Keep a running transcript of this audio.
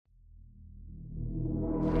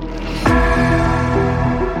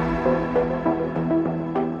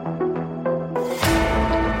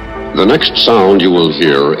The next sound you will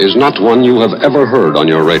hear is not one you have ever heard on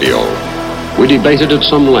your radio. We debated at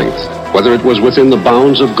some length whether it was within the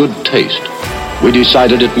bounds of good taste. We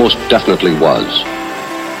decided it most definitely was.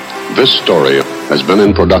 This story has been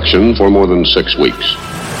in production for more than 6 weeks.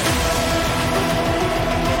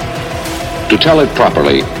 To tell it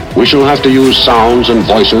properly, we shall have to use sounds and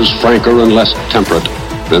voices franker and less temperate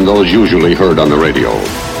than those usually heard on the radio.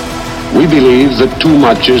 We believe that too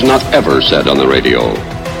much is not ever said on the radio,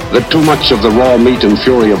 that too much of the raw meat and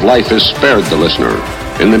fury of life is spared the listener,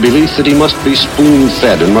 in the belief that he must be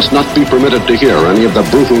spoon-fed and must not be permitted to hear any of the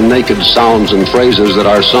brutal, naked sounds and phrases that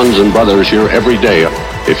our sons and brothers hear every day.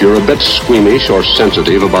 If you're a bit squeamish or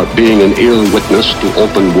sensitive about being an ear witness to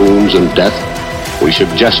open wounds and death, we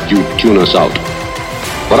suggest you tune us out.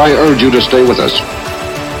 But I urge you to stay with us.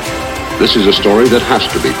 This is a story that has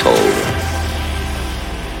to be told.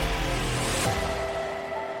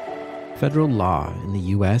 Federal law in the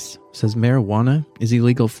U.S. says marijuana is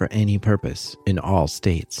illegal for any purpose in all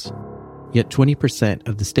states. Yet 20%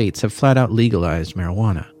 of the states have flat out legalized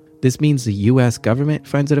marijuana. This means the U.S. government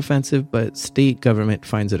finds it offensive, but state government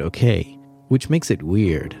finds it okay, which makes it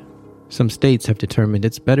weird. Some states have determined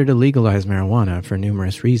it's better to legalize marijuana for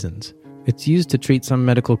numerous reasons. It's used to treat some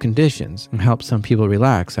medical conditions and help some people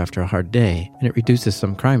relax after a hard day, and it reduces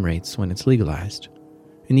some crime rates when it's legalized.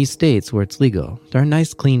 In these states where it's legal, there are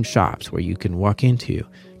nice clean shops where you can walk into,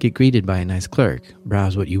 get greeted by a nice clerk,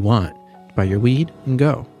 browse what you want, buy your weed, and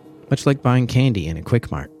go. Much like buying candy in a Quick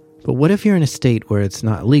Mart. But what if you're in a state where it's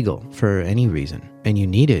not legal for any reason, and you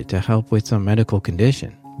need it to help with some medical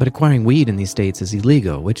condition? But acquiring weed in these states is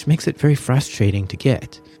illegal, which makes it very frustrating to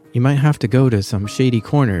get. You might have to go to some shady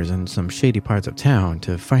corners and some shady parts of town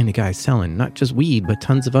to find a guy selling not just weed, but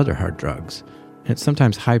tons of other hard drugs. And it's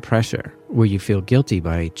sometimes high pressure, where you feel guilty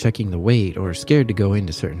by checking the weight or scared to go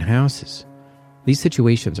into certain houses. These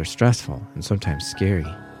situations are stressful and sometimes scary.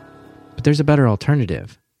 But there's a better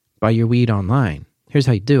alternative. Buy your weed online. Here's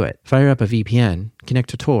how you do it. Fire up a VPN, connect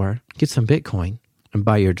to Tor, get some Bitcoin, and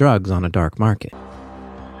buy your drugs on a dark market.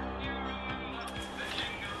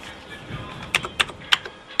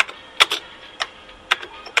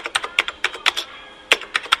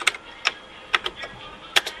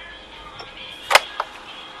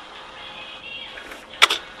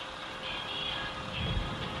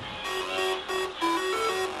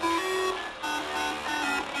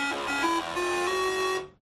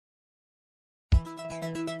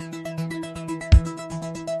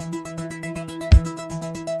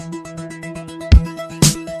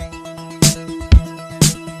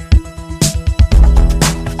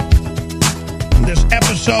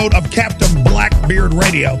 Episode of Captain Blackbeard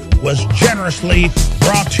Radio was generously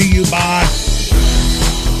brought to you by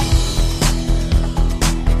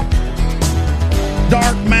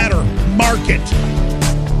Dark Matter Market,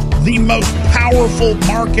 the most powerful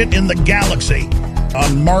market in the galaxy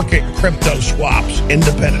on market crypto swaps,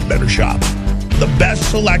 independent vendor shops. The best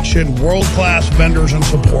selection, world-class vendors and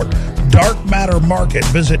support. Dark Matter Market.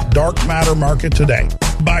 Visit Dark Matter Market today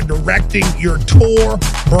by directing your Tor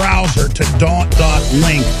browser to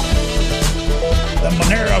daunt.link. The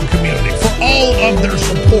Monero community for all of their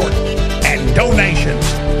support and donations,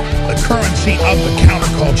 the currency of the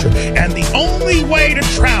counterculture, and the only way to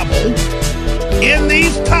travel in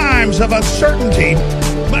these times of uncertainty,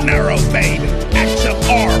 Monero, baby,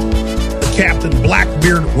 XMR, the Captain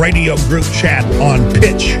Blackbeard radio group chat on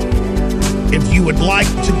Pitch. If you would like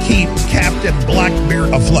to keep Captain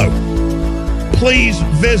Blackbeard afloat, please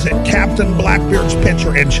visit Captain Blackbeard's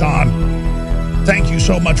picture and Sean. Thank you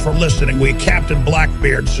so much for listening. We, Captain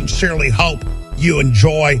Blackbeard, sincerely hope you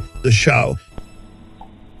enjoy the show.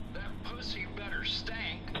 That pussy better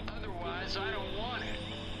stank, otherwise I don't want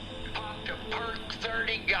it. Popped a perk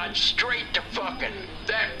 30, got straight to fucking.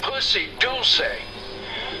 That pussy dulce.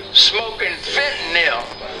 Smoking fentanyl,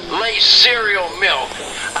 laced cereal milk.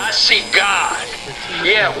 I see God.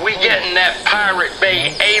 Yeah, we getting that Pirate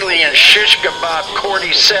Bay alien shish kebab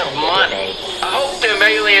cordyceps money. I hope them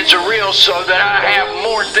aliens are real so that I have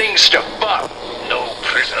more things to fuck. No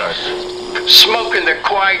prisoners. Smoking the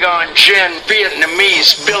Qui-Gon Jinn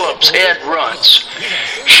Vietnamese Phillips head runs.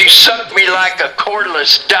 She sucked me like a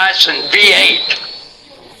cordless Dyson V8.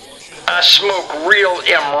 I smoke real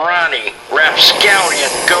Imrani,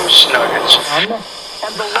 rapscallion ghost nuggets.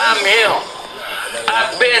 I'm him.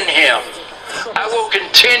 I've been him. I will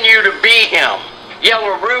continue to be him.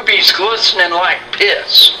 Yellow rubies glistening like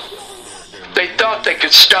piss. They thought they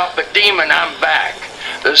could stop a demon, I'm back.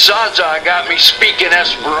 The Zaza got me speaking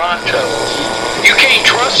Esperanto. You can't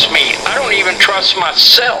trust me. I don't even trust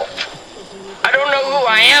myself. I don't know who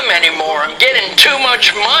I am anymore. I'm getting too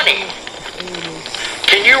much money.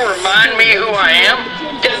 Can you remind me who I am?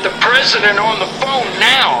 Get the president on the phone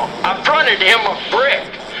now. I fronted him a brick.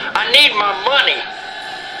 I need my money.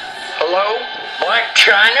 Hello? Black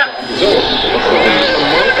China?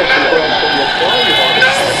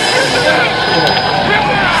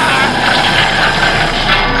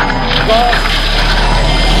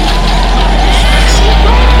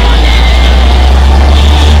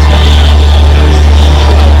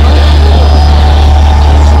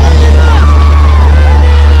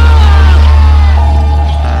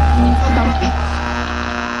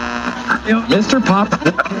 Mr. Pop.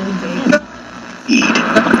 Eat.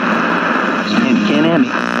 You can't have me.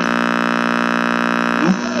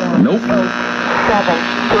 Nope.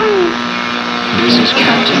 This is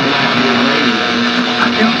Captain Blackbeard Radio.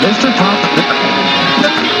 Mr. Pop.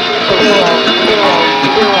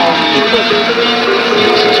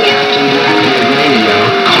 This is Captain Blackbeard Radio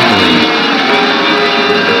calling.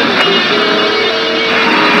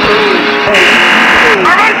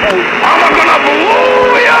 I'm gonna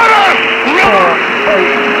blow you up!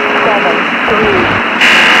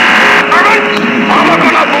 I'm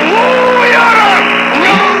gonna blow you up!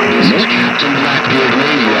 This is Captain Blackbeard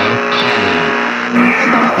Radio calling.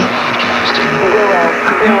 Broadcasting.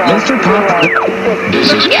 Mr. Pop. This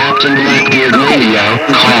is Captain Blackbeard Radio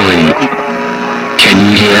calling. Can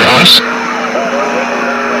you hear us?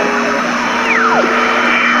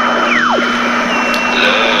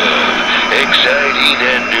 Exciting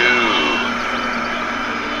and new.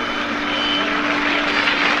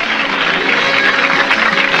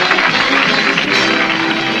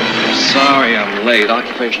 Sorry I'm late.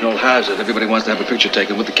 Occupational hazard. Everybody wants to have a picture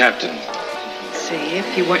taken with the captain. See,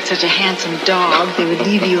 if you weren't such a handsome dog, they would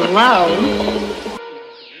leave you alone.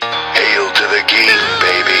 Hail to the king,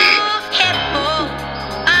 baby.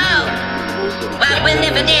 What we're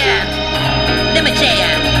living here. Let me tell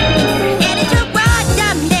ya. It is a world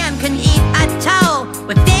some damn can eat at all.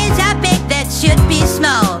 When things are big that should be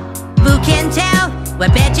small. Who can tell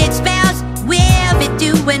what magic spells will be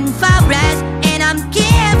doing for us? And I'm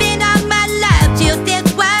giving all my love to this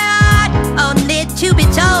world, only to be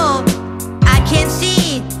told I can't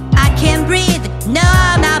see, I can't breathe. No,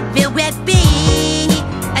 I'm not filled with being.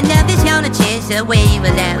 And nothing's gonna chase away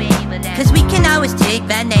with them. Cause we can always take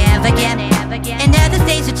but never again. And other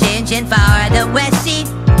things are changing for the West Sea.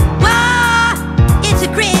 War, it's a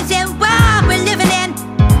crazy world we're living in.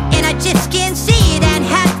 And I just can't see it and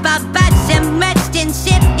half our butts immersed in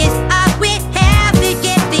sin is all we have to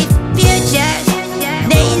get these futures.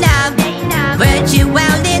 They love virtual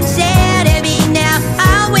insanity now.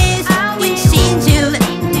 Always we seem to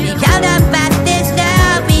be caught up by this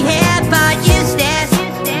love we have for useless,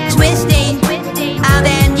 twisting all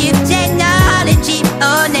that new technology.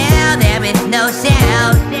 Oh, now there is no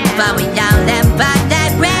sound, but we don't let by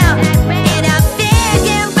that round. And I'm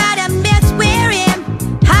thinking about a mess we're in.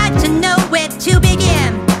 Hard to know where to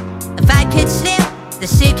begin. If I could slip the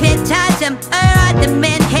secret ties some earth the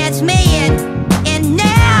man has me in. And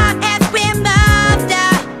now as we move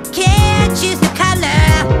can't choose the color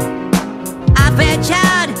of a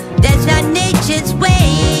child. That's not nature's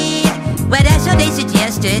way. Well, that's what they said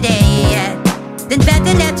yesterday. Then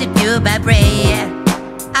better left to do by prayer.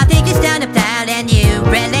 I think it's time to plow a new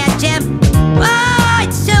religion. Oh,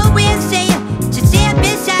 it's so insane to sit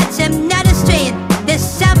beside some another strain. There's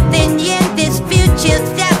something in this future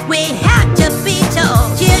that we have to be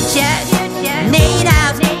told. Future, need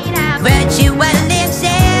of virtual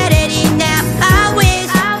insanity now. Always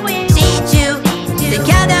see to the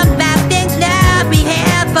count about things that we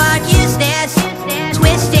have for useless,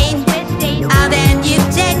 twisting all that new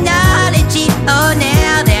technology. Oh,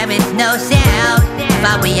 now there is no sound,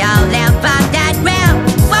 but we all live on that ground.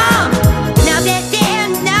 Whoa, now that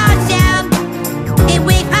there's no sound, and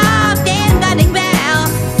we all stand running round.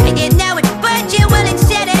 And you know it's virtual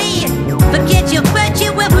insanity. Forget your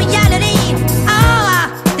virtual reality. Oh,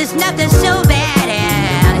 there's nothing so bad,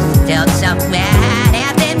 and it's still somewhere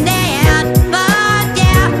happening there. Oh,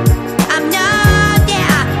 yeah, I'm not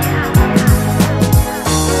there.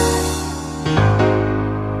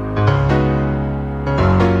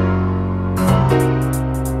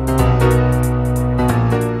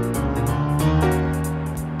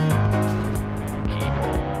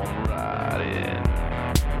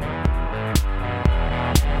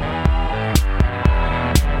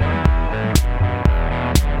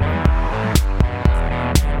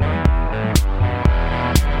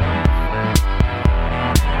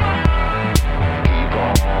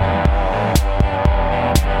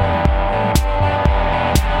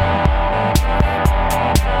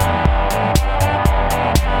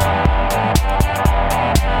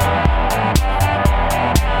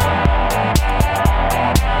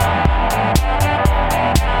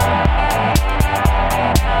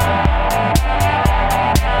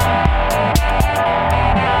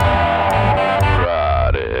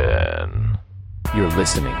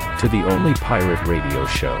 listening to the only pirate radio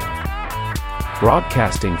show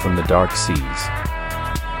broadcasting from the dark seas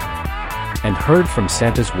and heard from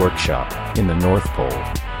Santa's workshop in the North Pole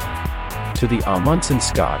to the Amundsen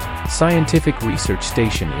Scott Scientific Research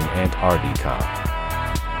Station in Antarctica,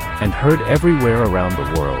 and heard everywhere around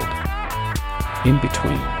the world, in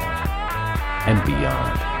between and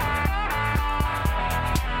beyond.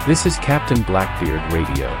 This is Captain Blackbeard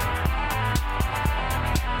Radio,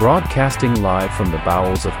 broadcasting live from the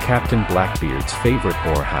bowels of Captain Blackbeard's favorite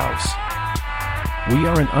whorehouse. We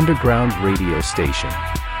are an underground radio station,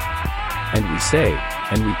 and we say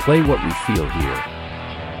and we play what we feel here.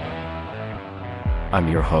 I'm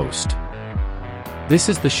your host. This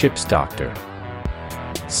is the ship's doctor.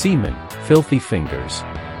 Seaman, Filthy Fingers.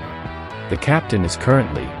 The captain is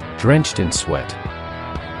currently drenched in sweat,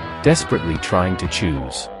 desperately trying to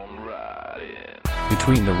choose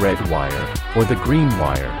between the red wire or the green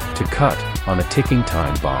wire to cut on a ticking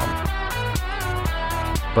time bomb.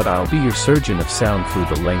 But I'll be your surgeon of sound through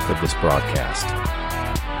the length of this broadcast.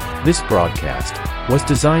 This broadcast was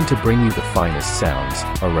designed to bring you the finest sounds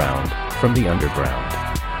around from the underground.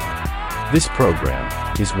 This program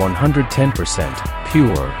is 110%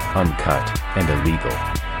 pure, uncut, and illegal.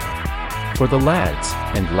 For the lads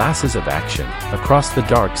and lasses of action across the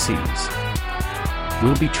dark seas,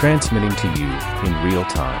 we'll be transmitting to you in real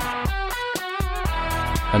time.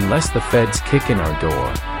 Unless the feds kick in our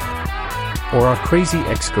door, or our crazy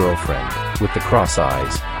ex-girlfriend with the cross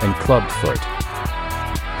eyes and clubbed foot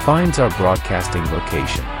finds our broadcasting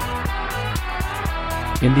location.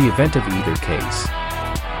 In the event of either case,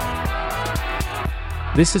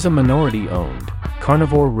 this is a minority-owned,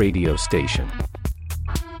 carnivore radio station.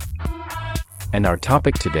 And our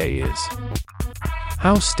topic today is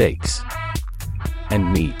how steaks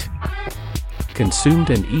and meat, consumed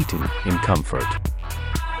and eaten in comfort,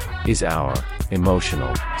 is our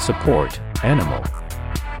emotional support animal.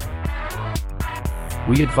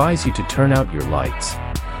 We advise you to turn out your lights,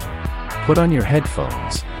 put on your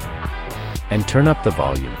headphones, and turn up the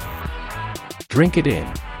volume. Drink it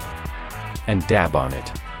in, and dab on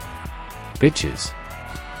it, bitches.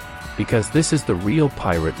 Because this is the real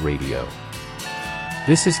pirate radio.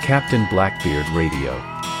 This is Captain Blackbeard Radio.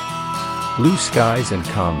 Blue skies and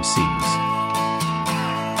calm seas.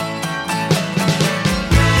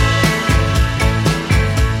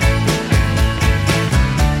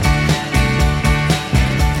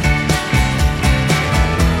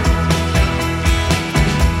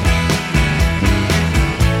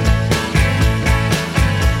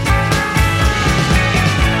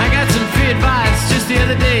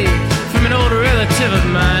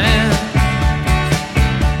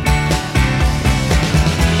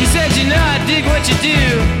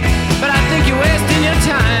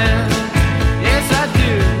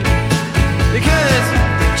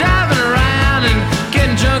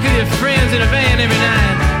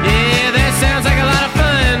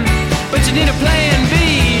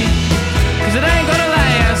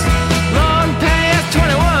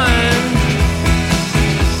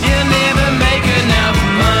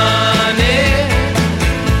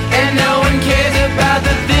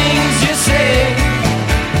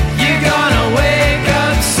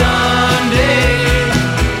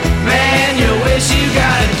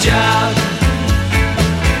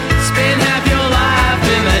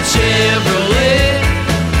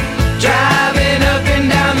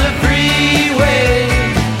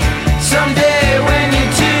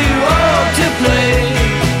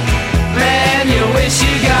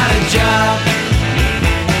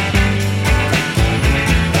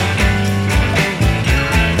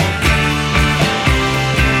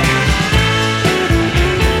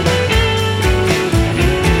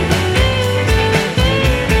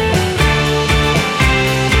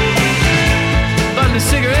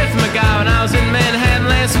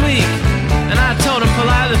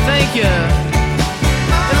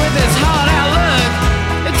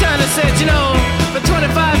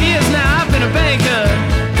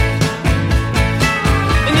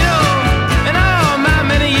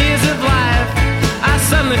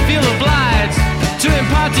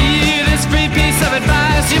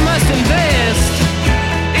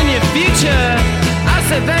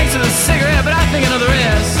 Thanks to the cigarette, but I think of the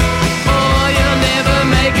rest. Oh, you'll never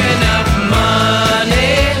make enough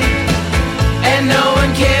money, and no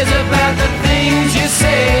one cares about the things you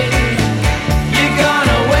say. You're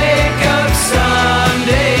gonna wake up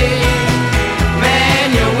someday,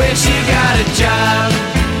 man, you wish you got a job.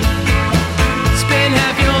 Spend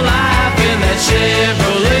half your life in that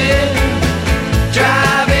Chevrolet,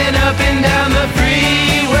 driving up and down the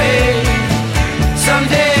freeway.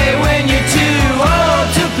 Someday when you're too old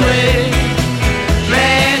to play,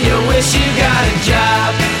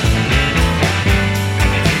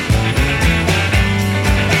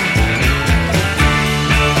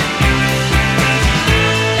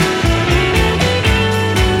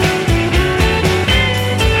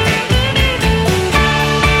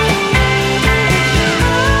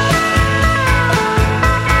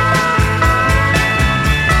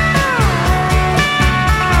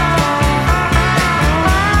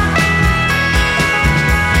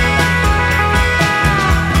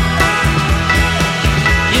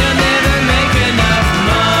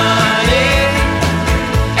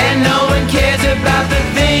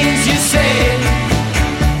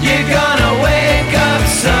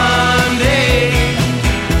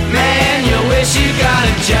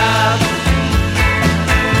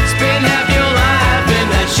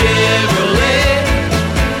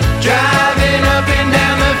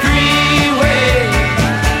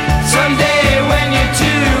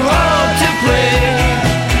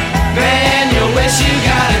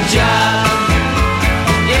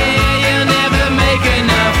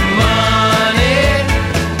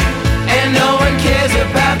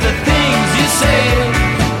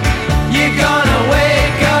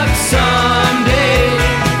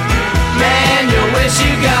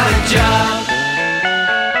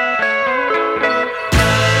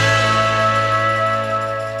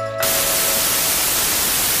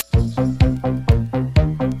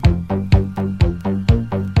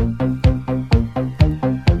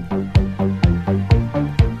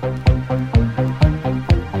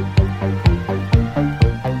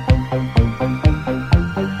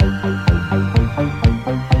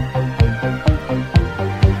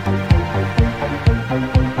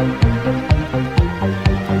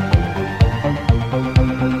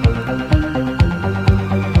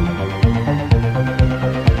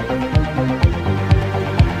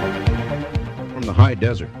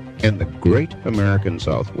 Desert and the great American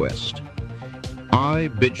Southwest. I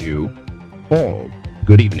bid you all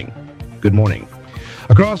good evening, good morning.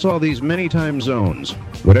 Across all these many time zones,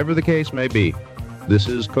 whatever the case may be, this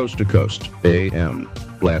is Coast to Coast, AM,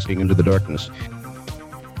 blasting into the darkness.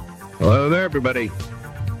 Hello there, everybody.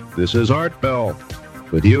 This is Art Bell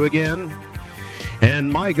with you again.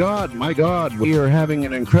 And my God, we are having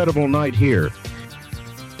an incredible night here.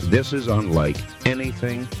 This is unlike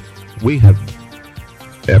anything we have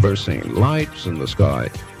ever seen. Lights in the sky.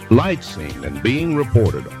 Lights seen and being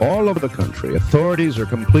reported all over the country. Authorities are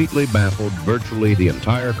completely baffled. Virtually the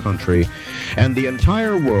entire country and the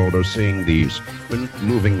entire world are seeing these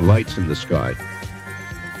moving lights in the sky.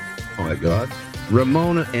 Oh my God.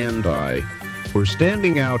 Ramona and I were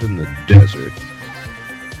standing out in the desert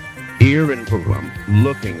here in Pueblo,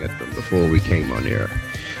 looking at them before we came on air.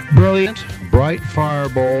 Brilliant, bright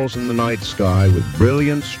fireballs in the night sky with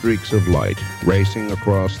brilliant streaks of light racing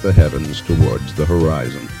across the heavens towards the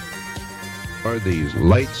horizon. Are these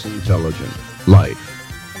lights intelligent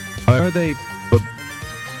life? Are they a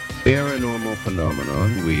paranormal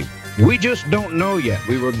phenomenon? We just don't know yet.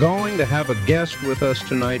 We were going to have a guest with us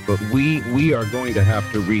tonight, but we are going to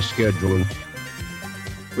have to reschedule.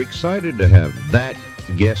 We're excited to have that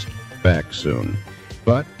guest back soon,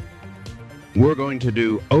 but we're going to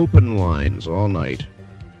do open lines all night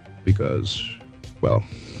because, well,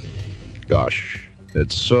 gosh,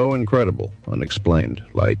 it's so incredible, unexplained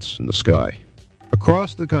lights in the sky.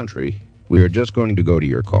 Across the country, we are just going to go to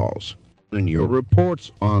your calls and your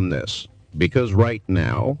reports on this, because right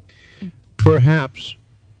now, perhaps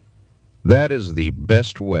that is the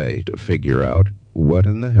best way to figure out what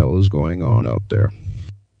in the hell is going on out there.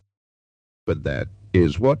 But that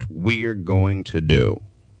is what we're going to do.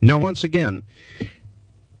 Now, once again,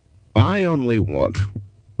 I only want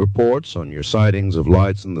reports on your sightings of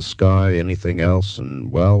lights in the sky, anything else,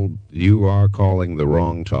 and, well, you are calling the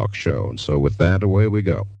wrong talk show. And so with that, away we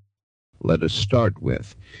go. Let us start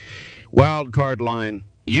with Wild Card Line.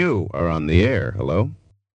 You are on the air. Hello?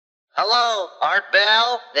 Hello, Art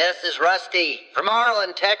Bell. This is Rusty from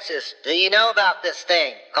Arlen, Texas. Do you know about this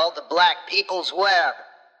thing called the Black People's Web?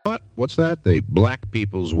 What? What's that? The Black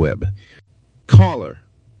People's Web. Caller.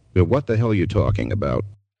 What the hell are you talking about?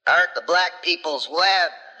 Art, the Black People's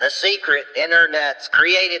Web, the secret internet's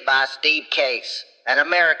created by Steve Case and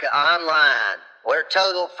America Online, where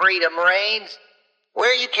total freedom reigns,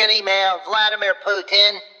 where you can email Vladimir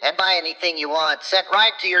Putin and buy anything you want sent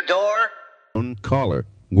right to your door. Caller,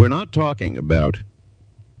 we're not talking about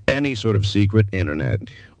any sort of secret internet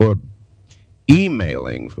or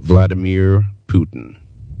emailing Vladimir Putin.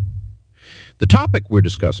 The topic we're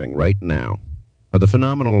discussing right now are the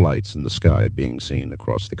phenomenal lights in the sky being seen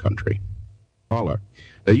across the country. Caller,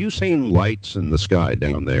 are you seeing lights in the sky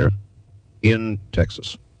down there in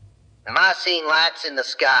Texas? Am I seeing lights in the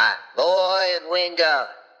sky? Boy and Wingo.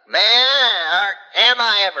 Man, am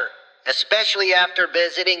I ever. Especially after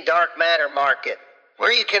visiting Dark Matter Market,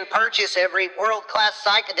 where you can purchase every world-class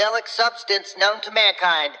psychedelic substance known to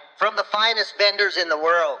mankind from the finest vendors in the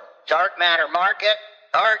world. Dark Matter Market,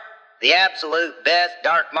 Art, the absolute best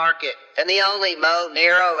dark market, and the only Mo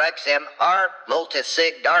Nero XMR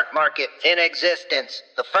multi-sig dark market in existence.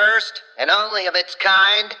 The first and only of its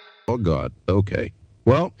kind. Oh, God. Okay.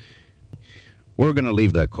 Well, we're going to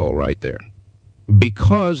leave that call right there.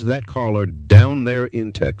 Because that caller down there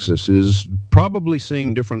in Texas is probably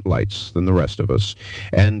seeing different lights than the rest of us,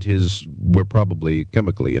 and we're probably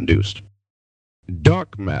chemically induced.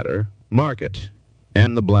 Dark Matter Market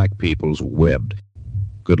and the Black People's Web.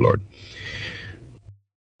 Good Lord.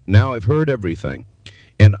 Now I've heard everything,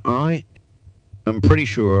 and I am pretty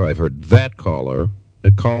sure I've heard that caller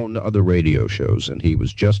calling to other radio shows, and he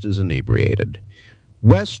was just as inebriated.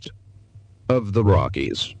 West of the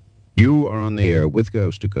Rockies, you are on the air with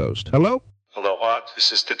Coast to Coast. Hello? Hello, Art.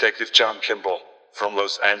 This is Detective John Kimball from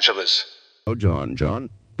Los Angeles. Oh, John.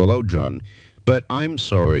 Hello, John. But I'm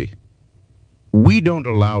sorry. We don't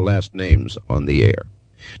allow last names on the air.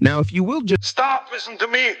 Now, if you will just... Stop! Listen to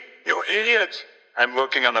me! You idiot! I'm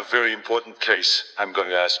working on a very important case. I'm going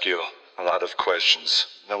to ask you a lot of questions.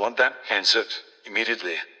 I want them answered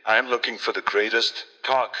immediately. I'm looking for the greatest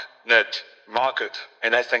talk net market,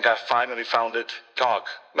 and I think I finally found it. Talk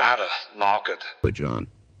matter market. John.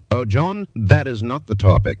 Oh, John, that is not the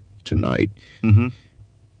topic tonight.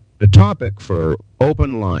 The topic for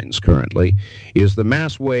open lines currently is the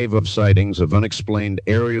mass wave of sightings of unexplained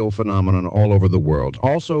aerial phenomenon all over the world.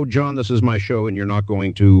 Also, John, this is my show, and you're not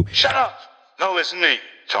going to... Shut up! No, listen to me.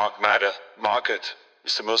 Talk matter market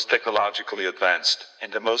is the most technologically advanced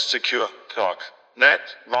and the most secure talk net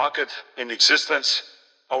market in existence.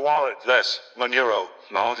 A wallet-less Monero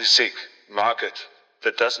multi-sig market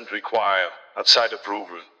that doesn't require outside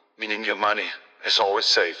approval, meaning your money is always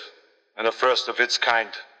safe. And a first of its kind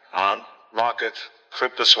on-market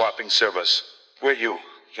crypto swapping service where you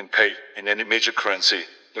can pay in any major currency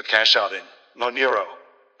but cash out in Monero.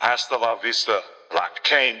 Hasta la vista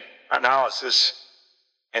blockchain analysis,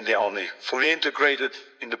 and the only fully integrated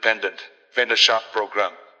independent vendor shop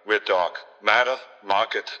program where Dark Matter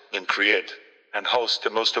market can create and host the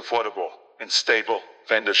most affordable and stable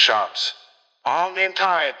vendor shops on the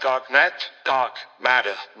entire darknet. Dark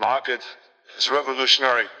Matter market is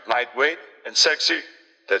revolutionary, lightweight, and sexy.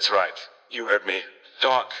 That's right, you heard me.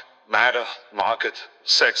 Dark Matter market,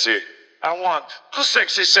 sexy. I want the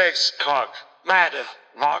sexy sex. Dark Matter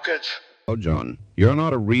market. Oh, John, you're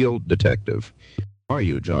not a real detective. Are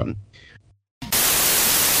you, John?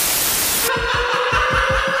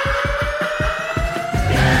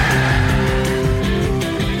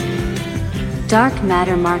 Dark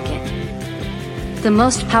Matter Market. The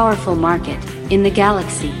most powerful market in the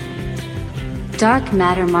galaxy. Dark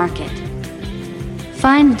Matter Market.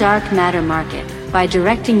 Find Dark Matter Market by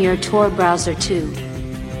directing your Tor browser to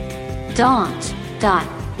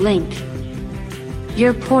daunt.link,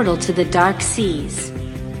 your portal to the dark seas.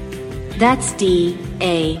 That's DAUNT.link.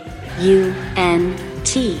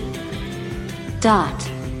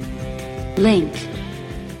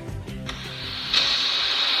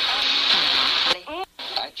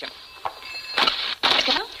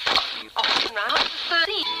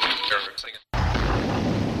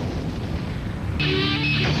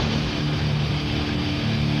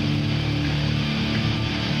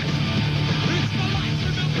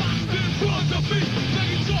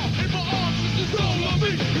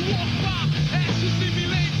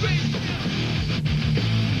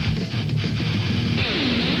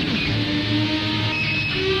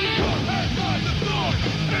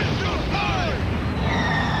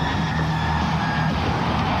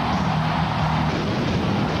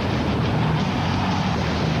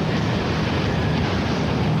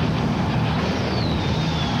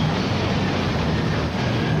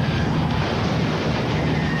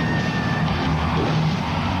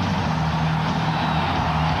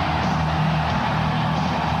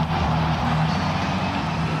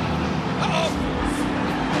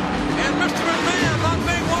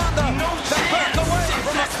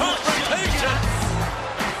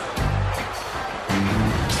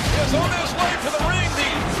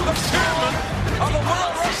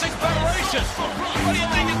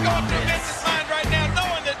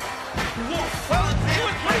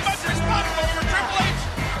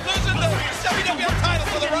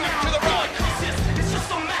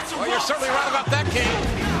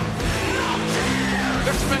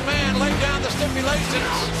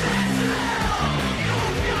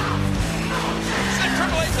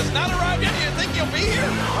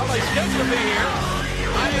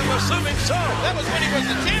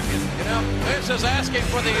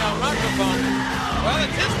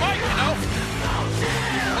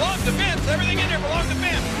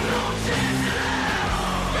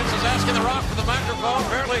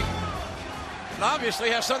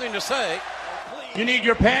 Have something to say. You need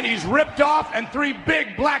your panties ripped off and 3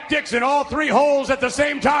 big black dicks in all 3 holes at the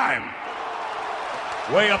same time.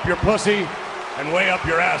 Way up your pussy and way up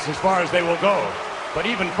your ass as far as they will go, but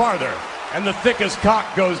even farther. And the thickest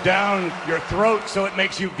cock goes down your throat so it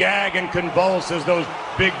makes you gag and convulse as those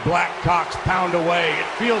big black cocks pound away. It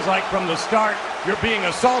feels like from the start you're being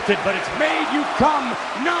assaulted, but it's made you come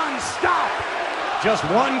non-stop. Just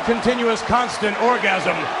one continuous constant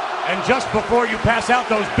orgasm. And just before you pass out,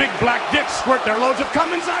 those big black dicks squirt their loads of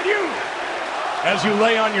cum inside you. As you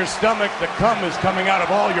lay on your stomach, the cum is coming out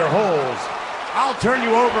of all your holes. I'll turn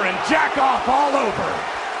you over and jack off all over.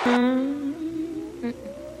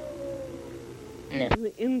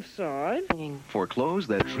 The inside. For clothes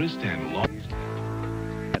that Tristan lost.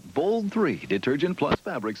 At Bold 3 Detergent Plus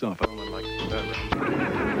Fabric Softener.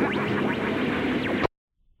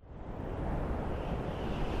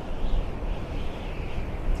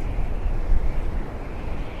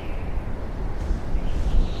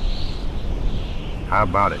 How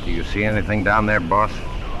about it? Do you see anything down there, boss?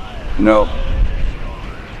 No.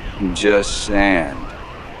 Just sand.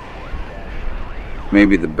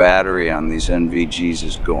 Maybe the battery on these NVGs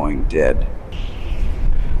is going dead.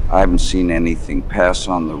 I haven't seen anything pass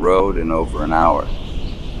on the road in over an hour.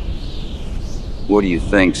 What do you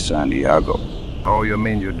think, Santiago? Oh, you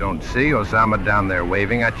mean you don't see Osama down there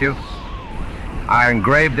waving at you? Our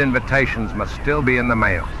engraved invitations must still be in the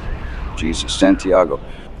mail. Jesus, Santiago,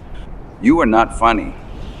 you are not funny.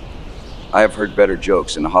 I have heard better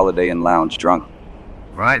jokes in a Holiday Inn lounge drunk.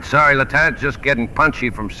 Right, sorry, Lieutenant, just getting punchy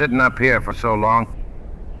from sitting up here for so long.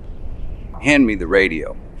 Hand me the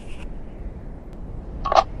radio.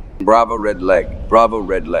 Bravo, Red Leg. Bravo,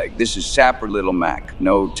 Red Leg. This is Sapper Little Mac.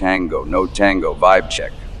 No tango, no tango. Vibe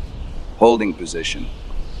check. Holding position.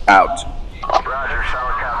 Out. Roger,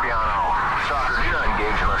 solid Capiano. Stalker, do not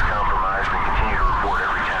engage unless compromised and continue to report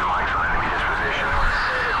every 10 mics on enemy disposition.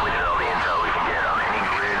 We need all the intel we can get on any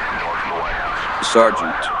grid north of the White House.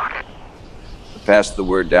 Sergeant, pass the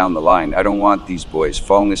word down the line. I don't want these boys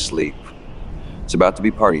falling asleep. It's about to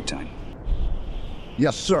be party time.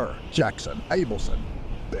 Yes, sir. Jackson. Abelson.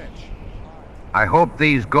 Bench. I hope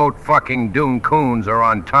these goat-fucking Dune coons are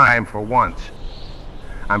on time for once.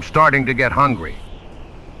 I'm starting to get hungry.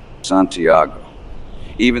 Santiago,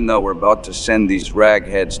 even though we're about to send these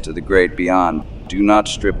ragheads to the great beyond, do not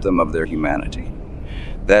strip them of their humanity.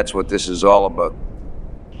 That's what this is all about.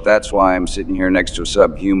 That's why I'm sitting here next to a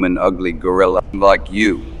subhuman, ugly gorilla like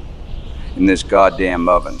you in this goddamn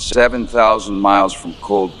oven, 7,000 miles from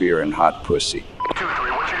cold beer and hot pussy.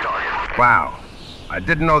 2-3, what's your target? Wow. I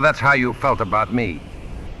didn't know that's how you felt about me.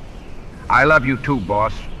 I love you too,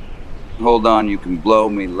 boss. Hold on, you can blow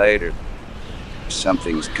me later.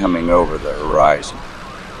 Something's coming over the horizon.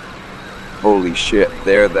 Holy shit,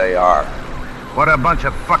 there they are. What a bunch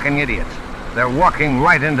of fucking idiots. They're walking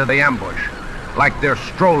right into the ambush, like they're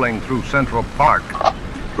strolling through Central Park.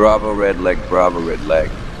 Bravo, Red Leg, Bravo, Red Leg.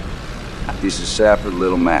 This is Sapper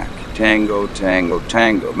Little Mac. Tango, Tango,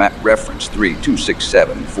 Tango. Map reference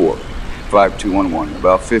 3267-4. 5211,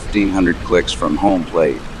 about 1,500 clicks from home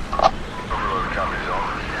plate.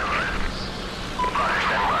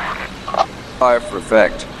 Fire for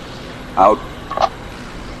effect. Out.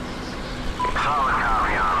 Solid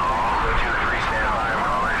copy on all. 2-3, stand by.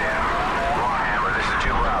 Warhammer, this is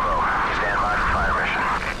 2 Bravo. Stand by for fire mission.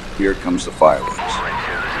 Here comes the fireworks. This is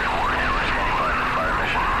Warhammer, standing by for fire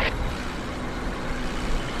mission.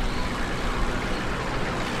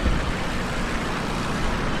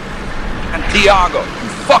 Santiago, you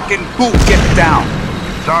fucking boot, get down.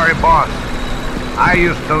 Sorry, boss. I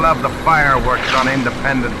used to love the fireworks on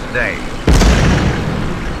Independence Day.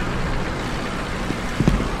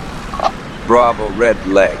 Bravo, Red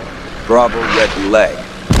Leg. Bravo, Red Leg.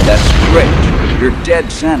 That's great. You're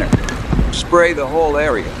dead center. Spray the whole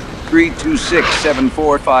area.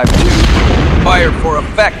 326-7452. Fire for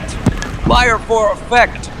effect. Fire for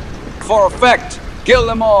effect. For effect. Kill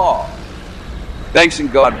them all. Thanks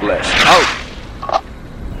and God bless. Out.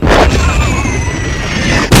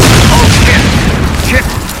 Oh, shit!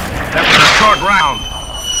 That was a short round.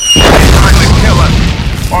 They're trying to kill us.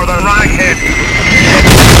 Or the raghead.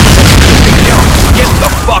 Get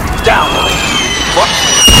the fuck down. Fuck.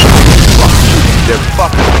 They're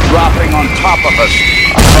fucking dropping on top of us.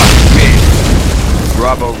 Fuck me.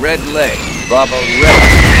 Bravo, Red Leg. Bravo, Red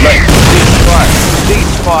Leg. Cease fire.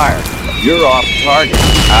 Cease fire. You're off target.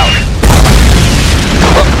 Out.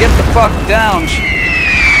 Look, get the fuck down.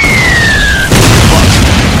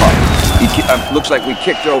 Fuck. Looks like we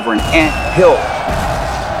kicked over an ant hill.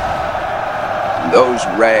 Those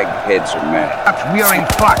rag heads are mad. That's wearing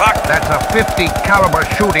fuck. That's a 50 caliber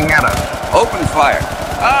shooting at us. Open fire.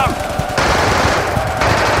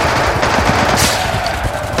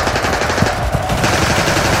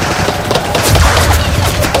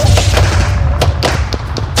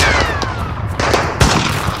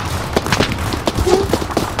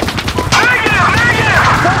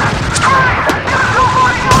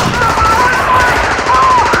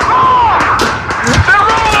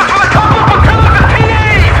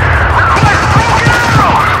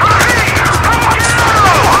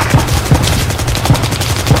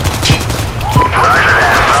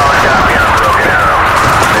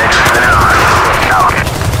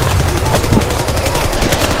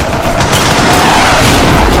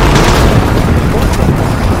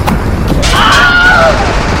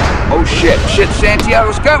 Shit,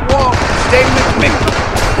 Santiago's got wall. Stay with me.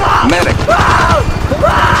 Medic.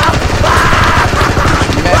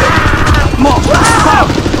 Medic.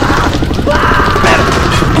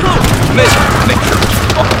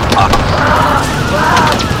 Come on. Medic.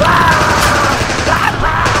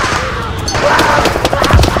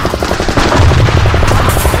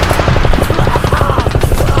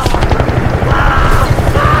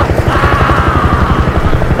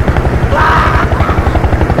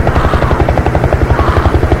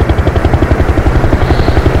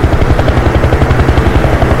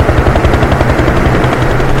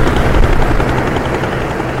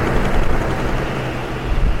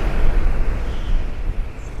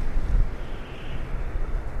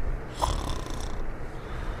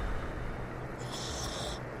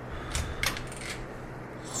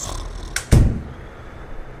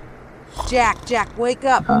 Jack, wake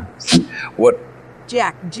up. Huh? What?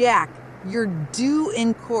 Jack, you're due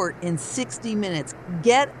in court in 60 minutes.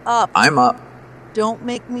 Get up. I'm up. Don't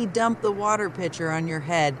make me dump the water pitcher on your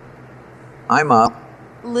head. I'm up.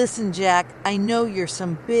 Listen, Jack, I know you're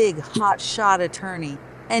some big hot-shot attorney,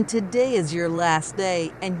 and today is your last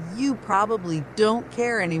day, and you probably don't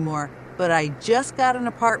care anymore, but I just got an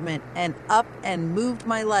apartment and up and moved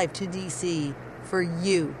my life to D.C. for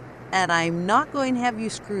you, and I'm not going to have you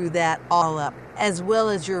screw that all up, as well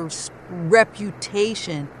as your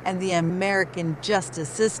reputation and the American justice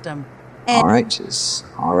system. And all right, Sis.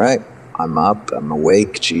 All right. I'm up. I'm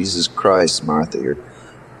awake. Jesus Christ, Martha,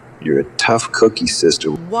 you're a tough cookie,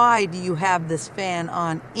 sister. Why do you have this fan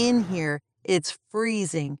on in here? It's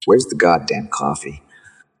freezing. Where's the goddamn coffee?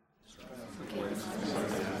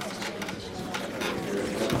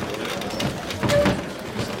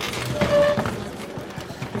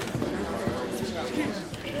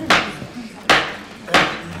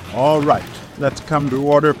 All right. Let's come to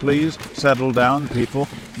order, please. Settle down, people.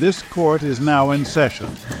 This court is now in session.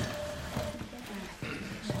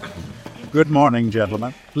 Good morning,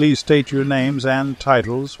 gentlemen. Please state your names and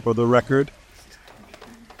titles for the record.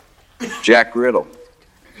 Jack Riddle,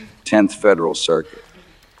 10th Federal Circuit,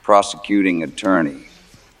 prosecuting attorney.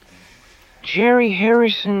 Jerry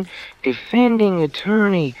Harrison, defending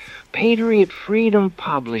attorney, Patriot Freedom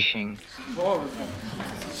Publishing.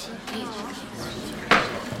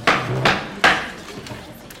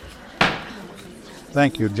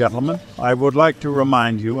 Thank you, gentlemen. I would like to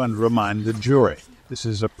remind you and remind the jury. This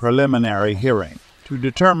is a preliminary hearing to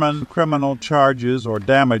determine criminal charges or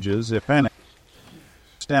damages, if any,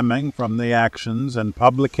 stemming from the actions and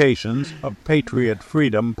publications of Patriot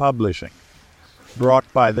Freedom Publishing, brought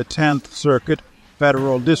by the 10th Circuit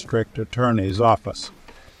Federal District Attorney's Office.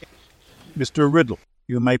 Mr. Riddle,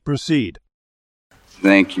 you may proceed.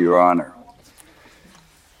 Thank you, Your Honor.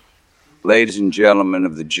 Ladies and gentlemen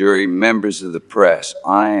of the jury, members of the press,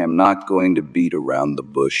 I am not going to beat around the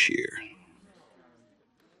bush here.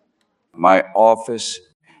 My office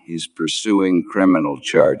is pursuing criminal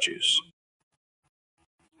charges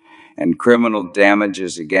and criminal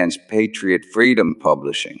damages against Patriot Freedom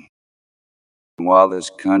Publishing. While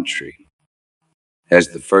this country has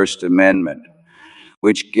the First Amendment,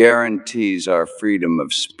 which guarantees our freedom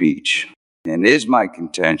of speech, and is my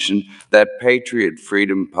contention that Patriot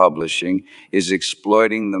Freedom Publishing is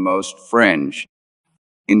exploiting the most fringe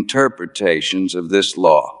interpretations of this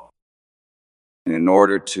law in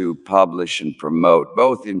order to publish and promote,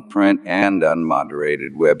 both in print and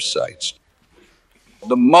unmoderated websites,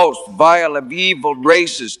 the most vile of evil,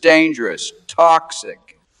 racist, dangerous,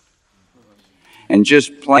 toxic, and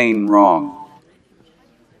just plain wrong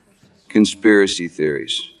conspiracy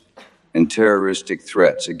theories and terroristic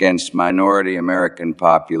threats against minority American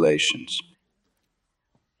populations.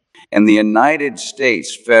 And the United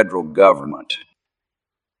States federal government,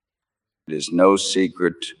 it is no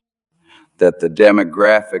secret that the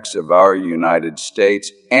demographics of our United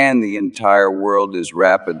States and the entire world is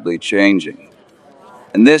rapidly changing.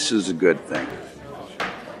 And this is a good thing.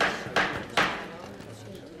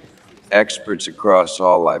 Experts across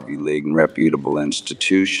all Ivy League and reputable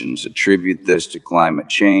institutions attribute this to climate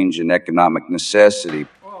change and economic necessity.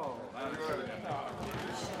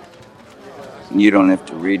 You don't have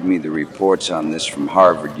to read me the reports on this from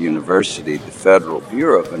Harvard University, the Federal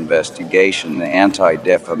Bureau of Investigation, the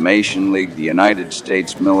Anti-Defamation League, the United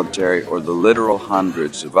States military, or the literal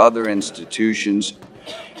hundreds of other institutions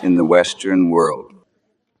in the Western world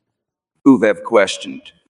who have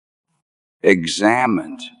questioned,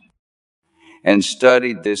 examined, and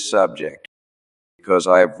studied this subject, because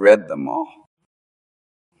I have read them all.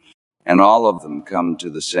 And all of them come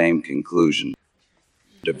to the same conclusion.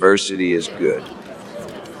 Diversity is good.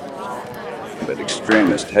 But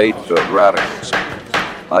extremist, hate-filled radicals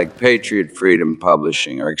like Patriot Freedom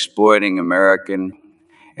Publishing are exploiting American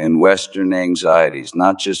and Western anxieties,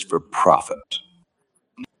 not just for profit,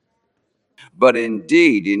 but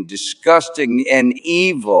indeed in disgusting and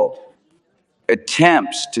evil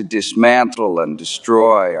attempts to dismantle and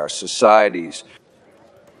destroy our societies.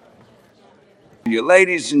 You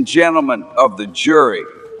ladies and gentlemen of the jury,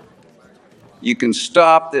 you can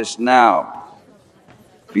stop this now,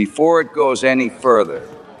 before it goes any further.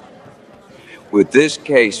 With this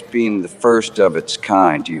case being the first of its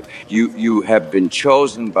kind, you have been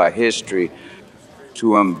chosen by history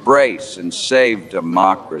to embrace and save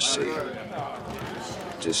democracy,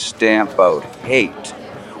 to stamp out hate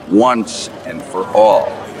once and for all.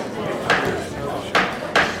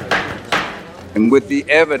 And with the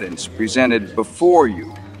evidence presented before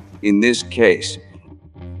you in this case,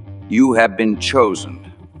 you have been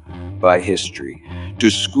chosen by history to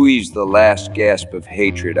squeeze the last gasp of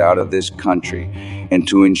hatred out of this country and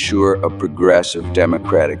to ensure a progressive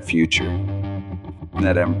democratic future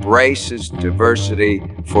that embraces diversity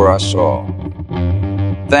for us all.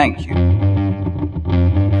 Thank you.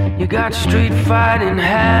 You got street fighting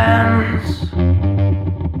hands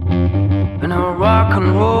and a rock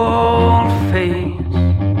and roll face.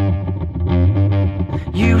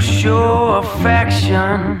 You show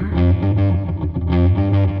affection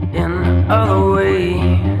in other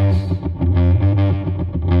ways.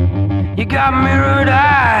 You got mirrored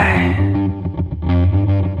eyes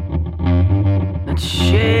that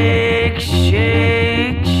shake,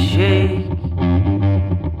 shake, shake.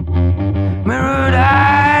 Mirrored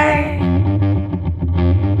eye,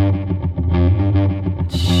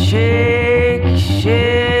 shake,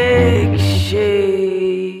 shake,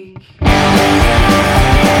 shake.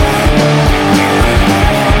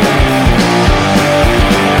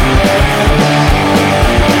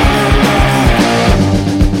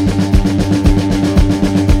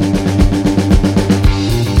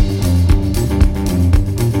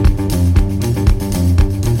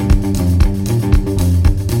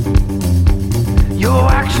 Your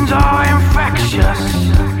actions are infectious,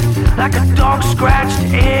 like a dog scratched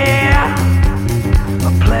air.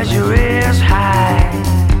 A pleasure is high.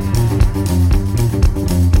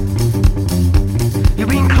 You've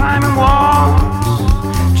been climbing walls,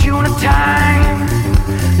 chewing a time,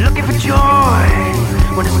 looking for joy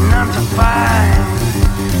when it's none to find.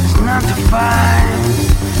 It's none to find.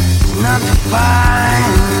 It's none to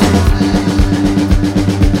find.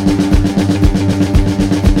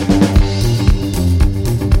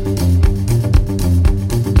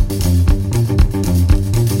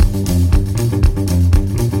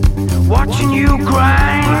 Watching you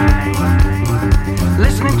grind,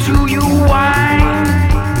 listening to you whine.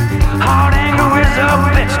 Hard anger is a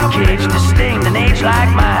bitch cage to sting an age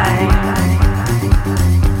like mine.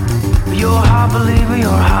 You're a hard believer, you're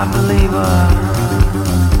a hard believer.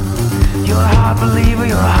 You're a hard believer,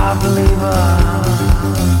 you're a hard believer.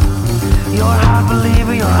 You're a hard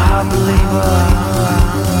believer, you're a hard believer.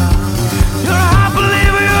 You're a hard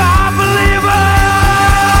believer, you're a hard believer.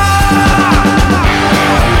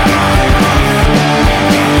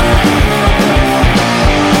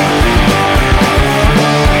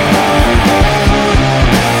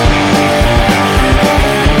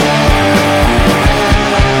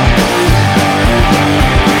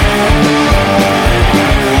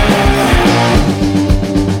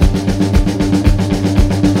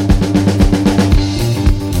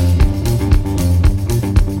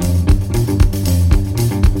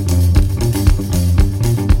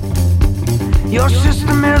 Your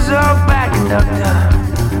system is a bad conductor,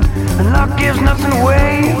 and luck gives nothing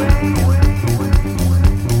away.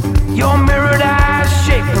 Your mirrored eyes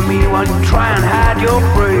shake for me while you try and hide your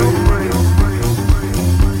prey.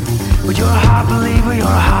 But you're a hard believer, you're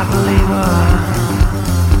a hard believer.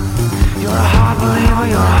 You're a hard believer,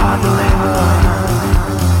 you're a hard believer.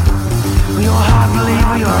 You're a hard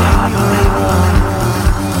believer, you're a hard believer.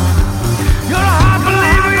 You're a hard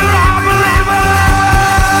believer, you're a hard believer.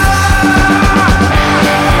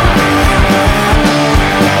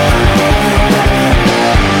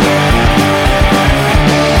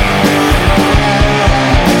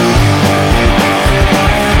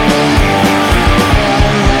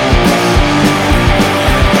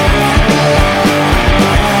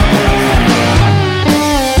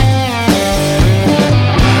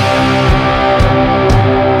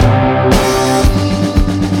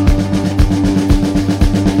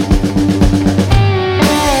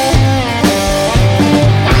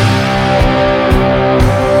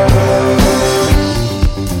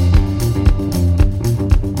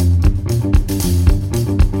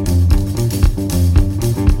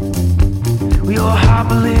 You're a hard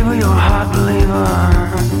believer, you're a hard believer.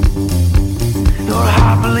 You're a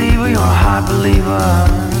hard believer, you're a hard believer.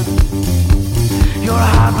 You're a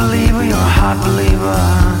hard believer, you're a hard believer.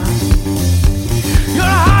 You're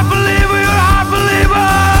a hard believer, you're a hard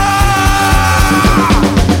believer.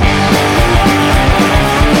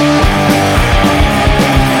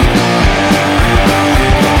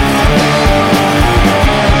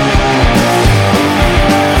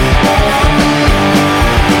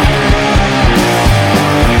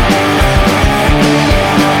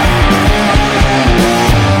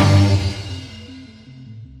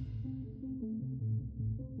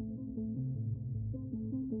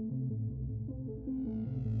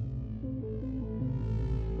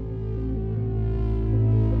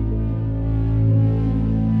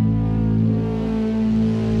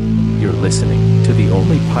 You're listening to the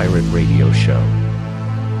only pirate radio show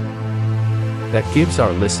that gives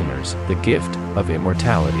our listeners the gift of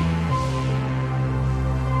immortality.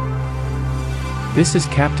 This is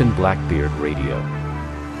Captain Blackbeard Radio.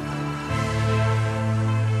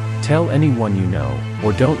 Tell anyone you know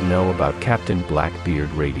or don't know about Captain Blackbeard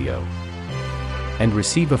Radio, and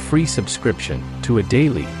receive a free subscription to a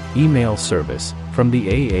daily email service from the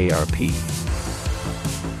AARP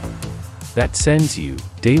that sends you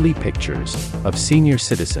daily pictures of senior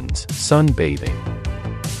citizens sunbathing.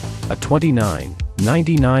 A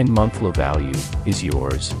 $29.99 monthly value is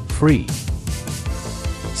yours, free.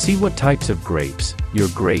 See what types of grapes your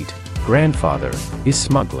great-grandfather is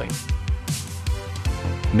smuggling.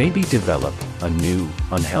 Maybe develop a new,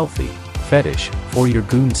 unhealthy fetish for your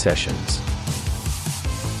goon sessions.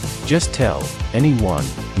 Just tell anyone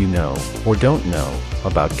you know or don't know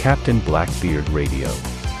about Captain Blackbeard Radio.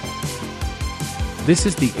 This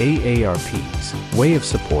is the AARP's way of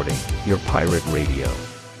supporting your pirate radio.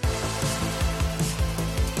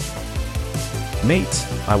 Mates,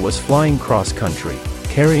 I was flying cross-country,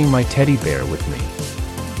 carrying my teddy bear with me.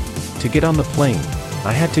 To get on the plane,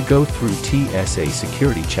 I had to go through TSA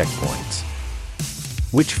security checkpoints,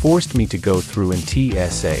 which forced me to go through an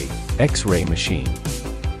TSA X-ray machine.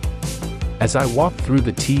 As I walked through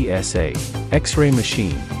the TSA X-ray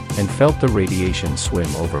machine and felt the radiation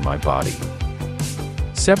swim over my body,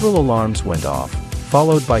 several alarms went off,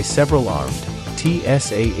 followed by several armed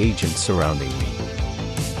TSA agents surrounding me.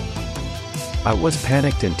 I was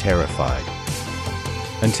panicked and terrified,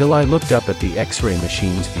 until I looked up at the X-ray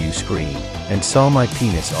machine's view screen and saw my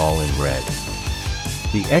penis all in red.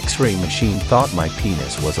 The X-ray machine thought my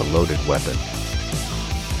penis was a loaded weapon.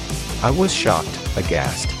 I was shocked,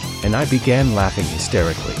 aghast, and I began laughing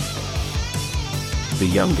hysterically. The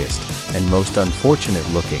youngest and most unfortunate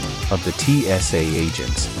looking of the TSA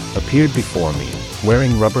agents appeared before me,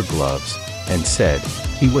 wearing rubber gloves, and said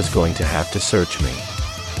he was going to have to search me.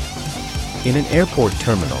 In an airport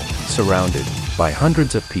terminal, surrounded by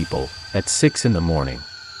hundreds of people, at 6 in the morning,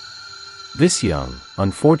 this young,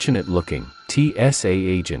 unfortunate-looking TSA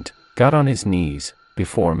agent got on his knees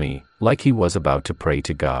before me like he was about to pray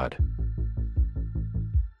to God.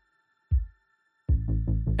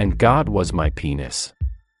 And God was my penis.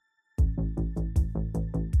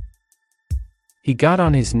 He got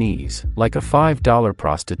on his knees like a $5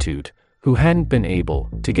 prostitute who hadn't been able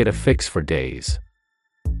to get a fix for days.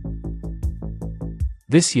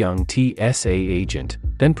 This young TSA agent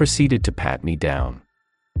then proceeded to pat me down,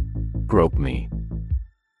 grope me,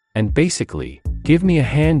 and basically give me a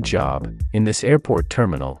hand job in this airport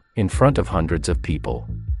terminal in front of hundreds of people.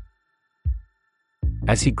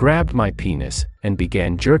 As he grabbed my penis and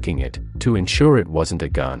began jerking it to ensure it wasn't a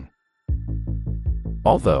gun.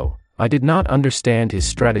 Although I did not understand his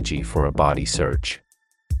strategy for a body search,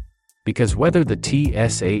 because whether the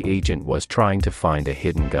TSA agent was trying to find a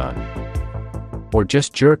hidden gun or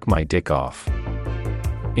just jerk my dick off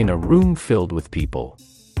in a room filled with people,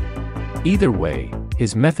 either way,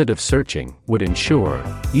 his method of searching would ensure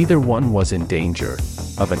either one was in danger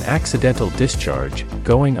of an accidental discharge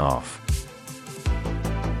going off.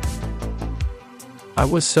 I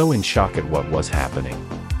was so in shock at what was happening.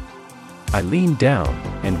 I leaned down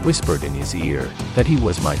and whispered in his ear that he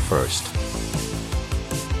was my first.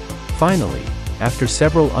 Finally, after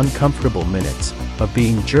several uncomfortable minutes of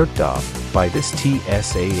being jerked off by this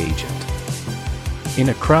TSA agent in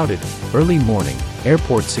a crowded, early morning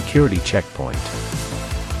airport security checkpoint,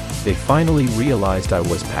 they finally realized I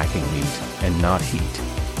was packing meat and not heat,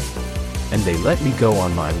 and they let me go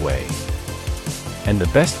on my way. And the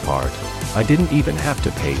best part, I didn't even have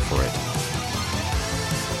to pay for it.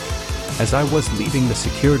 As I was leaving the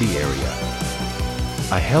security area,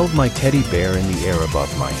 I held my teddy bear in the air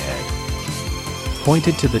above my head,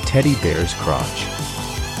 pointed to the teddy bear's crotch,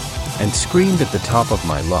 and screamed at the top of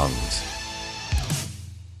my lungs.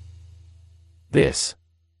 This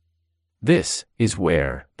is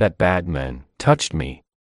where that bad man touched me.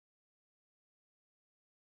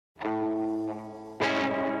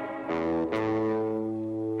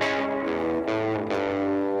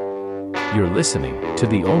 You're listening to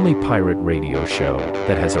the only pirate radio show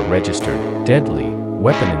that has a registered, deadly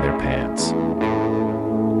weapon in their pants.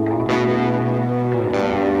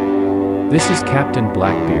 This is Captain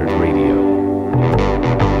Blackbeard Radio.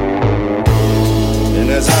 And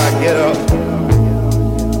as I get up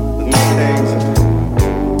with my things,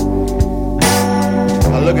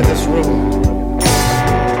 I look at this room.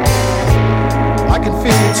 I can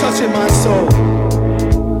feel you touching my soul.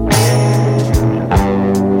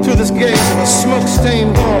 Through this gaze of a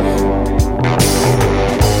smoke-stained wall,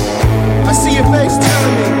 I see your face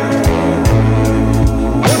telling me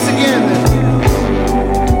once again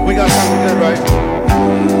that we got something good, right?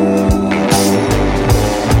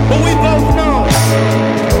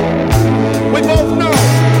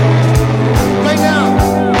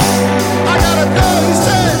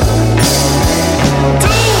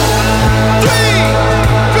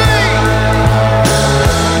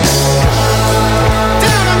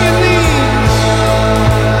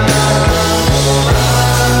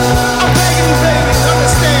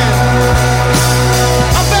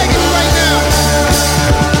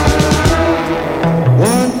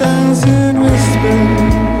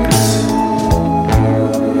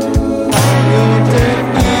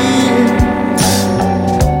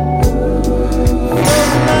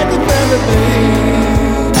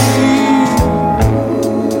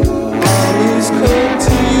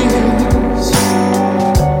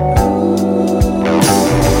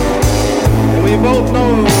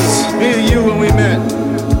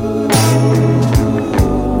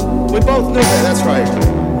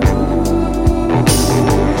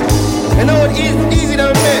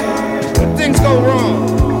 things go wrong,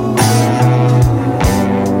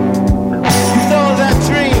 you follow that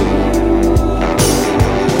dream.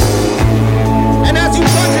 And as you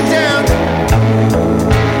punch it down,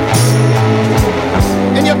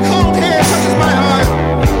 and your cold hand touches my heart,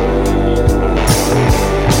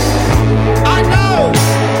 I know,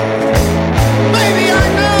 baby, I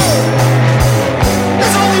know,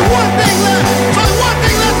 there's only one thing left. There's only one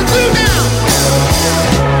thing left to do now.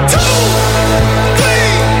 2, 3.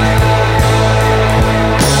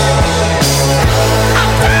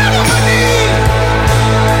 I'm down on my knees,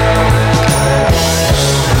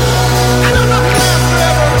 and I'm not gonna last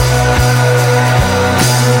forever.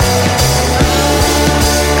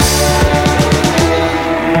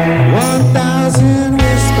 1,000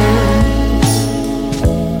 whispers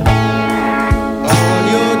on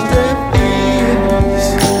your deaf ears,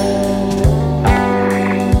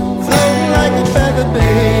 floating like a feather,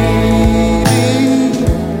 baby,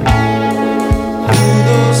 through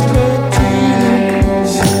those cold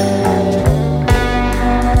tears.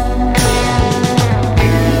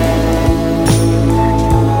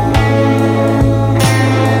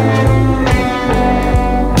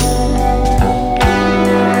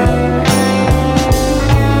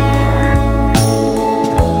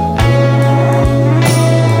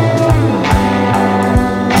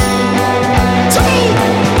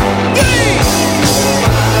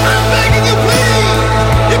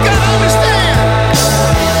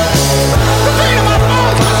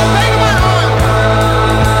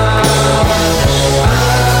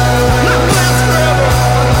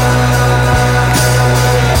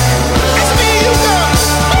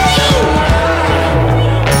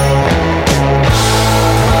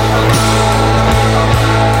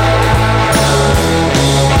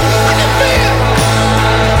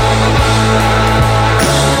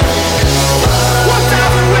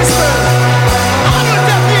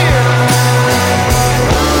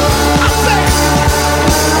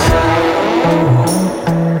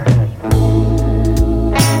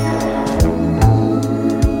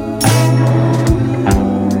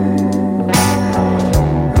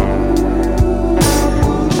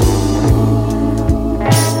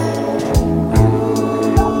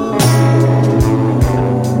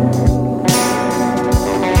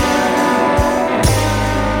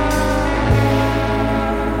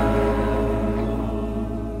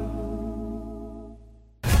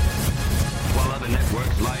 While other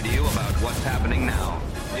networks lie to you about what's happening now,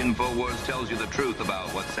 InfoWars tells you the truth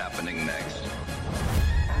about what's happening next.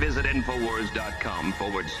 Visit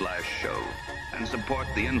Infowars.com/show and support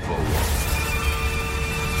the InfoWars.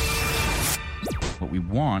 What we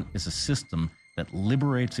want is a system that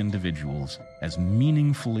liberates individuals as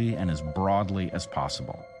meaningfully and as broadly as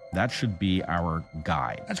possible. That should be our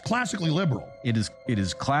guide. That's classically liberal. It is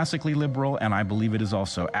classically liberal, and I believe it is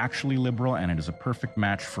also actually liberal, and it is a perfect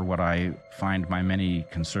match for what I find my many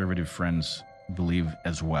conservative friends believe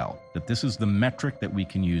as well. That this is the metric that we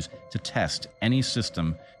can use to test any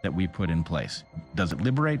system that we put in place. Does it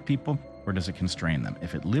liberate people, or does it constrain them?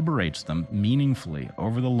 If it liberates them meaningfully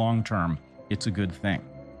over the long term, it's a good thing.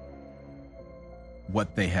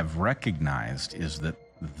 What they have recognized is that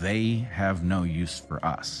they have no use for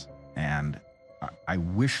us. And I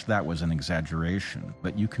wish that was an exaggeration,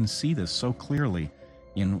 but you can see this so clearly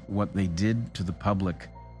in what they did to the public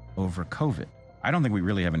over COVID. I don't think we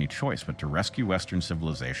really have any choice but to rescue Western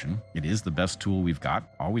civilization. It is the best tool we've got,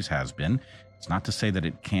 always has been. It's not to say that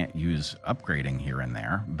it can't use upgrading here and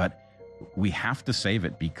there, but we have to save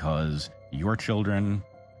it because your children,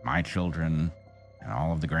 my children, and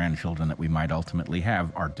all of the grandchildren that we might ultimately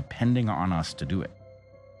have are depending on us to do it.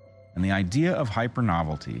 And the idea of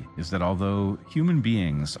hypernovelty is that although human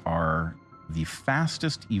beings are the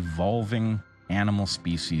fastest evolving animal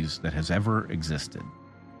species that has ever existed,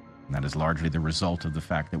 and that is largely the result of the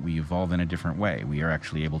fact that we evolve in a different way. We are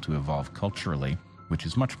actually able to evolve culturally, which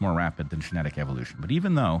is much more rapid than genetic evolution. But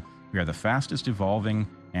even though we are the fastest evolving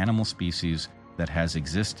animal species that has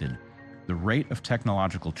existed, the rate of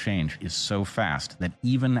technological change is so fast that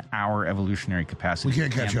even our evolutionary capacity... We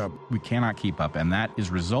can't catch up. We cannot keep up, and that is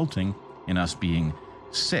resulting in us being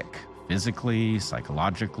sick, physically,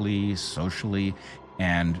 psychologically, socially,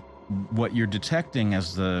 and what you're detecting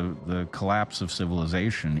as the collapse of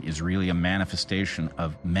civilization is really a manifestation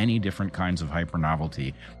of many different kinds of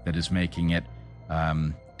hypernovelty that is making it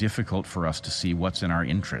difficult for us to see what's in our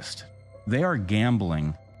interest. They are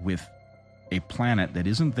gambling with a planet that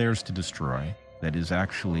isn't theirs to destroy, that is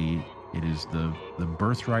actually, it is the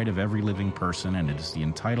birthright of every living person, and it is the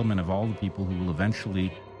entitlement of all the people who will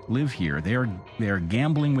eventually live here. They are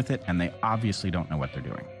gambling with it, and they obviously don't know what they're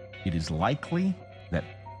doing. It is likely that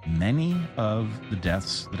many of the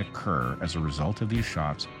deaths that occur as a result of these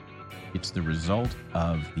shots, it's the result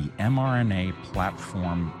of the mRNA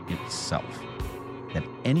platform itself. That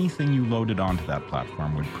anything you loaded onto that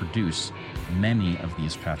platform would produce many of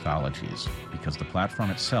these pathologies because the platform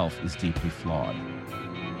itself is deeply flawed.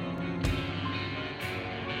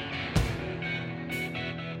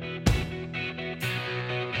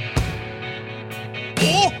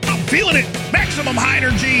 Oh, I'm feeling it. Maximum high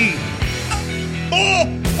energy.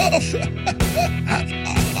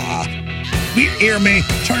 You hear me?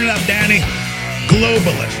 Turn it up, Danny.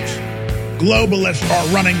 Globalists. Globalists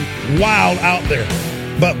are running wild out there.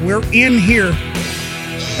 But we're in here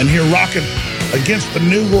and here rocking against the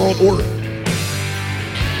New World Order.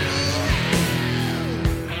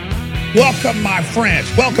 Welcome, my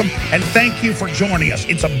friends. Welcome, and thank you for joining us.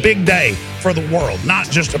 It's a big day for the world, not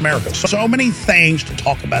just America. So many things to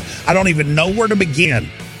talk about. I don't even know where to begin.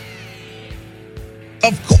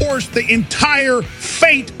 Of course, the entire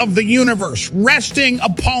fate of the universe resting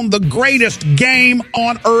upon the greatest game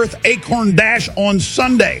on earth, Acorn Dash, on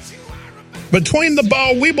Sunday. Between the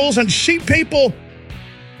boll weebles and sheep people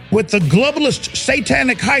with the globalist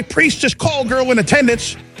satanic high priestess call girl in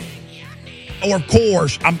attendance. Or, of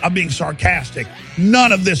course, I'm being sarcastic.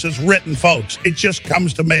 None of this is written, folks. It just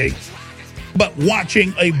comes to me. But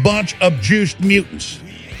watching a bunch of juiced mutants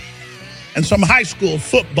and some high school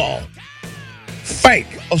football fake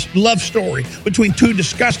a love story between two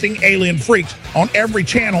disgusting alien freaks on every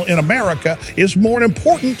channel in America is more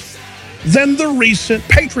important than the recent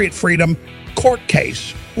Patriot Freedom court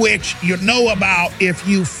case, which you know about if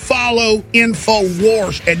you follow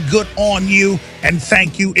InfoWars, and good on you, and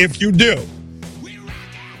thank you if you do.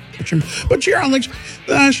 But you're Alex,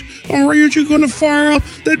 Ash, aren't you going to fire up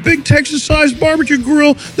that big Texas-sized barbecue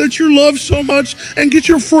grill that you love so much and get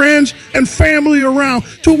your friends and family around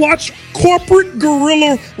to watch corporate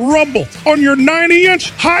guerrilla rumble on your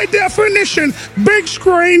 90-inch high-definition big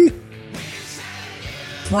screen?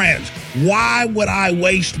 Friends, why would I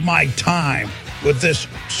waste my time with this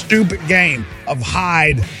stupid game of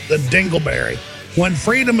hide the dingleberry when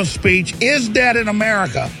freedom of speech is dead in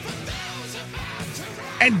America?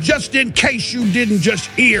 And just in case you didn't just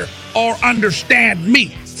hear or understand me,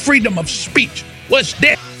 freedom of speech was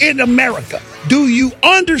dead in America. Do you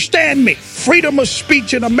understand me? Freedom of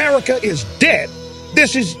speech in America is dead.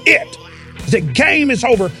 This is it. The game is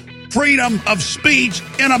over. Freedom of speech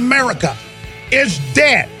in America is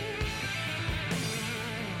dead.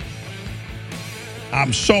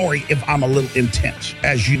 I'm sorry if I'm a little intense.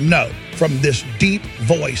 As you know, from this deep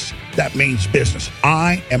voice, that means business.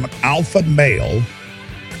 I am an alpha male.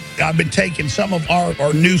 I've been taking some of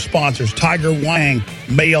our new sponsors, Tiger Wang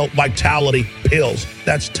Male Vitality Pills.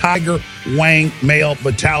 That's Tiger Wang Male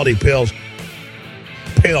Vitality Pills.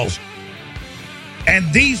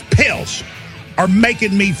 And these pills are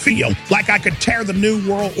making me feel like I could tear the New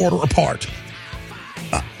World Order apart.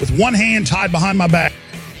 With one hand tied behind my back.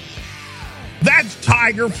 That's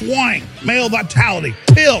Tiger Wang Male Vitality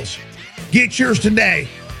Pills. Get yours today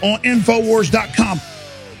on Infowars.com.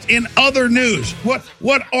 In other news,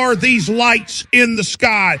 what are these lights in the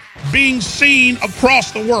sky being seen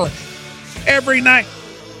across the world every night?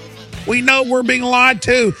 We know we're being lied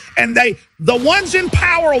to, and the ones in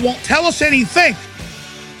power won't tell us anything.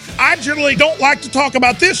 I generally don't like to talk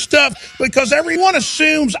about this stuff because everyone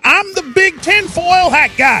assumes I'm the big tinfoil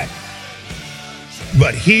hat guy.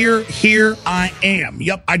 But here I am.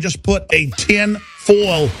 Yep, I just put a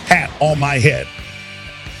tinfoil hat on my head.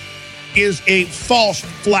 Is a false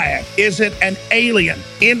flag? Is it an alien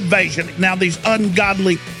invasion? Now, these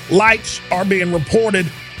ungodly lights are being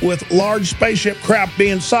reported with large spaceship craft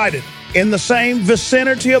being sighted in the same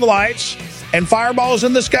vicinity of the lights and fireballs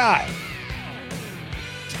in the sky.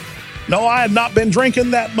 No, I have not been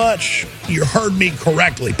drinking that much. You heard me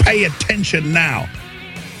correctly. Pay attention now.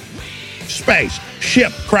 Space,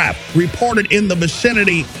 ship, craft reported in the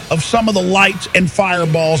vicinity of some of the lights and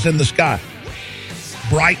fireballs in the sky.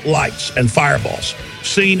 Bright lights and fireballs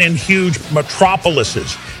seen in huge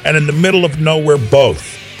metropolises and in the middle of nowhere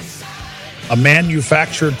both. A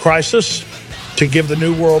manufactured crisis to give the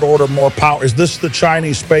New World Order more power. Is this the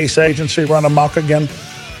Chinese space agency run amok again?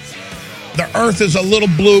 The Earth is a little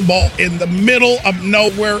blue ball in the middle of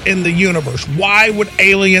nowhere in the universe. Why would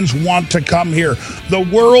aliens want to come here? The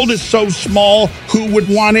world is so small, who would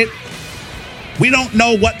want it? We don't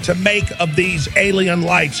know what to make of these alien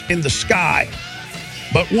lights in the sky.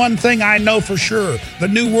 But one thing I know for sure, the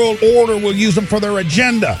New World Order will use them for their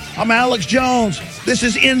agenda. I'm Alex Jones. This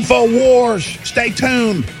is InfoWars. Stay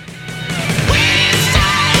tuned.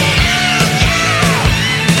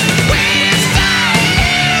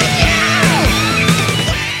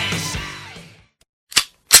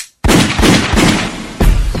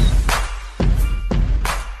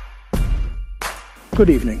 Good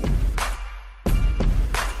evening.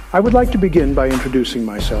 I would like to begin by introducing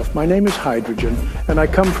myself. My name is Hydrogen, and I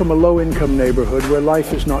come from a low-income neighborhood where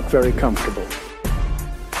life is not very comfortable.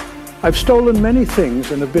 I've stolen many things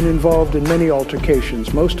and have been involved in many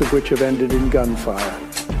altercations, most of which have ended in gunfire.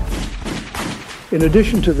 In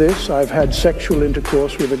addition to this, I've had sexual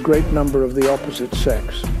intercourse with a great number of the opposite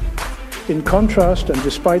sex. In contrast, and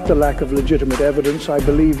despite the lack of legitimate evidence, I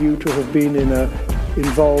believe you to have been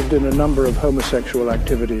involved in a number of homosexual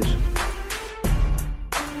activities.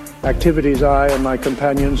 Activities I and my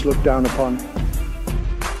companions look down upon.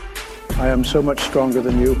 I am so much stronger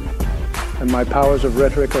than you, and my powers of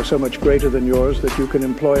rhetoric are so much greater than yours that you can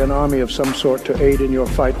employ an army of some sort to aid in your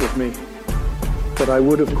fight with me. But I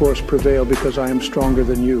would, of course, prevail because I am stronger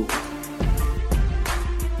than you.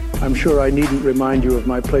 I'm sure I needn't remind you of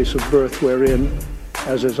my place of birth wherein,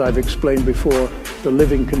 as I've explained before, the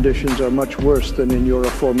living conditions are much worse than in your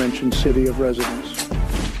aforementioned city of residence.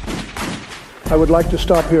 I would like to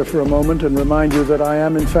stop here for a moment and remind you that I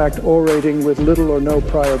am in fact orating with little or no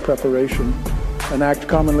prior preparation, an act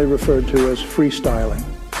commonly referred to as freestyling.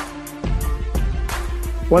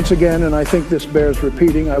 Once again, and I think this bears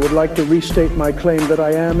repeating, I would like to restate my claim that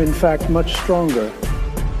I am in fact much stronger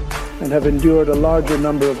and have endured a larger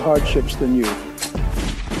number of hardships than you.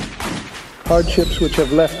 Hardships which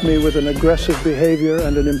have left me with an aggressive behavior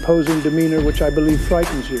and an imposing demeanor which I believe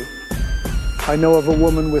frightens you. I know of a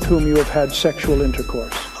woman with whom you have had sexual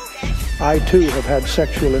intercourse. I too have had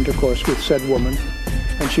sexual intercourse with said woman,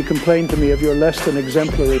 and she complained to me of your less than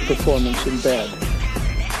exemplary performance in bed.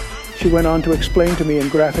 She went on to explain to me in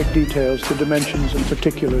graphic details the dimensions and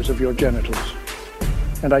particulars of your genitals.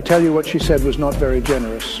 And I tell you what she said was not very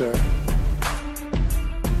generous, sir.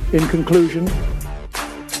 In conclusion,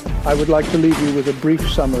 I would like to leave you with a brief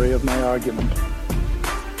summary of my argument.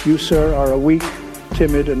 You, sir, are a weak,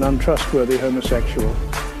 timid, and untrustworthy homosexual.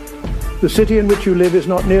 The city in which you live is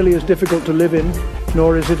not nearly as difficult to live in,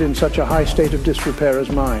 nor is it in such a high state of disrepair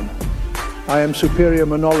as mine. I am superior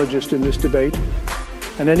monologist in this debate,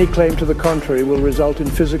 and any claim to the contrary will result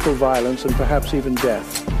in physical violence and perhaps even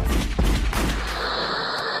death.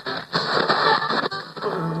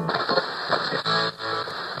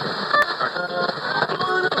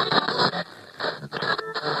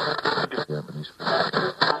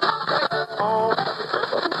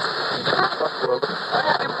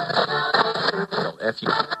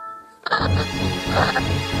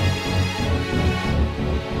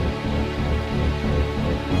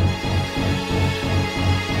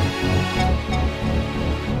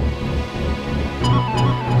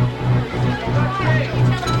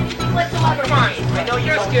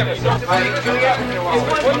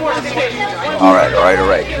 All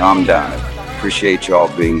right. Calm down. Appreciate you all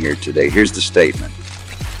being here today. Here's the statement.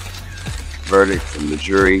 Verdict from the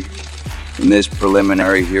jury in this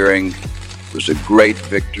preliminary hearing was a great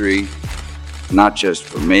victory, not just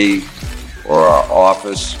for me or our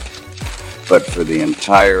office, but for the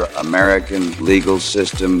entire American legal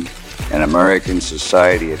system and American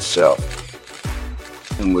society itself.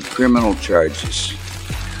 And with criminal charges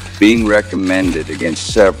being recommended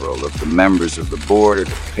against several of the members of the board of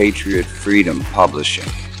Patriot Freedom Publishing,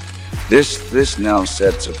 this now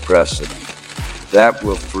sets a precedent that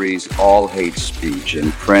will freeze all hate speech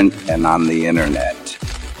in print and on the internet.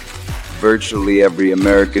 Virtually every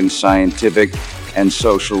American scientific and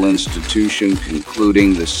social institution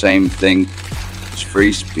concluding the same thing as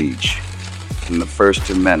free speech in the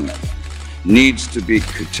First Amendment needs to be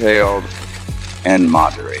curtailed and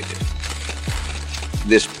moderated.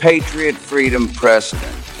 This Patriot Freedom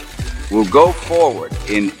precedent will go forward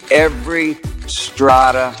in every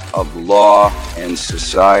strata of law and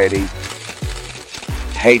society.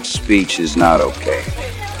 Hate speech is not okay.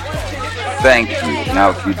 Thank you. Now,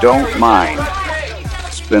 if you don't mind,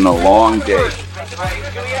 it's been a long day.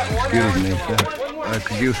 Excuse me, sir.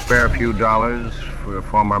 Could you spare a few dollars for a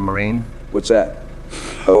former Marine? What's that?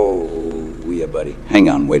 Oh, yeah, buddy. Hang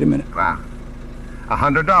on, wait a minute. Wow.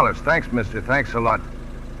 $100. Thanks, mister. Thanks a lot.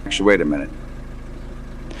 Actually, wait a minute.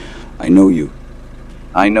 I know you,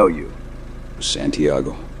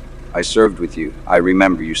 Santiago. I served with you. I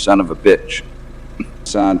remember you, son of a bitch.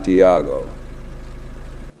 Santiago.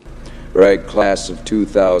 Right, class of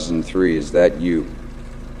 2003. Is that you?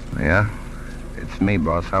 Yeah? It's me,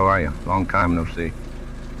 boss. How are you? Long time no see.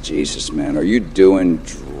 Jesus, man. Are you doing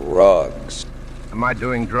drugs? Am I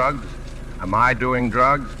doing drugs?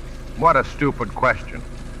 What a stupid question.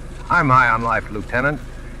 I'm high on life, Lieutenant.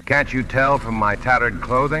 Can't you tell from my tattered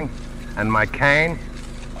clothing and my cane?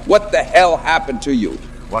 What the hell happened to you?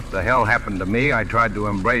 What the hell happened to me? I tried to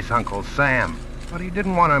embrace Uncle Sam, but he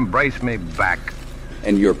didn't want to embrace me back.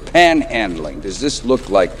 And you're panhandling. Does this look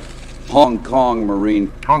like Hong Kong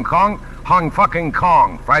Marine? Hong Kong? Hong fucking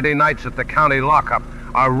Kong. Friday nights at the county lockup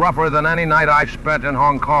are rougher than any night I've spent in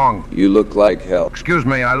Hong Kong. You look like hell. Excuse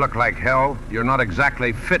me, I look like hell. You're not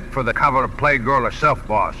exactly fit for the cover of Playgirl or Self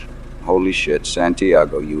Boss. Holy shit,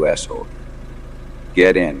 Santiago, you asshole.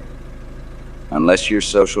 Get in. Unless your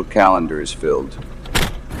social calendar is filled.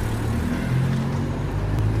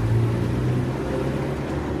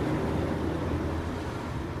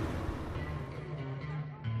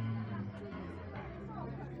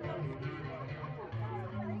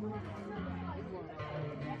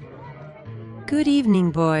 Good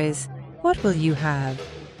evening, boys. What will you have?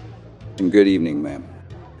 And good evening, ma'am.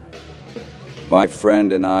 My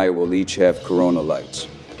friend and I will each have Corona Lights.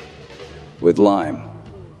 With lime.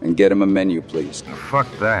 And get him a menu, please. Fuck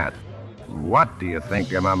that. What do you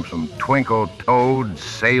think? I'm some twinkle-toed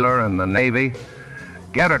sailor in the Navy?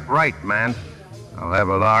 Get it right, man. I'll have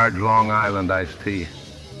a large Long Island iced tea.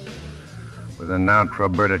 With an Mount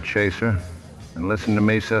Roberta chaser. And listen to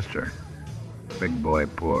me, sister. Big boy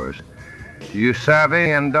pours. You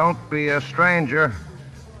savvy, and don't be a stranger.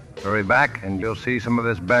 Hurry back, and you'll see some of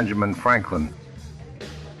this Benjamin Franklin.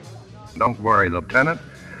 Don't worry, Lieutenant.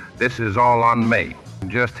 This is all on me.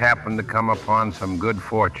 Just happened to come upon some good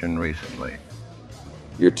fortune recently.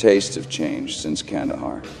 Your tastes have changed since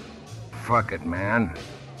Kandahar. Fuck it, man.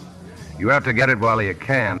 You have to get it while you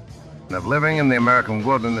can. And if living in the American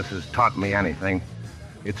wilderness has taught me anything,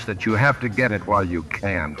 it's that you have to get it while you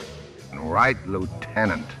can. Right,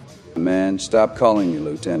 Lieutenant? Man, stop calling me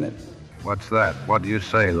Lieutenant. What's that? What do you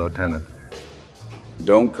say, Lieutenant?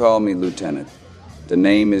 Don't call me Lieutenant. The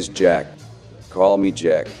name is Jack. Call me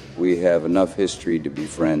Jack. We have enough history to be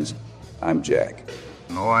friends. I'm Jack.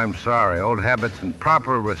 No, I'm sorry. Old habits and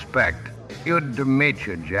proper respect. Good to meet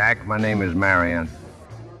you, Jack. My name is Marion.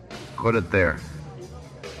 Put it there.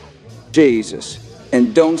 Jesus.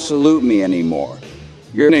 And don't salute me anymore.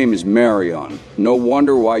 Your name is Marion. No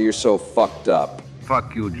wonder why you're so fucked up.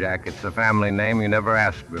 Fuck you, Jack. It's a family name you never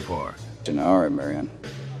asked before. All right, Marion.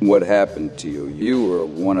 What happened to you? You were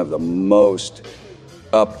one of the most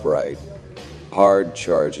upright,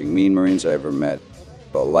 hard-charging, mean Marines I ever met.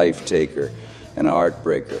 A life-taker, an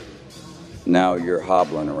heartbreaker. Now you're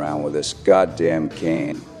hobbling around with this goddamn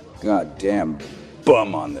cane. Goddamn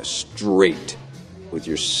bum on the street. With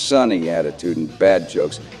your sunny attitude and bad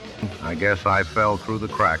jokes. I guess I fell through the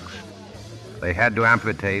cracks. They had to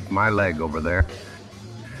amputate my leg over there.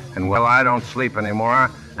 And, well, I don't sleep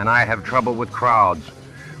anymore, and I have trouble with crowds.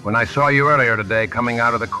 When I saw you earlier today coming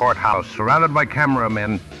out of the courthouse, surrounded by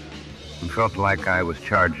cameramen, it felt like I was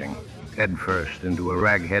charging, headfirst into a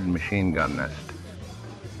raghead machine gun nest.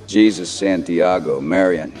 Jesus, Santiago,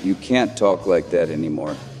 Marion, you can't talk like that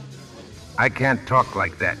anymore. I can't talk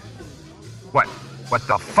like that. What? What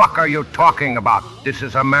the fuck are you talking about? This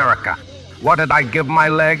is America. What did I give my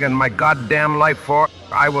leg and my goddamn life for?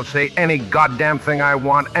 I will say any goddamn thing I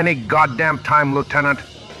want, any goddamn time, Lieutenant.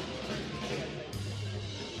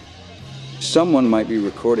 Someone might be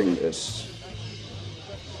recording this.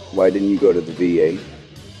 Why didn't you go to the VA?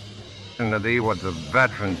 Into the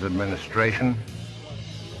Veterans Administration.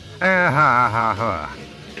 Ha.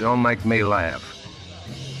 Don't make me laugh.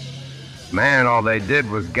 Man, all they did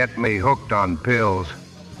was get me hooked on pills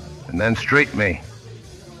and then street me.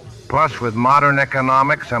 Plus, with modern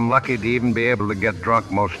economics, I'm lucky to even be able to get drunk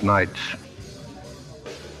most nights.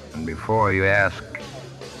 And before you ask,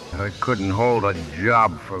 I couldn't hold a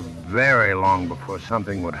job for very long before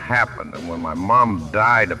something would happen. And when my mom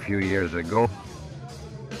died a few years ago,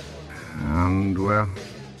 and, well,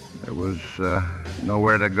 there was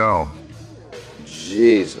nowhere to go.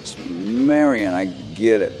 Jesus, Marion, I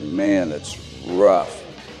get it. Man, that's rough.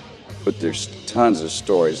 But there's tons of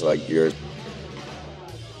stories like yours.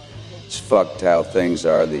 It's fucked how things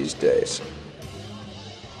are these days.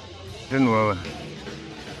 Well,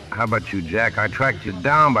 how about you, Jack? I tracked you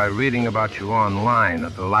down by reading about you online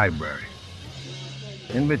at the library.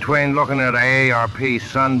 In between looking at AARP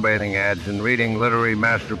sunbathing ads and reading literary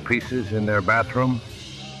masterpieces in their bathroom.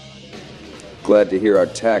 Glad to hear our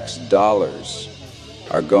tax dollars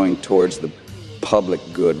are going towards the public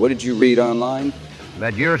good. What did you read online?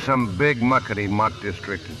 That you're some big muckety-muck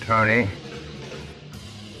district attorney.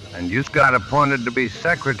 And you got appointed to be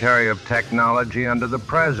Secretary of Technology under the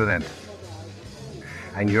President.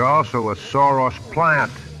 And you're also a Soros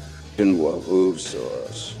plant. Wahoo,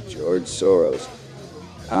 Soros. George Soros.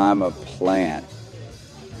 I'm a plant.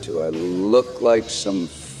 Do I look like some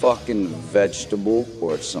fucking vegetable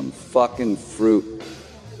or some fucking fruit?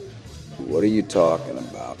 What are you talking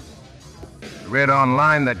about? Read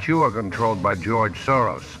online that you are controlled by George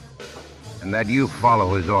Soros. and that you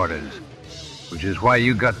follow his orders, which is why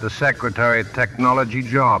you got the Secretary of Technology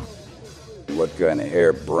job. What kind of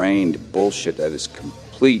hair-brained bullshit that is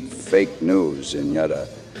complete fake news, and yet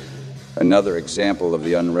another example of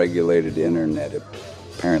the unregulated internet.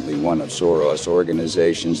 Apparently one of Soros'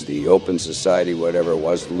 organizations, the Open Society, whatever it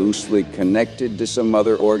was, loosely connected to some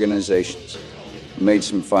other organizations. Made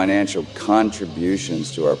some financial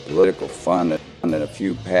contributions to our political fund, and a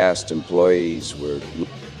few past employees were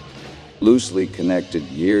loosely connected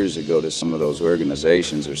years ago to some of those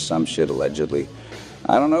organizations or some shit, allegedly.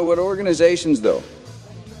 I don't know what organizations, though.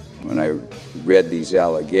 When I read these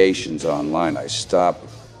allegations online, I stopped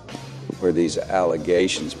where these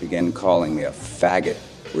allegations began calling me a faggot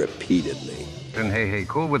repeatedly. And hey,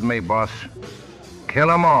 cool with me, boss. Kill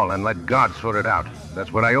them all and let God sort it out.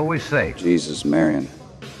 That's what I always say. Jesus, Marion.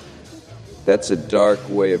 That's a dark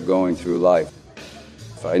way of going through life.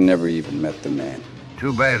 I never even met the man.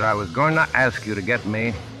 Too bad. I was going to ask you to get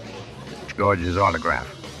me George's autograph.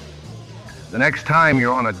 The next time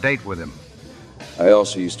you're on a date with him. I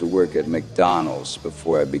also used to work at McDonald's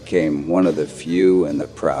before I became one of the few and the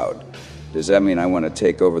proud. Does that mean I want to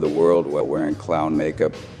take over the world while wearing clown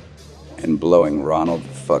makeup and blowing Ronald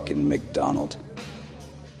fucking McDonald?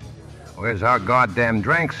 Where's our goddamn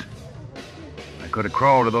drinks? I could have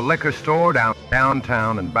crawled to the liquor store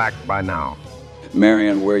downtown and back by now.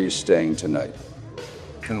 Marion, where are you staying tonight?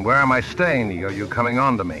 And where am I staying? Are you coming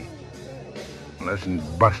on to me? Listen,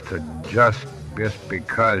 Buster, just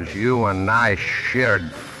because you and I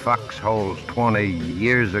shared foxholes 20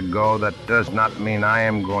 years ago, that does not mean I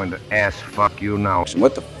am going to ass fuck you now.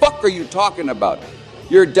 What the fuck are you talking about?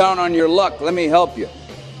 You're down on your luck. Let me help you.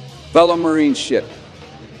 Fellow Marine shit.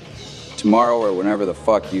 Tomorrow or whenever the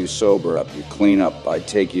fuck you sober up, you clean up, I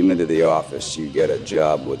take you into the office, you get a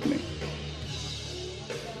job with me.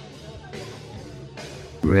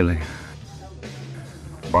 Really?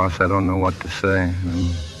 Boss, I don't know what to say.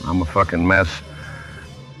 I'm a fucking mess.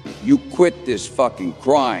 You quit this fucking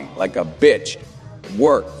crying like a bitch.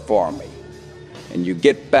 Work for me. And you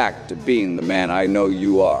get back to being the man I know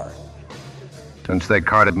you are. Since they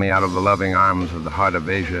carted me out of the loving arms of the heart of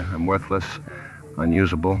Asia, I'm worthless,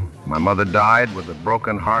 unusable. My mother died with a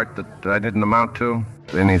broken heart that I didn't amount to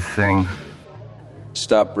anything.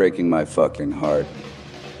 Stop breaking my fucking heart.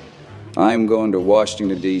 I'm going to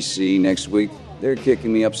Washington, D.C. next week. They're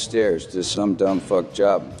kicking me upstairs to some dumb fuck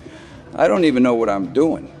job. I don't even know what I'm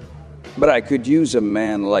doing. But I could use a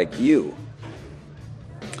man like you.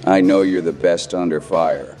 I know you're the best under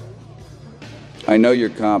fire. I know you're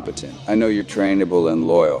competent. I know you're trainable and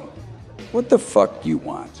loyal. What the fuck you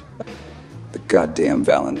want? The goddamn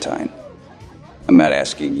Valentine. I'm not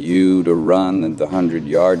asking you to run the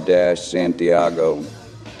 100-yard dash, Santiago.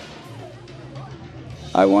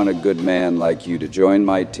 I want a good man like you to join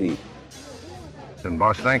my team. And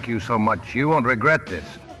boss, thank you so much. You won't regret this.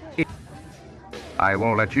 I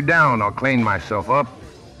won't let you down. I'll clean myself up.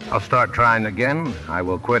 I'll start trying again. I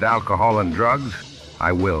will quit alcohol and drugs.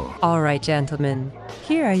 I will. All right, gentlemen.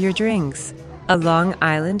 Here are your drinks. A Long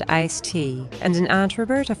Island iced tea and an Aunt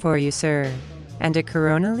Roberta for you, sir. And a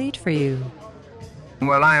Corona Lead for you.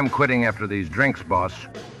 Well, I am quitting after these drinks, boss.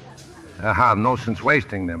 No sense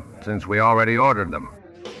wasting them, since we already ordered them.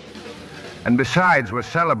 And besides, we're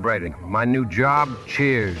celebrating my new job.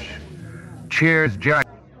 Cheers. Cheers, Jack.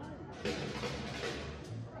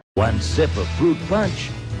 One sip of fruit punch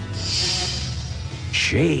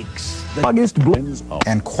shakes the August blends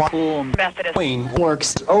and qualm method queen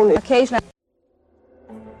works only occasionally.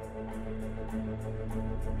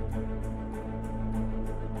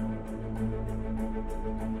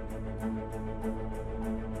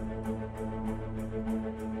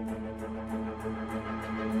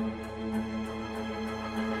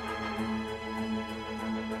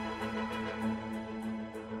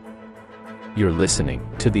 You're listening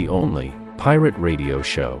to the only pirate radio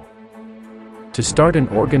show to start an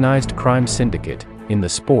organized crime syndicate in the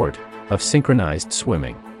sport of synchronized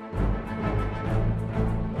swimming.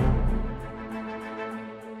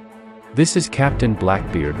 This is Captain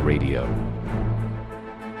Blackbeard Radio.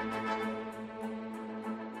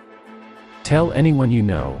 Tell anyone you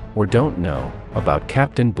know or don't know about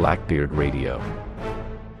Captain Blackbeard Radio.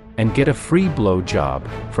 And get a free blow job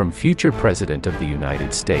from future President of the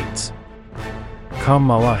United States,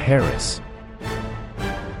 Kamala Harris.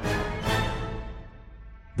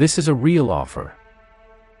 This is a real offer,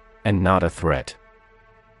 and not a threat.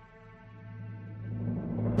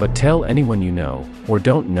 But tell anyone you know or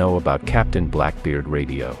don't know about Captain Blackbeard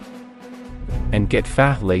Radio. And get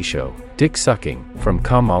fellatio, dick sucking, from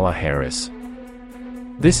Kamala Harris.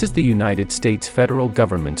 This is the United States federal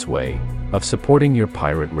government's way of supporting your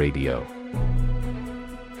pirate radio.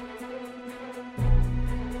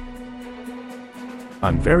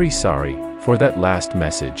 I'm very sorry for that last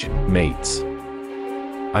message, mates.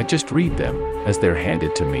 I just read them as they're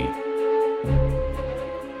handed to me.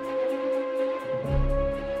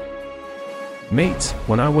 Mates,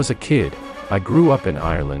 when I was a kid, I grew up in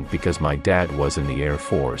Ireland because my dad was in the Air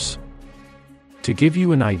Force. To give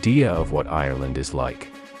you an idea of what Ireland is like,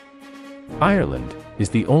 Ireland is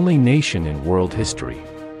the only nation in world history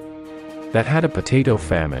that had a potato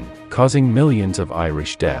famine, causing millions of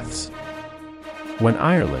Irish deaths. When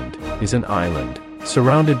Ireland is an island,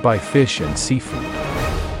 surrounded by fish and seafood,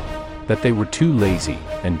 that they were too lazy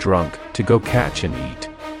and drunk to go catch and eat.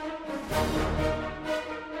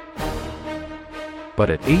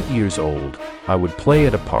 But at 8 years old, I would play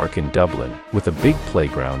at a park in Dublin with a big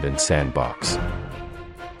playground and sandbox.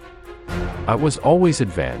 I was always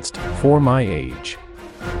advanced for my age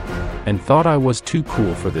and thought I was too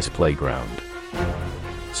cool for this playground.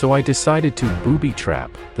 So I decided to booby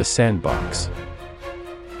trap the sandbox.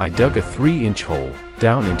 I dug a 3-inch hole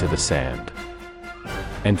down into the sand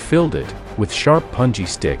and filled it with sharp punji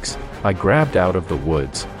sticks I grabbed out of the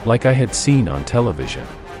woods like I had seen on television,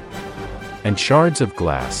 and shards of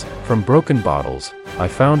glass from broken bottles I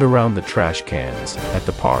found around the trash cans at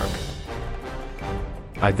the park.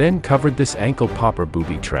 I then covered this ankle popper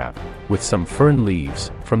booby trap with some fern leaves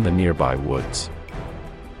from the nearby woods.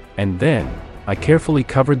 And then, I carefully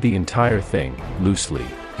covered the entire thing, loosely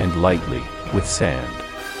and lightly, with sand,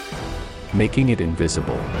 making it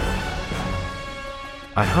invisible.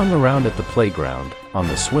 I hung around at the playground, on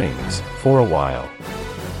the swings, for a while,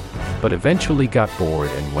 but eventually got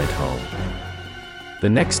bored and went home. The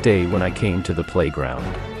next day when I came to the playground,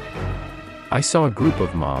 I saw a group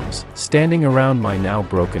of moms standing around my now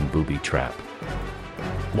broken booby trap.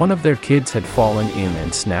 One of their kids had fallen in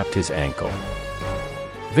and snapped his ankle.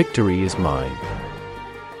 Victory is mine,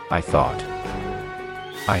 I thought.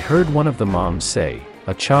 I heard one of the moms say,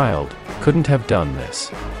 a child couldn't have done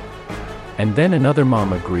this. And then another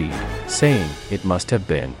mom agreed, saying it must have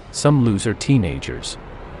been some loser teenagers.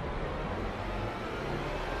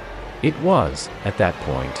 It was, at that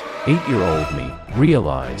point, 8-year-old me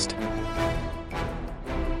realized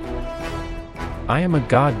I am a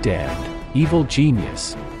goddamned evil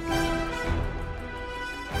genius.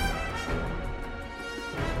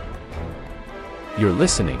 You're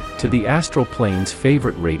listening to the Astral Plane's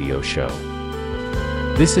favorite radio show.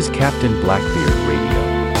 This is Captain Blackbeard Radio.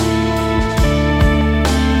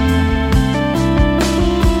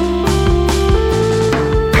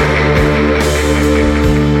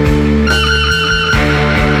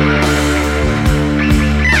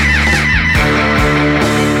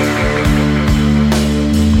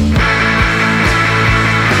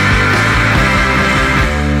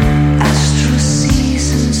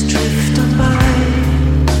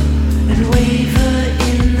 Waver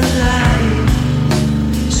in the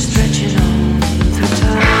light, stretching on through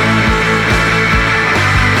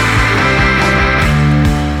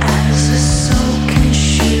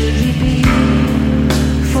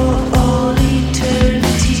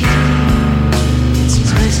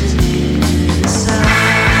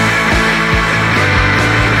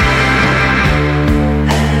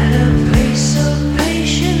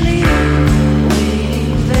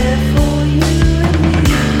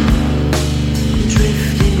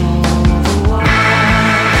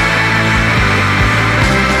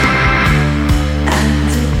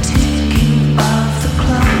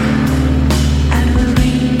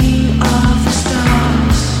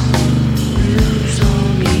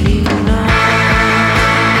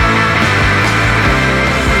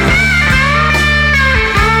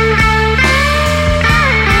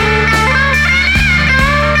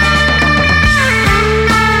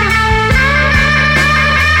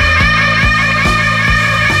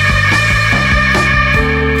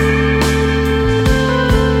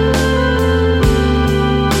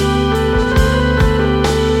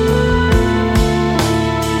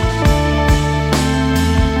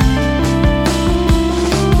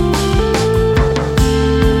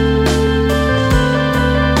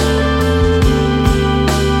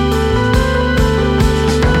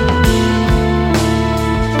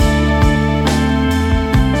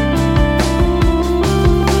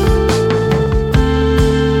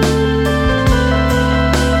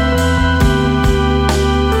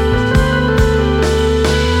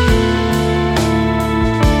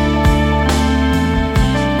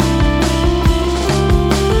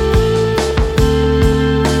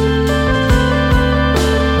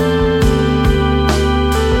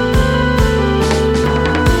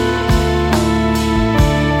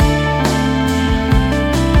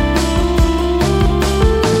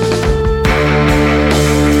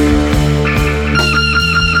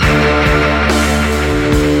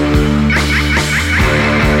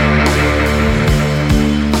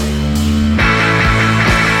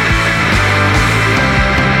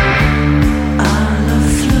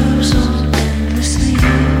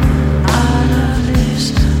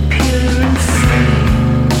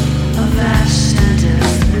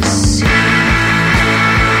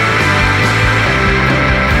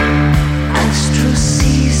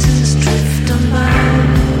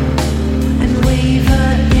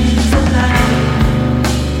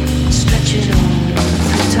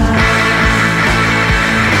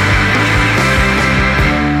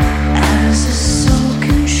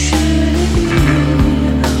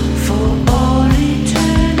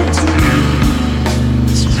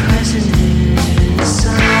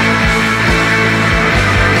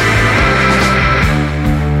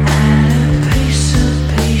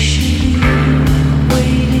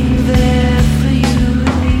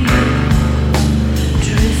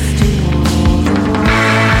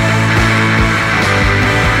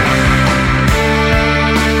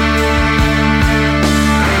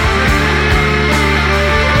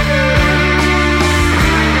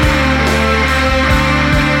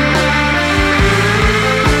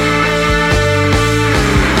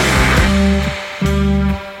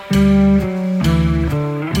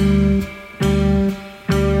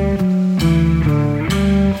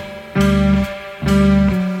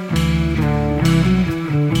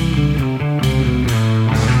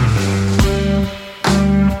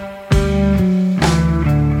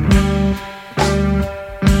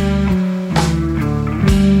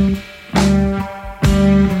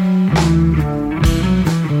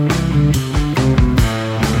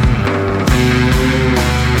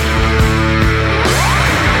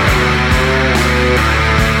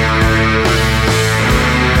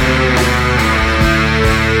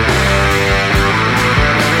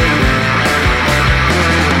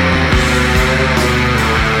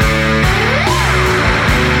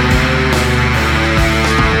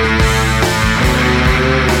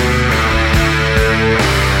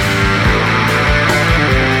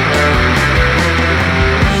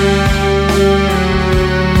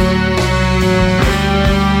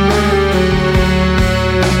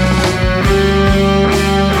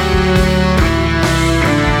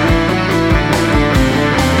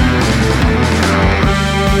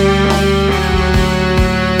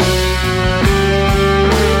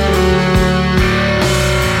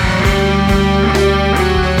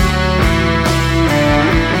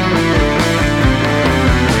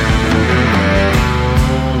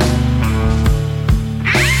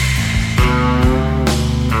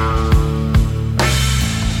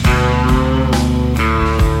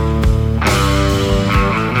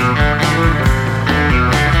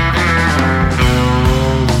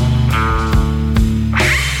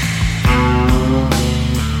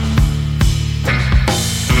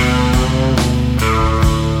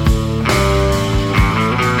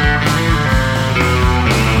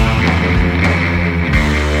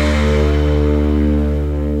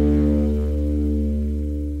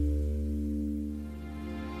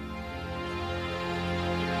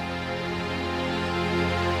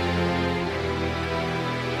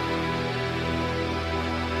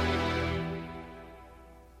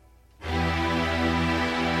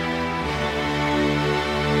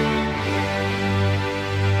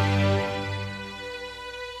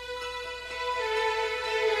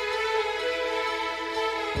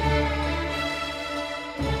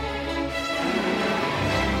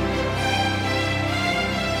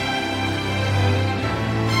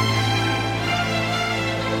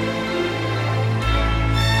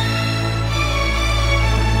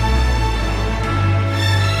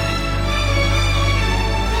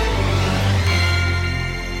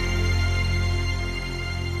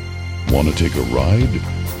Want to take a ride?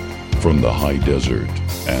 From the high desert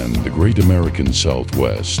and the great American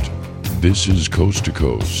Southwest, this is Coast to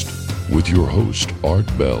Coast with your host, Art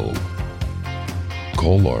Bell.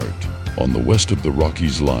 Call Art on the west of the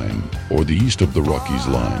Rockies line or the east of the Rockies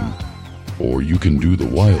line. Or you can do the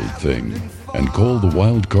wild thing and call the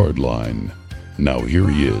wild card line. Now here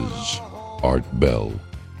he is, Art Bell.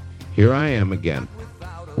 Here I am again.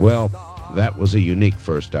 Well, that was a unique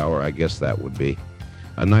first hour, I guess that would be.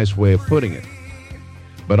 A nice way of putting it.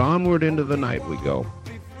 But onward into the night we go.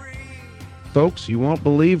 Folks, you won't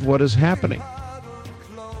believe what is happening.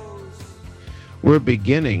 We're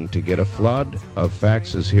beginning to get a flood of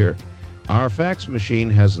faxes here. Our fax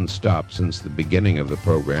machine hasn't stopped since the beginning of the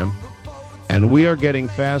program, and we are getting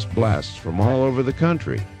fast blasts from all over the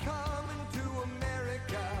country.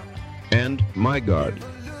 And, my God,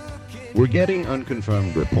 we're getting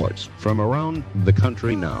unconfirmed reports from around the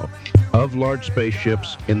country now of large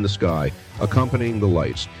spaceships in the sky accompanying the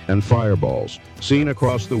lights and fireballs seen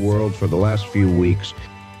across the world for the last few weeks.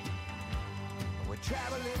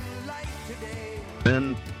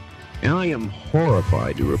 And I am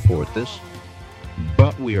horrified to report this,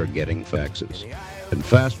 but we are getting faxes and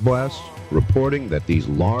fast blasts reporting that these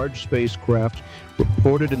large spacecraft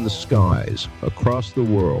reported in the skies across the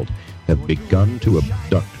world have begun to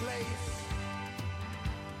abduct.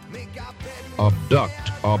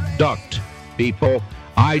 Abduct, people.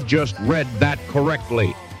 I just read that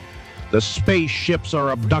correctly. The spaceships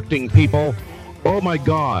are abducting people. Oh my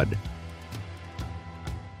God.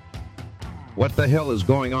 What the hell is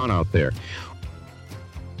going on out there?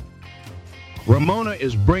 Ramona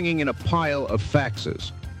is bringing in a pile of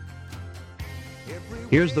faxes.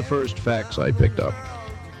 Here's the first fax I picked up.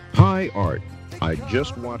 Hi, Art. I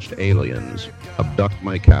just watched aliens abduct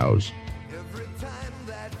my cows.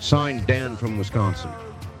 Signed Dan from Wisconsin.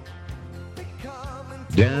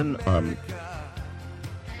 Dan,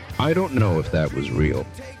 I don't know if that was real.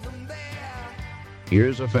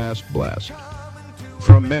 Here's a fast blast.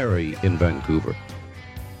 From Mary in Vancouver.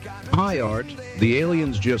 Hi, Art. The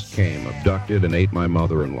aliens just came, abducted, and ate my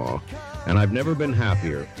mother-in-law, and I've never been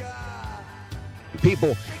happier.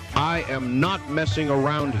 People, I am not messing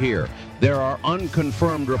around here. There are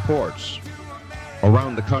unconfirmed reports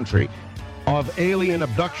around the country of alien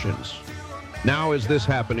abductions. Now, is this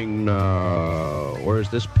happening, or is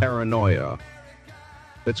this paranoia?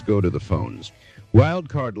 Let's go to the phones.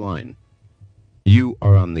 Wildcard line. You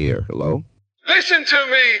are on the air. Hello? Listen to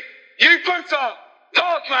me! You both are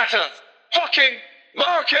dark matter! Fucking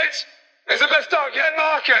market is the best dark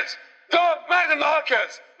market! Dark matter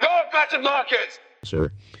market! Dark matter market!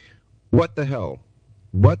 Sir, what the hell?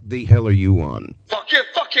 What the hell are you on? Fuck you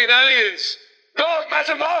fucking aliens! Dark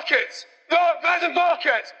matter market! Dark matter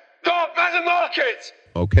market! Dark matter market!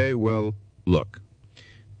 Okay, well, look.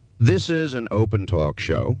 This is an open talk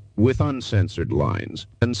show with uncensored lines,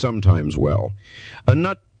 and sometimes, well, a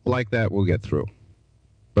nut like that will get through.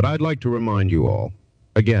 But I'd like to remind you all,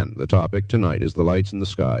 again, the topic tonight is the lights in the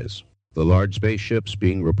skies, the large spaceships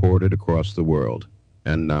being reported across the world,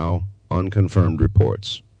 and now unconfirmed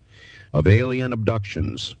reports of alien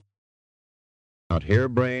abductions, not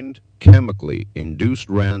harebrained, chemically induced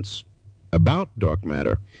rants about dark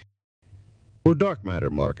matter or dark matter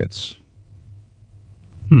markets.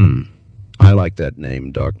 I like that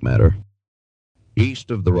name, dark matter. East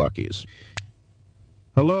of the Rockies.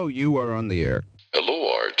 Hello, you are on the air.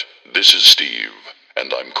 Hello, Art. This is Steve,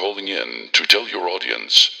 and I'm calling in to tell your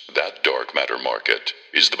audience that dark matter market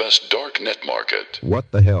is the best dark net market.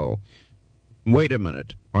 What the hell? Wait a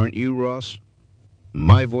minute. Aren't you Ross?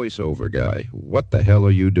 My voiceover guy. What the hell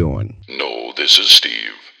are you doing? No, this is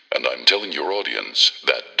Steve, and I'm telling your audience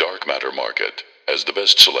that dark matter market has the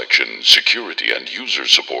best selection, security, and user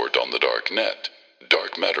support on the dark net.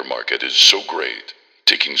 Dark matter market is so great.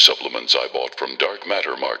 Taking supplements I bought from Dark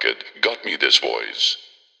Matter Market got me this voice.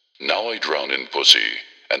 Now I drown in pussy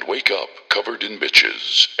and wake up covered in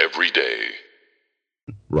bitches every day.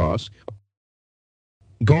 Ross,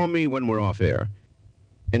 call me when we're off air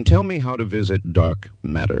and tell me how to visit Dark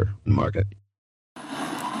Matter Market.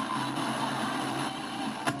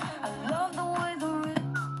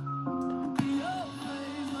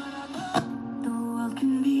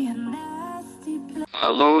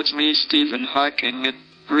 Hello, it's me, Stephen Hawking.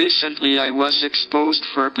 Recently I was exposed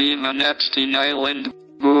for being on Epstein Island.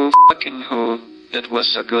 Boo fucking ho. It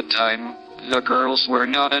was a good time. The girls were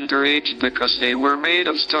not underage because they were made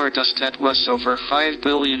of stardust that was over 5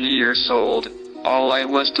 billion years old. All I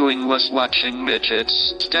was doing was watching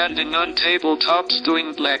midgets standing on tabletops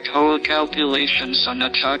doing black hole calculations on a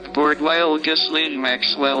chalkboard while Ghislaine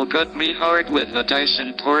Maxwell got me hard with a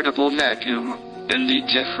Dyson portable vacuum. Indeed,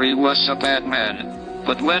 Jeffrey was a bad man.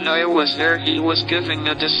 But when I was there, he was giving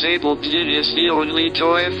a disabled genius the only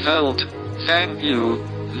joy I felt. Thank you.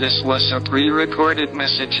 This was a pre-recorded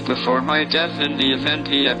message before my death in the event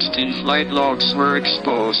the Epstein flight logs were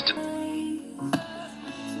exposed.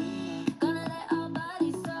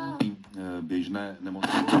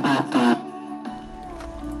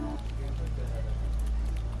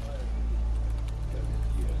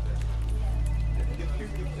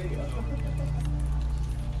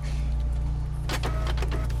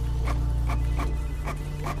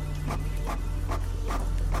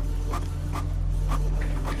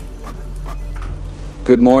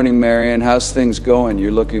 Good morning, Marion. How's things going?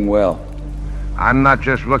 You're looking well. I'm not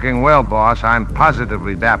just looking well, boss. I'm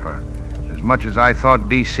positively dapper. As much as I thought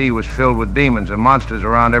D.C. was filled with demons and monsters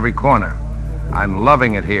around every corner. I'm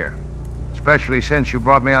loving it here, especially since you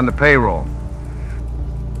brought me on the payroll.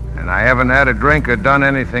 And I haven't had a drink or done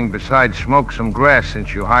anything besides smoke some grass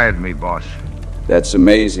since you hired me, boss. That's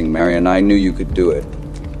amazing, Marion. I knew you could do it.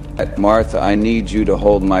 Martha, I need you to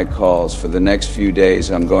hold my calls. For the next few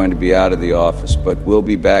days, I'm going to be out of the office, but we'll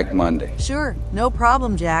be back Monday. Sure, no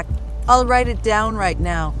problem, Jack. I'll write it down right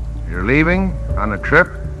now. You're leaving? On a trip?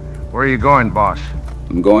 Where are you going, boss?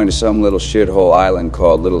 I'm going to some little shithole island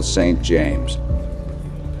called Little St. James.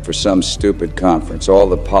 For some stupid conference. All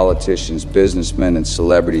the politicians, businessmen, and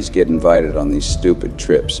celebrities get invited on these stupid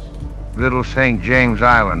trips. Little St. James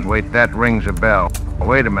Island. Wait, that rings a bell.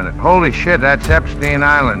 Wait a minute. Holy shit, that's Epstein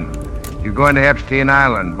Island. You're going to Epstein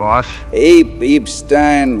Island, boss.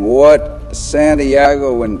 Epstein, what?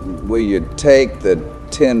 Santiago, when will you take the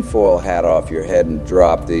tinfoil hat off your head and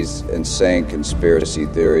drop these insane conspiracy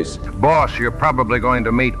theories? Boss, you're probably going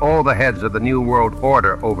to meet all the heads of the New World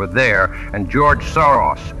Order over there and George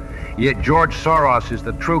Soros. Yet George Soros is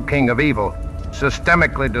the true king of evil,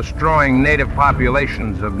 systemically destroying native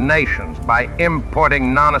populations of nations by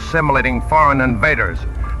importing non-assimilating foreign invaders,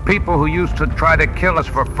 people who used to try to kill us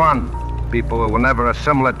for fun, people who will never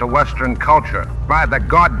assimilate to Western culture, by the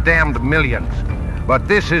goddamned millions. But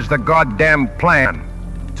this is the goddamn plan,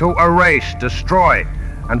 to erase, destroy,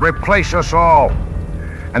 and replace us all.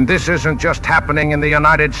 And this isn't just happening in the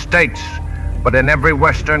United States, but in every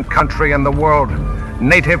Western country in the world.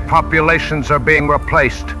 Native populations are being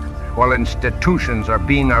replaced, while institutions are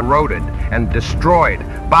being eroded and destroyed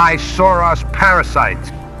by Soros parasites,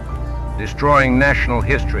 destroying national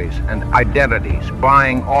histories and identities,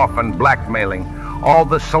 buying off and blackmailing all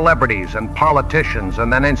the celebrities and politicians,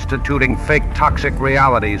 and then instituting fake toxic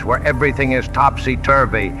realities where everything is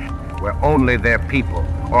topsy-turvy, where only their people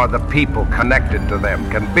or the people connected to them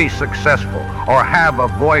can be successful or have a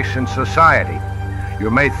voice in society.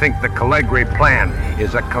 You may think the Callegri plan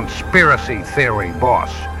is a conspiracy theory,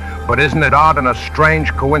 boss. But isn't it odd and a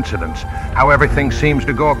strange coincidence how everything seems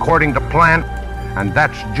to go according to plan? And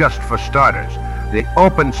that's just for starters. The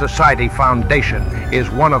Open Society Foundation is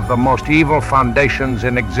one of the most evil foundations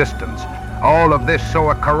in existence. All of this so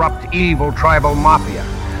a corrupt, evil tribal mafia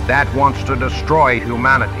that wants to destroy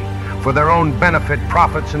humanity for their own benefit,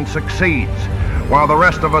 profits, and succeeds. While the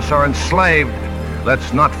rest of us are enslaved,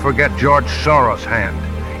 let's not forget George Soros' hand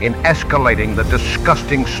in escalating the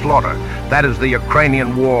disgusting slaughter that is the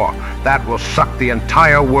Ukrainian war, that will suck the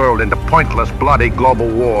entire world into pointless, bloody global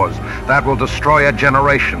wars, that will destroy a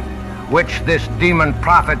generation, which this demon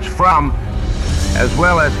profits from, as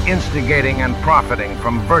well as instigating and profiting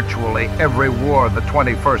from virtually every war of the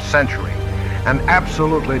 21st century, and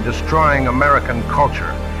absolutely destroying American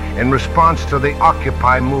culture in response to the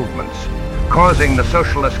Occupy movements, causing the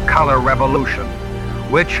socialist color revolution,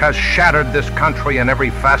 which has shattered this country in every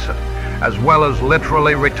facet, as well as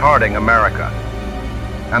literally retarding America.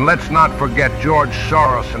 And let's not forget George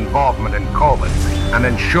Soros' involvement in COVID and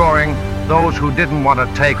ensuring those who didn't want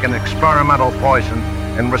to take an experimental poison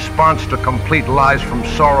in response to complete lies from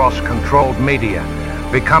Soros-controlled media,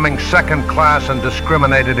 becoming second-class and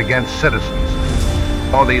discriminated against citizens.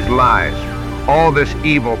 All these lies, all this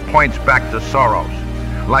evil points back to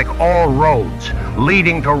Soros, like all roads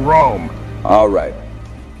leading to Rome. All right.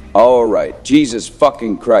 Jesus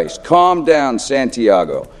fucking Christ. Calm down,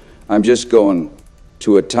 Santiago. I'm just going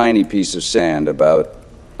to a tiny piece of sand about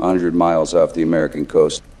 100 miles off the American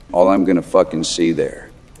coast. All I'm gonna fucking see there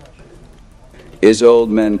is old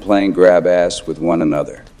men playing grab ass with one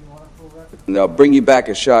another. And I'll bring you back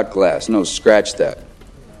a shot glass. No, scratch that.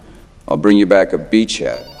 I'll bring you back a beach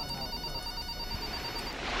hat.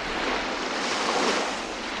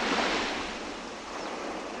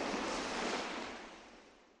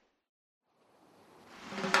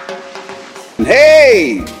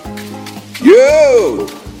 Hey! You!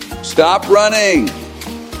 Stop running!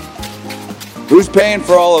 Who's paying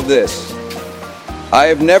for all of this? I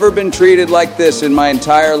have never been treated like this in my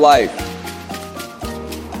entire life.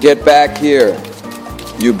 Get back here,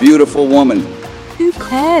 you beautiful woman. Who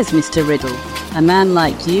cares, Mr. Riddle? A man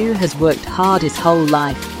like you has worked hard his whole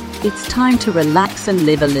life. It's time to relax and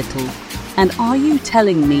live a little. And are you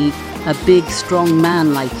telling me a big, strong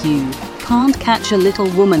man like you can't catch a little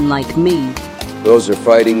woman like me? Those are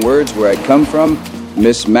fighting words where I come from.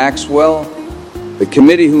 Miss Maxwell, the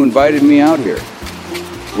committee who invited me out here.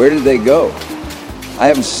 Where did they go? I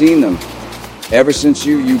haven't seen them ever since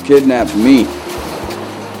you kidnapped me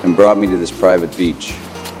and brought me to this private beach.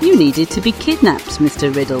 You needed to be kidnapped,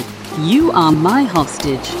 Mr. Riddle. You are my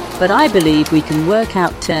hostage, but I believe we can work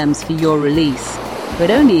out terms for your release. But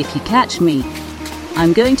only if you catch me.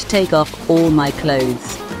 I'm going to take off all my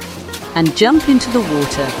clothes and jump into the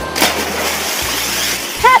water.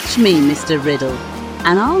 Catch me, Mr. Riddle,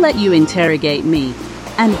 and I'll let you interrogate me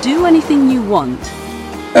and do anything you want.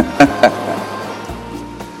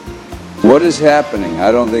 What is happening?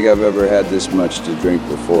 I don't think I've ever had this much to drink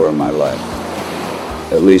before in my life.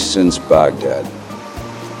 At least since Baghdad.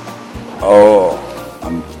 Oh,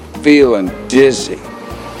 I'm feeling dizzy.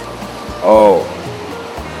 Oh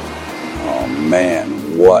man,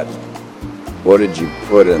 what? What did you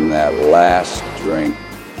put in that last drink?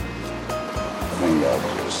 I think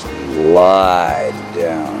I'll just lie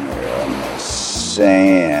down here on the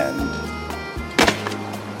sand.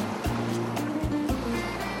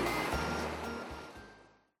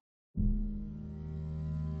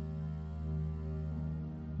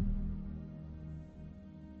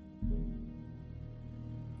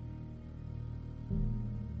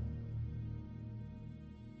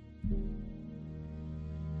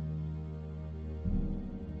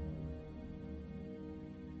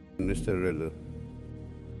 Mr. Riddle,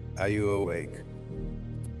 are you awake?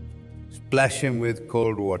 Splash him with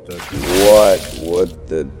cold water. What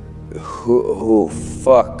the... Who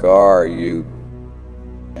fuck are you?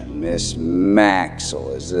 Miss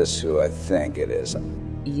Maxwell, is this who I think it is?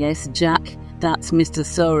 Yes, Jack, that's Mr.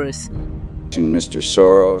 Soros. Mr.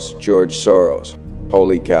 Soros, George Soros.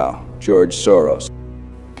 Holy cow, George Soros.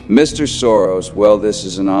 Mr. Soros, well, this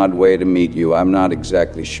is an odd way to meet you. I'm not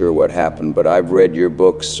exactly sure what happened, but I've read your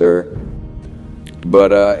books, sir.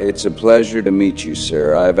 But it's a pleasure to meet you,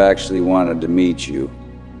 sir. I've actually wanted to meet you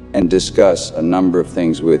and discuss a number of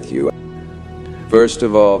things with you. First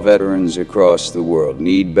of all, veterans across the world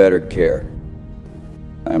need better care.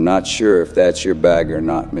 I'm not sure if that's your bag or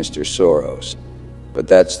not, Mr. Soros, but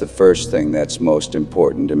that's the first thing that's most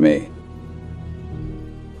important to me.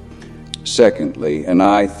 Secondly, and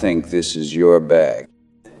I think this is your bag,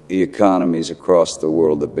 the economies across the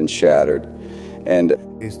world have been shattered, and...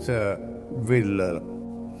 Mr.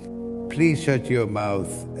 Riddle, please shut your mouth.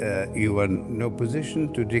 You are in no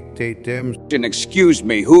position to dictate terms. And excuse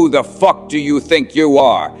me, who the fuck do you think you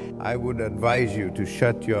are? I would advise you to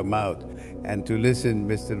shut your mouth and to listen,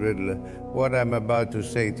 Mr. Riddle. What I'm about to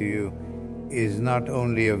say to you is not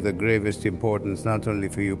only of the gravest importance, not only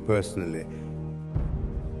for you personally,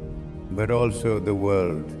 but also the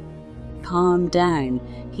world. Calm down.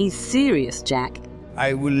 He's serious, Jack.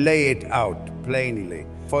 I will lay it out plainly.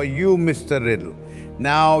 For you, Mr. Riddle,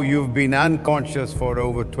 now you've been unconscious for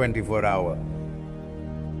over 24 hours.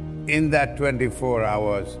 In that 24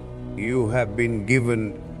 hours, you have been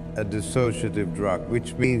given a dissociative drug,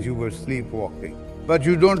 which means you were sleepwalking. But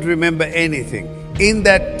you don't remember anything. In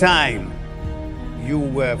that time, you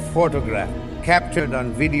were photographed, captured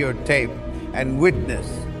on videotape, and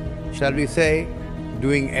witnessed, shall we say,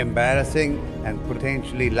 doing embarrassing and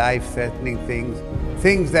potentially life-threatening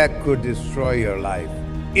things that could destroy your life.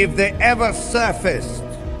 If they ever surfaced...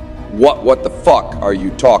 What the fuck are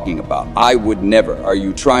you talking about? I would never. Are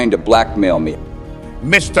you trying to blackmail me?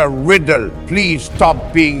 Mr. Riddle, please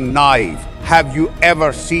stop being naive. Have you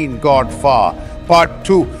ever seen Godfather? Part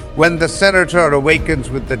 2, when the senator awakens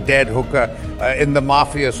with the dead hooker in the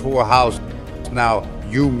mafia's whorehouse. Now,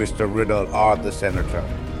 you, Mr. Riddle, are the senator.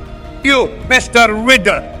 You, Mr.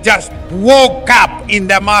 Riddle, just woke up in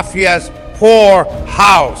the mafia's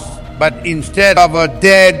whorehouse. But instead of a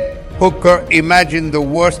dead hooker, imagine the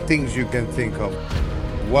worst things you can think of.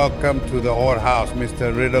 Welcome to the whorehouse,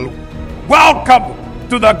 Mr. Riddle. Welcome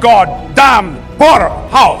to the goddamn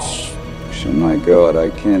whorehouse! Oh my God, I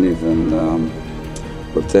can't even,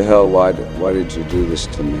 what the hell, why did you do this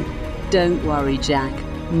to me? Don't worry, Jack.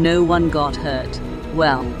 No one got hurt.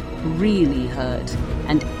 Well, really hurt.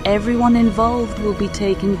 And everyone involved will be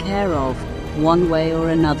taken care of, one way or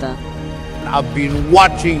another. I've been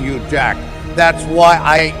watching you, Jack. That's why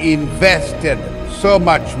I invested so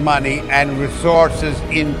much money and resources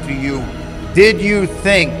into you. Did you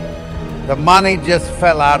think the money just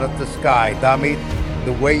fell out of the sky, dummy?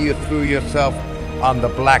 the way you threw yourself on the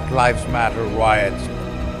Black Lives Matter riots,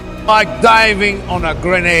 like diving on a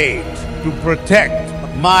grenade to protect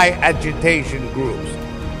my agitation groups.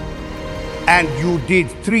 And you did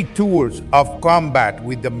 3 tours of combat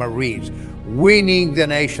with the Marines, winning the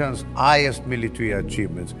nation's highest military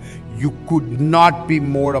achievements. You could not be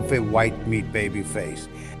more of a white meat baby face.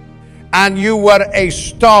 And you were a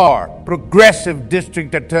star, progressive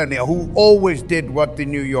district attorney who always did what the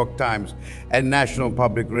New York Times and National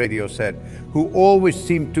Public Radio said, who always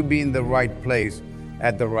seemed to be in the right place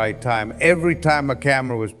at the right time. Every time a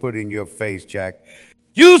camera was put in your face, Jack,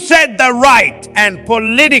 you said the right and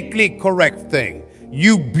politically correct thing.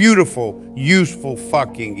 You beautiful, useful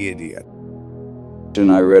fucking idiot.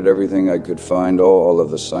 And I read everything I could find, all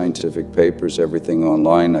of the scientific papers, everything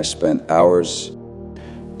online. I spent hours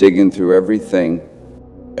digging through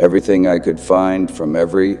everything I could find from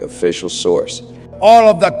every official source. All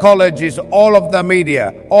of the colleges, all of the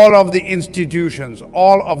media, all of the institutions,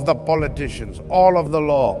 all of the politicians, all of the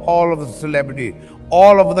law, all of the celebrity,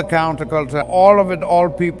 all of the counterculture, all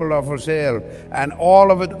people are for sale, and all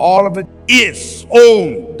of it is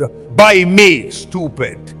owned by me,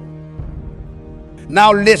 stupid.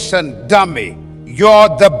 Now listen, dummy, you're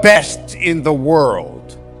the best in the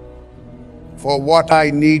world for what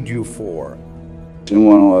I need you for.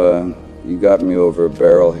 Well, you got me over a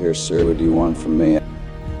barrel here, sir. What do you want from me?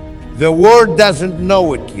 The world doesn't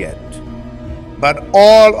know it yet, but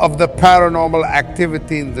all of the paranormal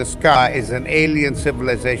activity in the sky is an alien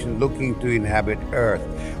civilization looking to inhabit Earth.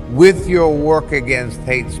 With your work against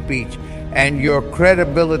hate speech and your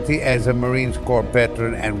credibility as a Marine Corps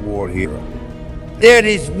veteran and war hero, there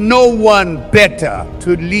is no one better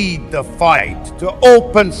to lead the fight, to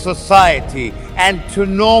open society, and to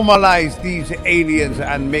normalize these aliens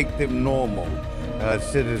and make them normal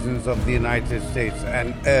citizens of the United States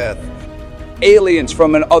and Earth. Aliens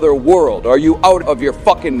from another world. Are you out of your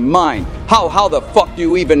fucking mind? How the fuck do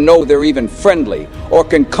you even know they're even friendly or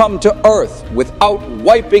can come to Earth without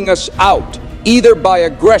wiping us out, either by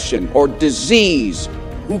aggression or disease?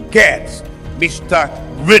 Who cares, Mr.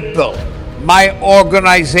 Riddle? My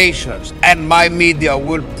organizations and my media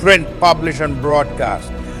will print, publish, and broadcast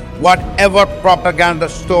whatever propaganda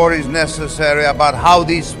story is necessary about how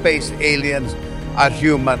these space aliens are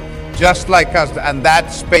human, just like us, and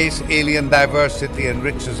that space alien diversity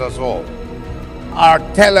enriches us all. Our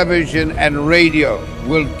television and radio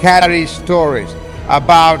will carry stories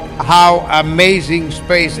about how amazing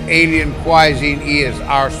space alien cuisine is.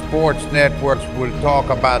 Our sports networks will talk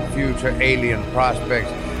about future alien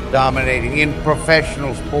prospects dominating in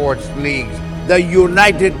professional sports leagues. The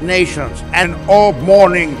United Nations and all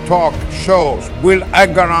morning talk shows will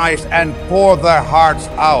agonize and pour their hearts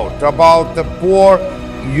out about the poor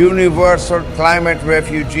universal climate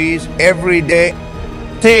refugees every day.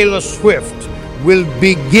 Taylor Swift will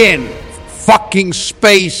begin fucking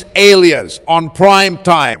space aliens on prime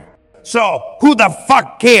time. So who the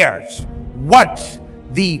fuck cares what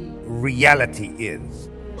the reality is?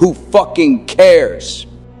 Who fucking cares?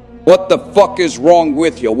 What the fuck is wrong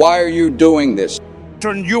with you? Why are you doing this?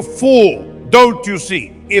 You fool! Don't you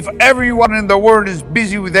see? If everyone in the world is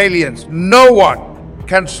busy with aliens, no one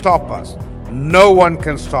can stop us. No one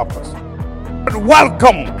can stop us. But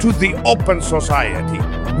welcome to the open society.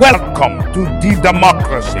 Welcome to the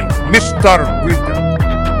democracy, Mr. Riddle.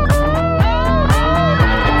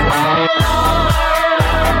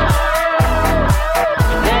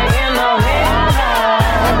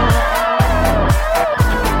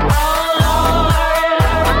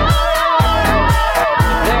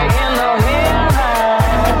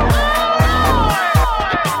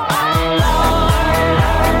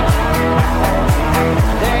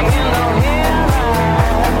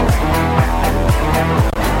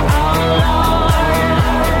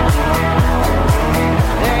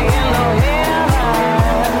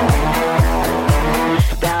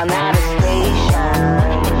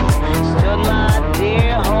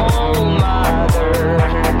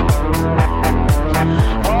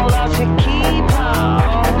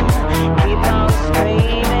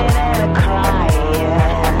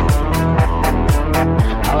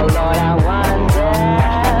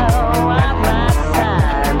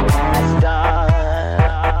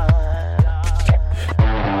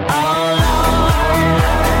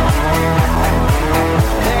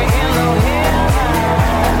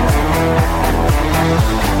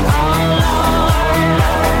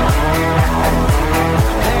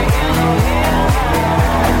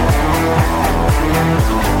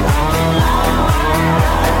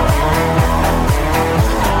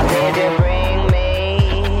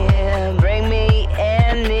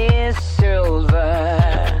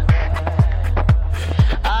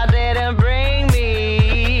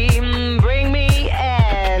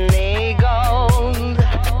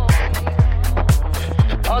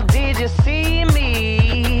 you see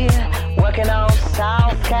me working on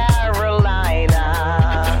South Carolina?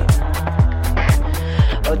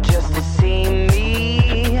 Or just to see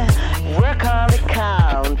me work on the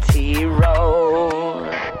county road?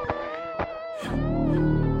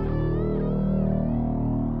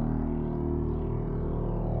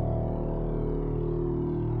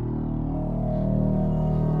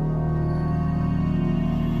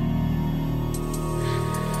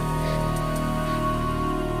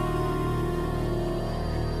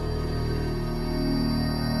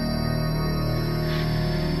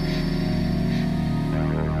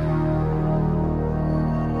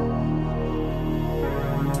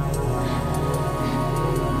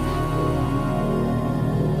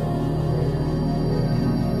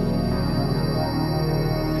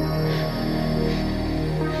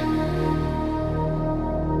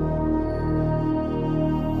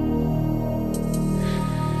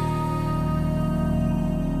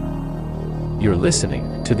 You're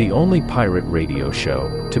listening to the only pirate radio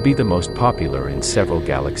show to be the most popular in several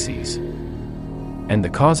galaxies, and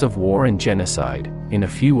the cause of war and genocide in a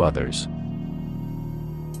few others.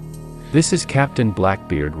 This is Captain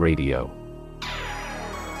Blackbeard Radio.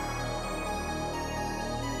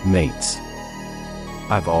 Mates,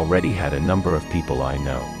 I've already had a number of people I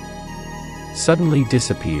know suddenly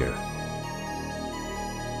disappear.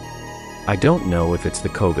 I don't know if it's the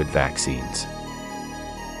COVID vaccines,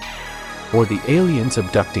 or the aliens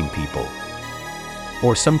abducting people,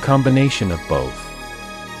 or some combination of both.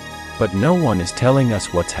 But no one is telling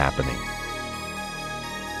us what's happening.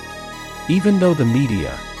 Even though the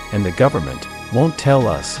media and the government won't tell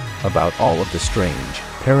us about all of the strange,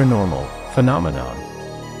 paranormal phenomenon.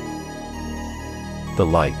 The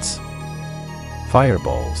lights,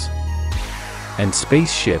 fireballs, and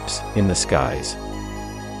spaceships in the skies,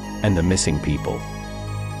 and the missing people.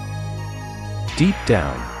 Deep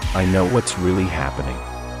down, I know what's really happening.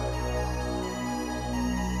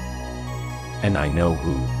 And I know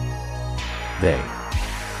who they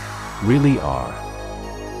really are.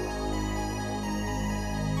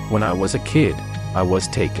 When I was a kid, I was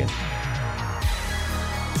taken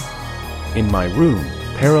in my room,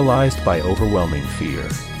 paralyzed by overwhelming fear.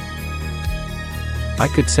 I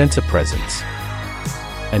could sense a presence,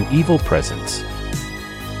 an evil presence.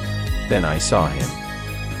 Then I saw him,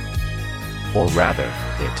 or rather,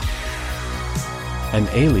 it, an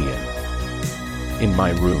alien, in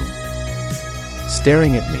my room,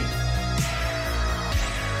 staring at me.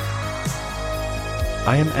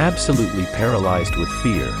 I am absolutely paralyzed with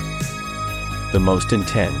fear, the most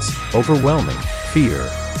intense, overwhelming fear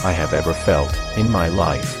I have ever felt in my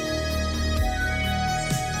life.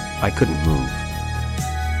 I couldn't move.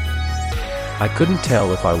 I couldn't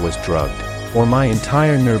tell if I was drugged, or my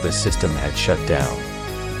entire nervous system had shut down.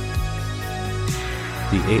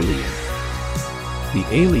 The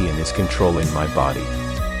alien is controlling my body.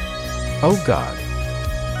 Oh God,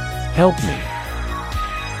 help me.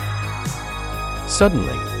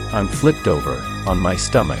 Suddenly, I'm flipped over on my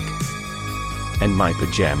stomach, and my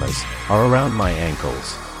pajamas are around my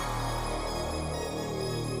ankles.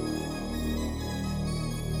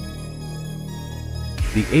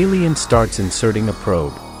 The alien starts inserting a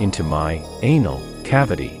probe into my anal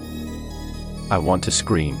cavity. I want to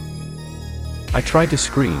scream. I try to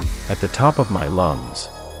scream at the top of my lungs,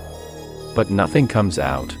 but nothing comes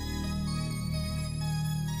out.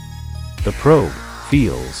 The probe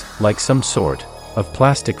feels like some sort of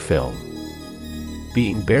plastic film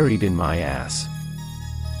being buried in my ass.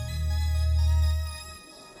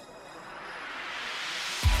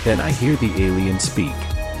 Then I hear the alien speak,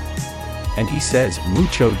 and he says,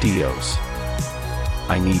 "Mucho Dios.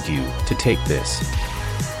 I need you to take this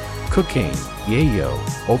cocaine, yayo,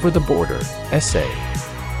 over the border, SA."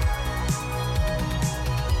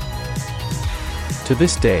 To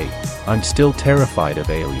this day, I'm still terrified of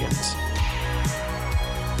aliens.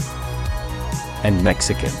 And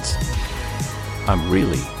Mexicans. I'm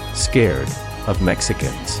really scared of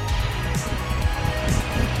Mexicans.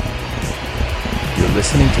 You're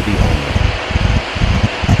listening to the only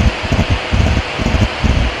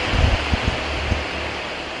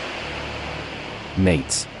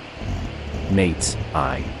Mates,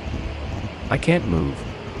 I can't move.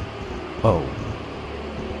 Oh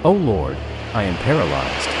Lord, I am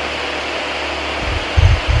paralyzed.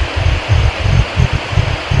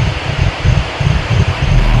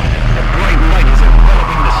 The bright light is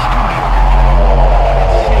enveloping the sky.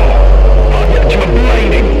 See, you're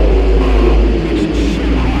blinding. It's so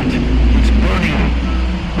hot. It's burning.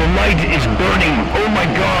 The light is burning. Oh my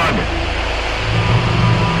God.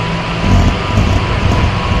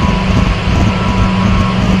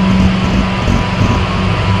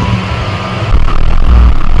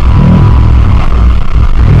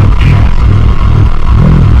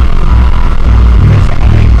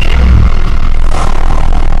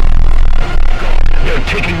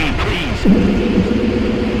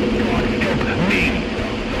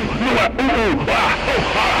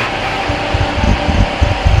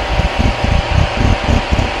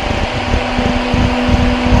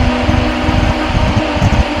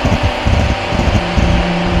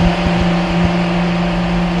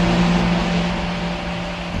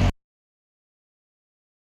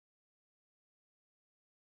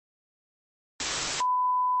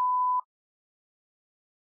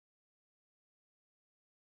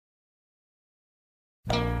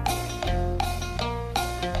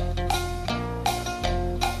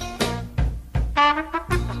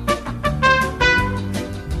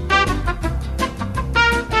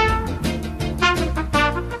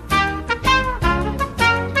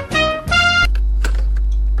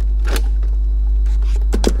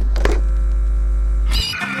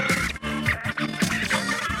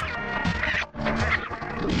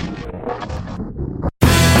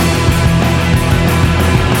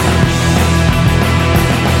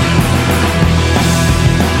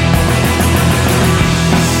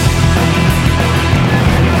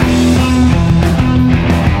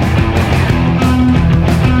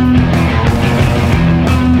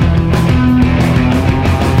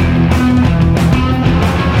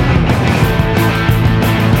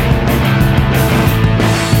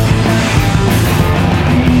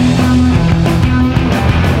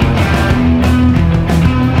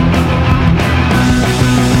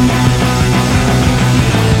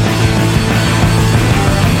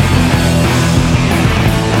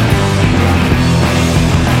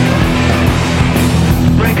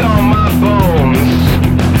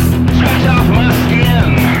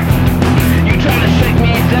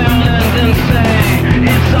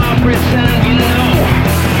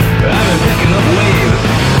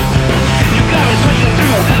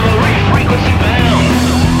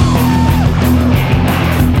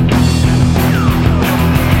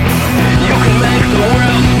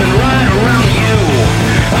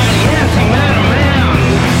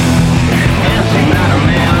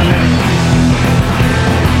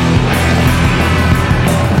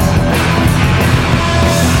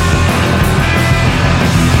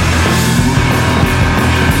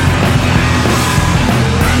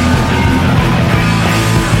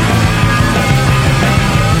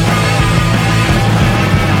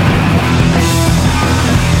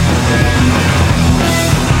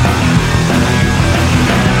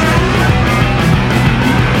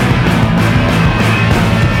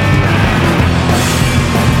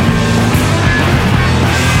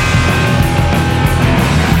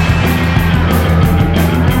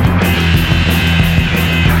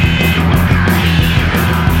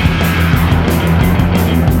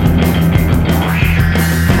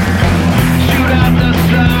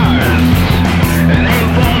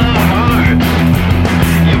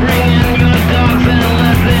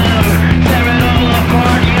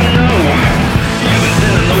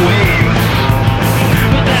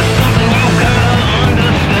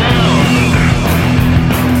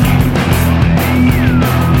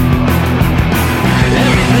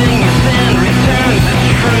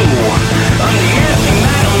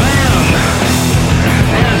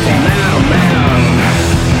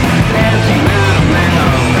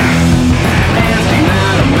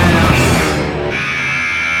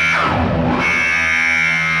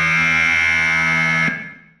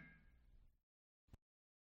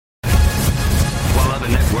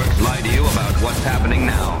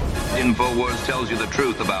 InfoWars tells you the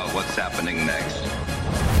truth about what's happening next.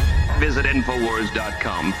 Visit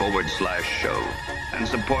Infowars.com/show and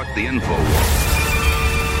support the InfoWars.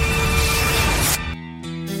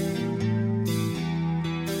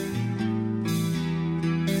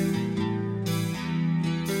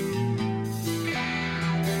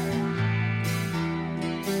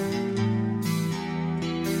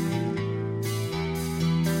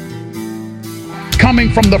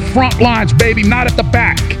 Coming from the front lines, baby, not at the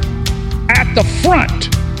back. At the front,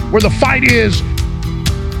 where the fight is.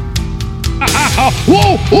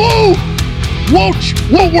 Whoa, whoa, whoa,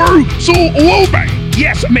 whoa, so, whoa, man.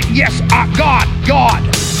 Yes, yes, God,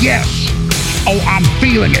 yes. Oh, I'm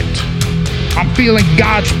feeling it. I'm feeling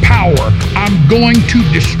God's power. I'm going to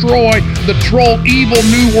destroy the troll, evil,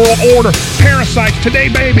 new world order, parasites today,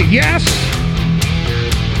 baby, yes?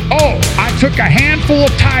 Oh, I took a handful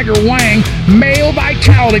of Tiger Wang male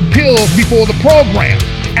vitality pills before the program,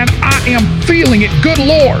 and I am feeling it, good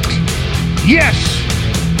Lord. Yes,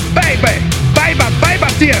 baby,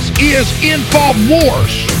 this is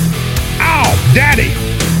InfoWars. Ow, Daddy,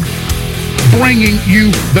 bringing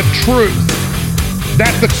you the truth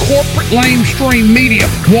that the corporate lamestream media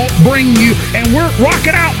won't bring you, and we're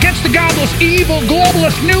rocking out against the godless, evil,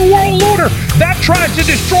 globalist, new world order that tries to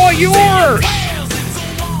destroy yours.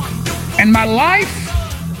 And my life,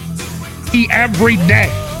 every day.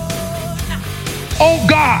 Oh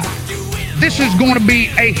God, this is going to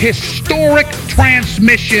be a historic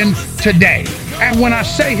transmission today. And when I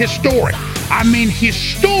say historic, I mean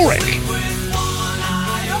historic.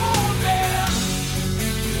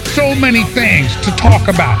 So many things to talk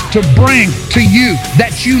about, to bring to you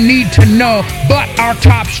that you need to know, but our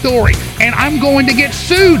top story. And I'm going to get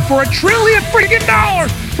sued for $1 trillion freaking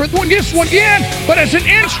for this one again, but as an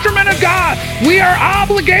instrument of God, we are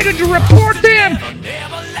obligated to report them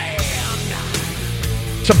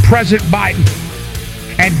to President Biden.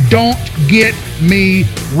 And don't get me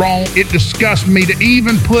wrong, it disgusts me to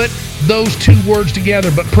even put those two words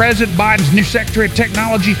together, but President Biden's new Secretary of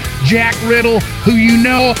Technology, Jack Riddle, who you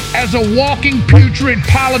know as a walking putrid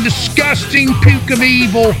pile of disgusting puke of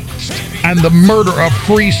evil, and the murder of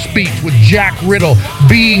free speech, with Jack Riddle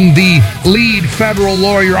being the lead federal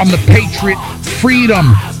lawyer on the Patriot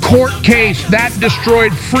Freedom court case that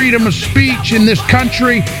destroyed freedom of speech in this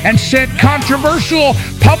country and sent controversial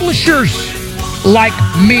publishers like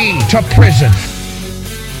me to prison.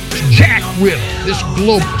 Jack Riddle, this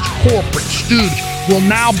globalist corporate stooge, will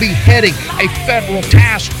now be heading a federal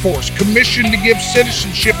task force commissioned to give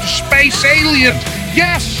citizenship to space aliens.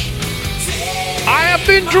 Yes, I have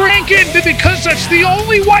been drinking because that's the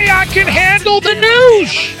only way I can handle the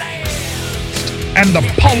news and the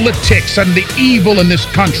politics and the evil in this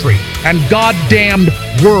country and goddamned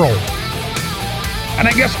world. And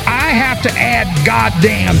I guess I have to add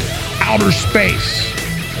goddamned outer space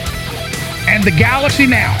and the galaxy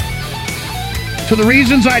now to the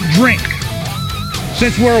reasons I drink,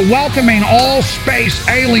 since we're welcoming all space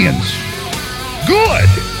aliens, good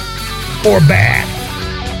or bad,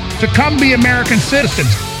 to come be American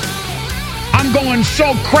citizens. I'm going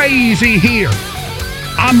so crazy here.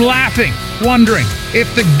 I'm laughing, wondering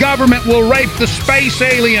if the government will rape the space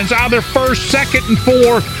aliens out of their First, Second, and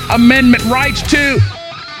Fourth Amendment rights too.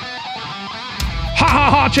 Ha ha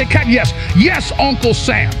ha, check out, yes, Uncle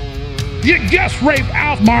Sam. You just rape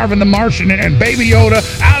Alf Marvin the Martian and Baby Yoda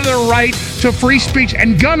out of their right to free speech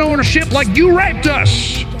and gun ownership like you raped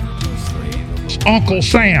us. Uncle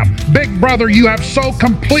Sam, big brother, you have so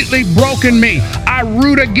completely broken me. I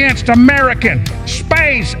root against American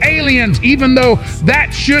space aliens, even though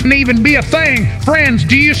that shouldn't even be a thing. Friends,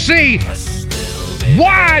 do you see?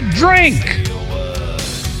 Why drink?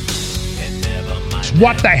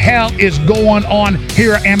 What the hell is going on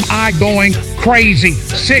here? Am I going crazy?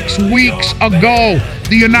 6 weeks ago,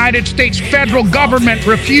 the United States federal government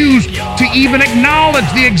refused to even acknowledge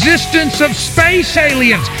the existence of space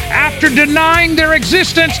aliens after denying their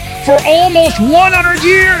existence for almost 100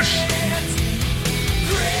 years.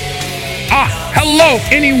 Hello,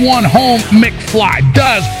 anyone home, McFly?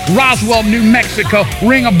 Does Roswell, New Mexico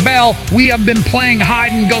ring a bell? We have been playing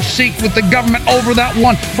hide and go seek with the government over that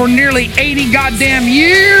one for nearly 80 goddamn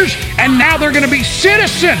years, and now they're going to be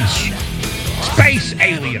citizens. Space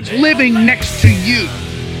aliens living next to you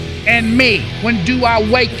and me. When do I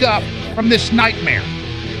wake up from this nightmare?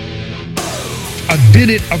 Did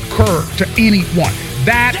it occur to anyone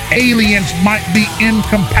that aliens might be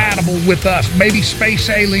incompatible with us? Maybe space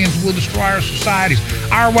aliens will destroy our societies,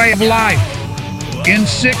 our way of life. In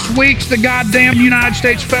 6 weeks, the goddamn United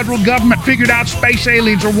States federal government figured out space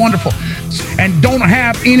aliens are wonderful and don't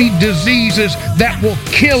have any diseases that will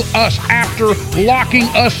kill us after locking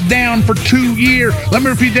us down for 2 years. Let me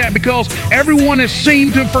repeat that, because everyone has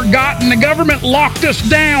seemed to have forgotten the government locked us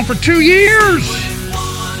down for 2 years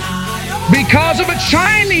because of a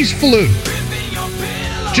Chinese flu.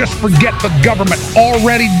 Just forget the government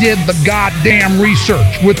already did the goddamn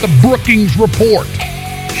research with the Brookings report.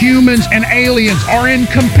 Humans and aliens are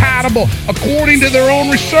incompatible according to their own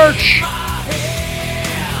research.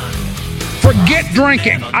 Forget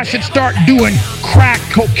drinking. I should start doing crack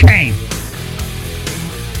cocaine.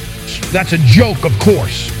 That's a joke, of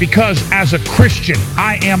course, because as a Christian,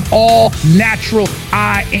 I am all natural.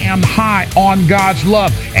 I am high on God's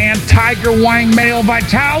love and Tiger Wang male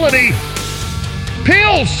vitality.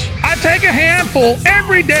 Pills. I take a handful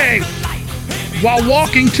every day. While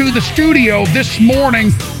walking to the studio this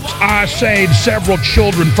morning, I saved several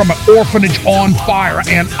children from an orphanage on fire,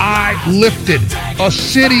 and I lifted a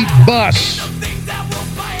city bus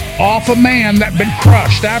off a man that had been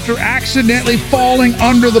crushed after accidentally falling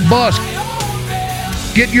under the bus.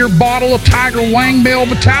 Get your bottle of Tiger Wang male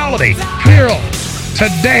vitality pill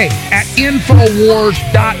today at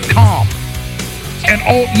Infowars.com. And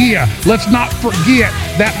oh yeah, let's not forget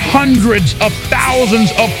that hundreds of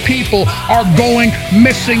thousands of people are going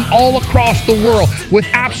missing all across the world with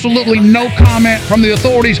absolutely no comment from the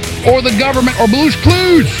authorities or the government or Blue's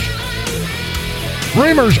Clues.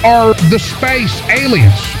 Rumors are the space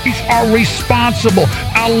aliens. These are responsible,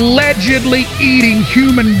 allegedly eating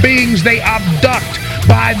human beings they abduct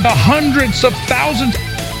by the hundreds of thousands.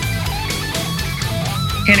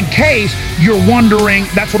 And in case you're wondering,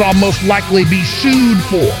 that's what I'll most likely be sued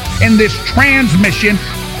for in this transmission.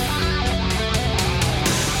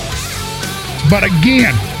 But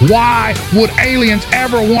again, why would aliens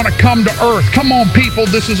ever want to come to Earth? Come on, people,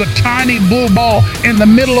 this is a tiny blue ball in the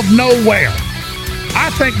middle of nowhere.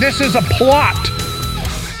 I think this is a plot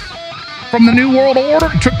from the New World Order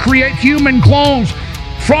to create human clones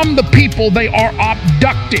from the people they are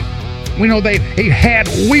abducting. We know they had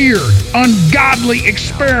weird, ungodly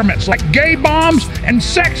experiments like gay bombs and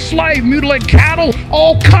sex slave mutilated cattle,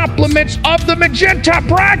 all compliments of the Magenta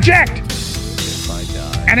Project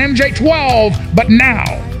and MJ-12. But now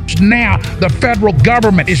the federal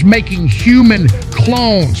government is making human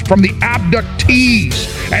clones from the abductees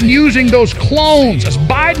and using those clones as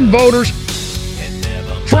Biden voters.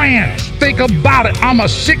 Friends, think about it. I'm a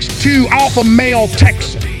 6'2" alpha male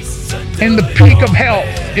Texan in the peak of health.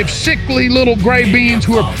 If sickly little gray beans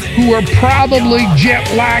who are probably jet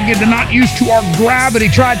lagged and not used to our gravity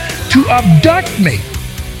tried to abduct me,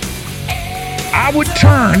 I would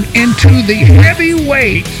turn into the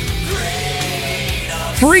heavyweight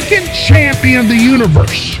freaking champion of the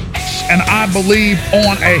universe. And I believe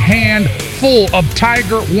on a handful of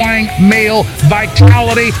Tiger Wang male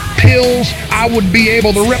vitality pills, I would be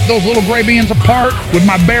able to rip those little gray beans apart with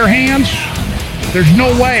my bare hands. There's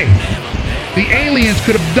no way the aliens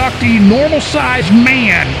could abduct a normal-sized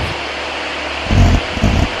man.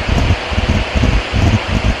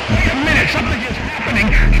 Wait a minute, something is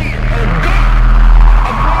happening here. Oh, God!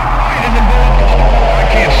 A bright light in the gold.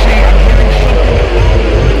 I can't see. I'm hearing something.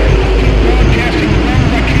 Keep broadcasting as long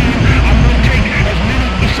as I can. I'm going to take as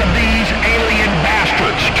many of these alien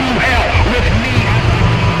bastards to hell with me.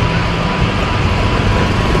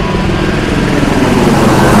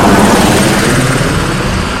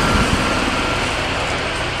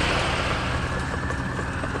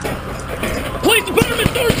 Police department,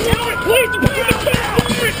 start swarming! Police department, start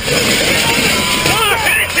swarming!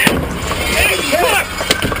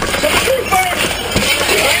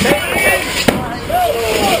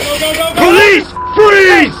 Police,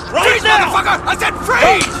 freeze! Right now! Motherfucker! I said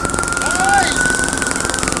freeze!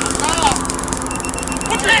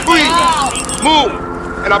 Freeze! Move!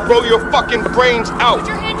 And I blow your fucking brains out.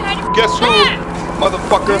 Guess who,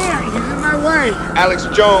 motherfucker? You're in my way. Alex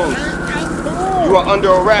Jones. You are under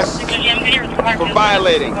arrest for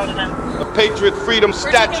violating the Patriot Freedom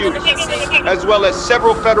Statute, as well as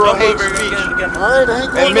several federal hate speech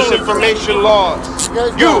and misinformation laws.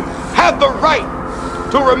 You have the right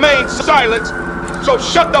to remain silent, so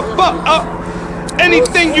shut the fuck up.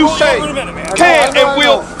 Anything you say can and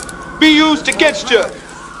will be used against you.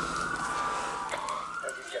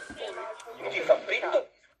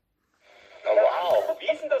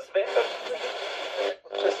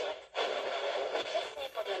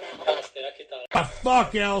 What the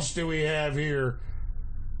fuck else do we have here?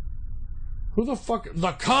 Who the fuck?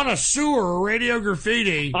 The connoisseur, Radio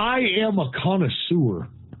Graffiti. I am a connoisseur.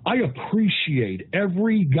 I appreciate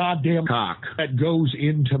every goddamn cock that goes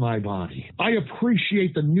into my body. I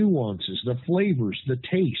appreciate the nuances, the flavors, the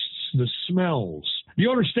tastes, the smells. You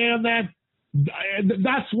understand that?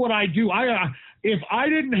 That's what I do. If I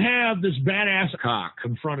didn't have this badass cock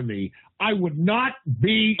in front of me, I would not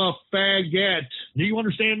be a faggot. Do you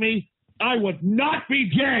understand me? I would not be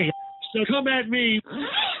gay. So come at me.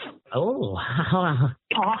 Oh.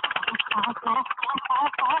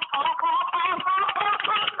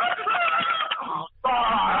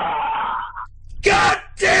 God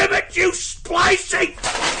damn it, you splicing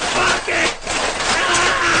fucking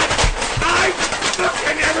I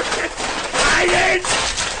fucking ever since I didn't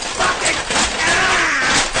fucking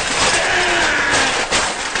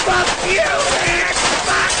fuck you, man!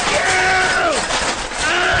 Fuck you!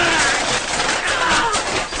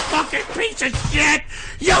 Fucking piece of shit!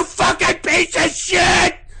 You fucking piece of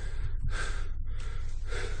shit!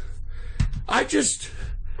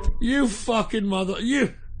 You fucking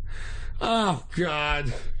you. Oh,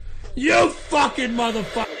 God. You fucking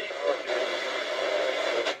motherfucker.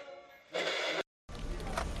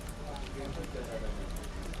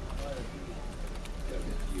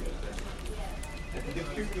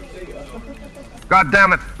 God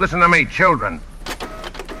damn it, listen to me, children.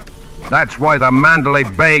 That's why the Mandalay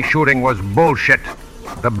Bay shooting was bullshit.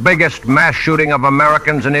 The biggest mass shooting of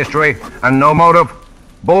Americans in history, and no motive,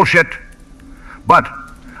 bullshit. But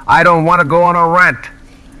I don't want to go on a rant.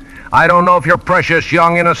 I don't know if your precious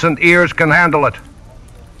young innocent ears can handle it.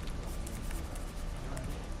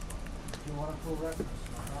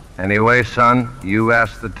 Anyway, son, you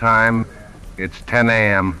asked the time. It's 10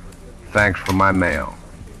 a.m. Thanks for my mail.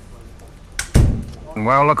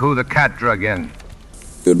 Well, look who the cat drug in.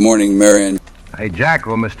 Good morning, Marion. Hey, Jack,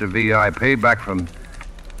 well, Mr. VIP, back from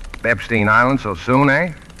Epstein Island so soon,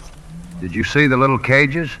 eh? Did you see the little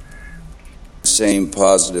cages? Same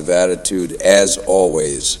positive attitude as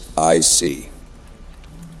always, I see.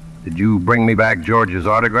 Did you bring me back George's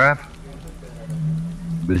autograph?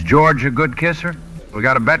 Was George a good kisser? We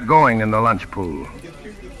got a bet going in the lunch pool.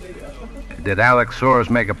 Did Alex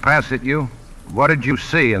Soros make a pass at you? What did you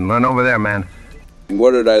see and learn over there, man?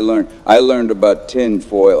 What did I learn? I learned about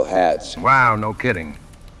tin-foil hats. Wow, no kidding.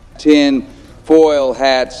 Tin-foil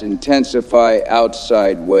hats intensify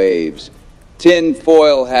outside waves.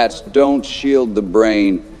 Tin-foil hats don't shield the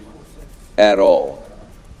brain at all.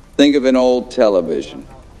 Think of an old television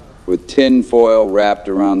with tin-foil wrapped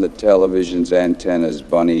around the television's antenna's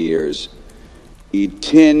bunny ears.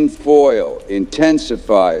 Tin-foil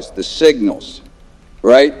intensifies the signals.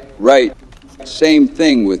 Right? Right. Same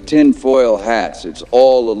thing with tin-foil hats. It's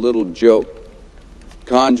all a little joke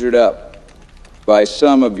conjured up by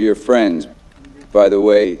some of your friends. By the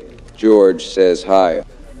way, George says hi.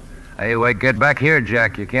 Hey, wait, get back here,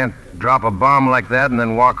 Jack. You can't drop a bomb like that and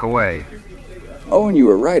then walk away. Oh, and you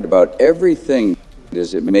were right about everything.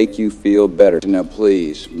 Does it make you feel better? Now,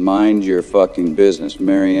 please, mind your fucking business,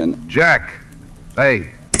 Marion. Jack!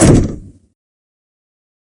 Hey.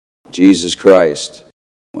 Jesus Christ.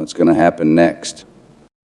 What's gonna happen next?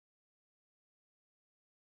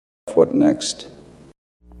 What next?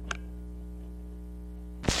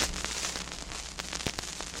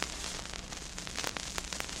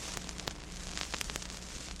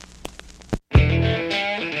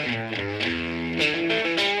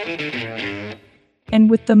 And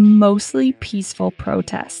with the mostly peaceful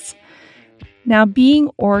protests now being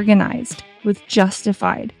organized with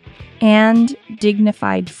justified and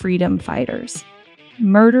dignified freedom fighters,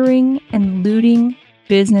 murdering and looting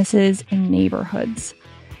businesses and neighborhoods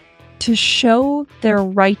to show their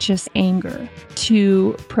righteous anger,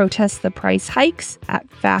 to protest the price hikes at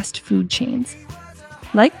fast food chains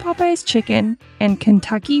like Popeye's Chicken and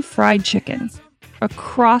Kentucky Fried Chicken.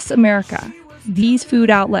 Across America, these food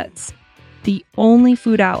outlets, the only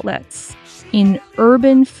food outlets in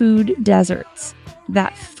urban food deserts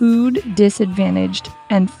that food disadvantaged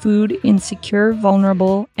and food insecure,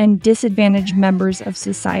 vulnerable, and disadvantaged members of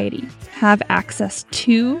society have access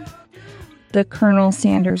to. The Colonel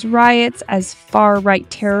Sanders riots, as far-right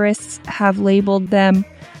terrorists have labeled them,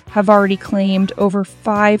 have already claimed over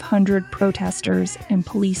 500 protesters and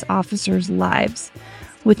police officers' lives,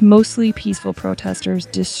 with mostly peaceful protesters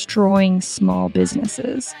destroying small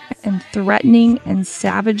businesses and threatening and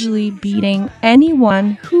savagely beating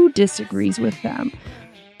anyone who disagrees with them.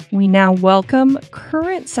 We now welcome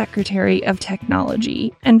current Secretary of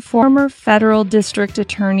Technology and former Federal District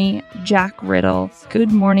Attorney Jack Riddle.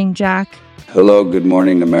 Good morning, Jack. Hello, good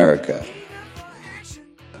morning, America.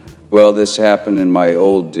 Well, this happened in my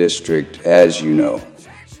old district, as you know,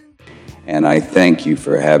 and I thank you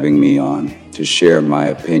for having me on to share my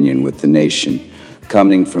opinion with the nation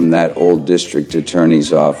coming from that old district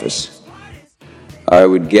attorney's office. I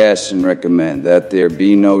would guess and recommend that there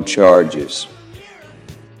be no charges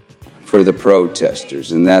for the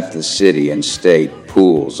protesters, and that the city and state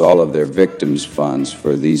pools all of their victims' funds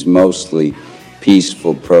for these mostly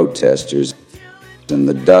peaceful protesters and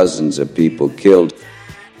the dozens of people killed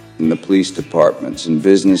in the police departments and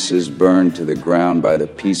businesses burned to the ground by the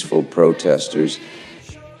peaceful protesters.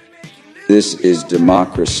 This is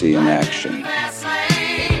democracy in action.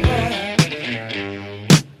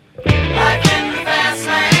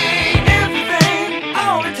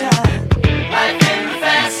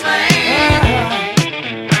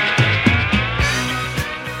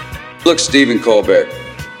 Look, Stephen Colbert,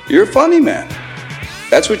 you're a funny man.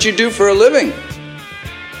 That's what you do for a living.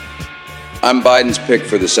 I'm Biden's pick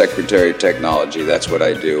for the Secretary of Technology. That's what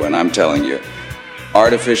I do. And I'm telling you,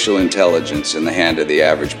 artificial intelligence in the hand of the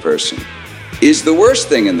average person is the worst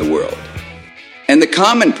thing in the world. And the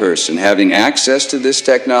common person having access to this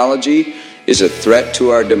technology is a threat to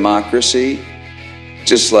our democracy,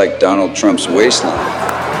 just like Donald Trump's waistline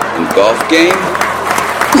and golf game.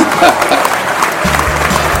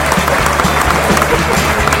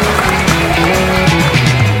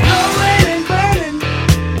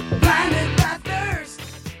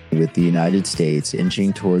 With the United States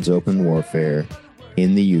inching towards open warfare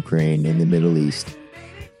in the Ukraine and the Middle East,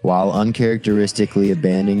 while uncharacteristically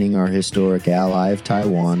abandoning our historic ally of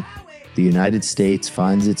Taiwan, the United States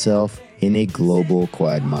finds itself in a global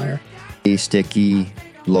quagmire. A sticky,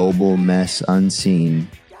 global mess unseen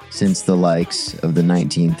since the likes of the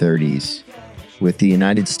 1930s. With the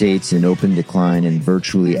United States in open decline in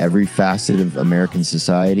virtually every facet of American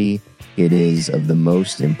society, it is of the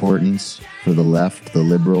most importance for the left, the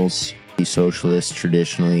liberals, the socialists,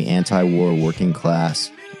 traditionally anti-war working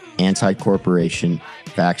class, anti-corporation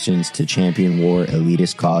factions to champion war,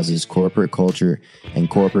 elitist causes, corporate culture, and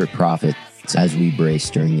corporate profit as we brace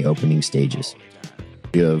during the opening stages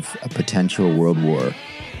of a potential world war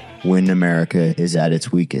when America is at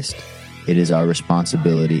its weakest. It is our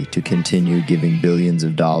responsibility to continue giving billions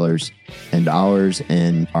of dollars and ours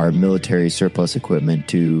and our military surplus equipment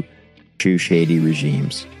to true shady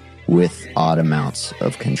regimes with odd amounts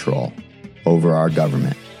of control over our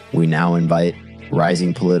government. We now invite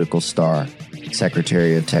rising political star,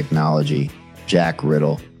 Secretary of Technology, Jack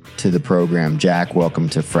Riddle, to the program. Jack, welcome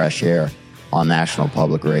to Fresh Air on National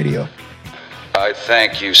Public Radio. I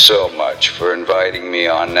thank you so much for inviting me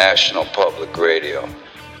on National Public Radio.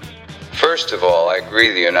 First of all, I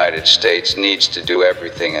agree the United States needs to do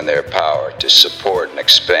everything in their power to support and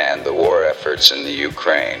expand the war efforts in the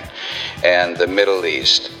Ukraine and the Middle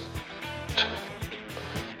East.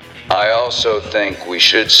 I also think we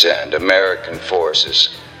should send American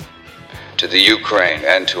forces to the Ukraine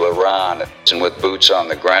and to Iran, and with boots on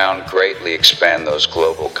the ground, greatly expand those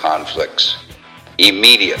global conflicts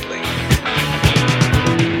immediately.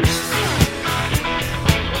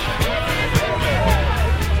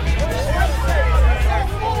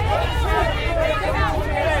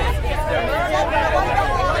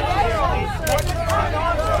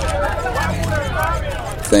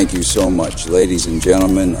 Thank you so much, ladies and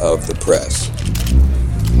gentlemen of the press,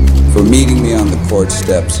 for meeting me on the court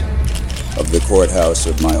steps of the courthouse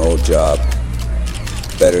of my old job.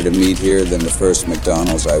 Better to meet here than the first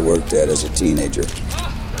McDonald's I worked at as a teenager.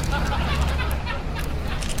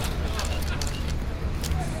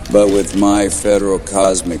 But with my Federal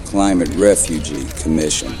Cosmic Climate Refugee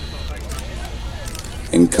Commission,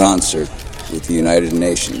 in concert with the United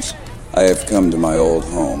Nations, I have come to my old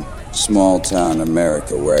home, small-town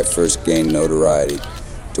America, where I first gained notoriety,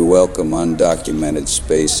 to welcome undocumented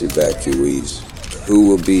space evacuees who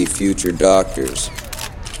will be future doctors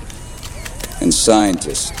and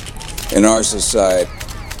scientists in our society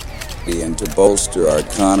and to bolster our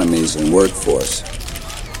economies and workforce.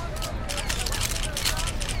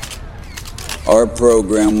 Our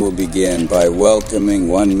program will begin by welcoming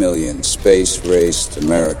 1 million space-raced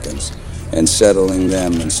Americans and settling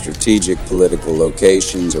them in strategic political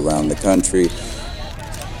locations around the country,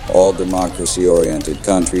 all democracy-oriented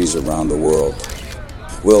countries around the world.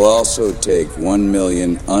 We'll also take 1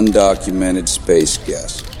 million undocumented space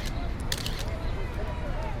guests.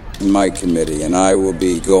 My committee and I will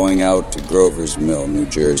be going out to Grover's Mill, New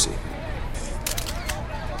Jersey.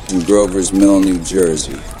 In Grover's Mill, New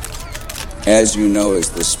Jersey, as you know, is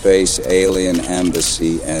the Space Alien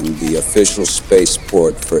Embassy and the official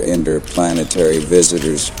spaceport for interplanetary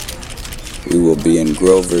visitors. We will be in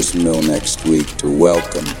Grover's Mill next week to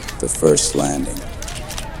welcome the first landing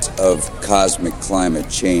of cosmic climate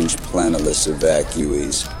change planetless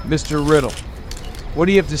evacuees. Mr. Riddle, what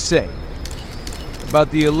do you have to say? about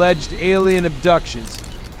the alleged alien abductions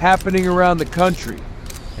happening around the country?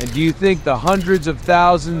 And do you think the hundreds of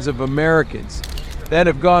thousands of Americans that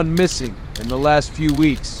have gone missing in the last few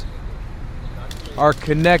weeks are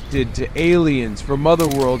connected to aliens from other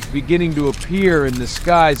worlds beginning to appear in the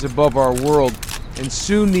skies above our world, and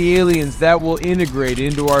soon the aliens that will integrate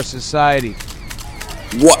into our society?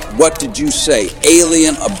 What did you say?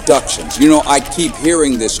 Alien abductions. You know, I keep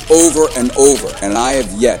hearing this over and over, and I have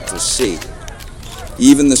yet to see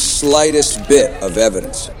even the slightest bit of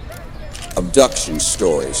evidence. Abduction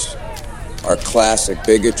stories are classic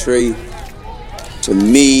bigotry. To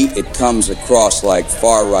me, it comes across like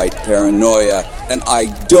far-right paranoia, and I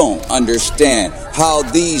don't understand how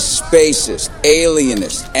these spacist,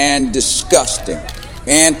 alienist, and disgusting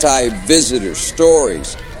anti-visitor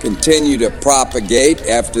stories continue to propagate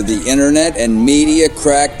after the internet and media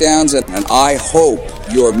crackdowns, and I hope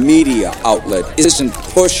your media outlet isn't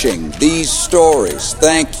pushing these stories.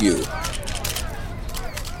 Thank you.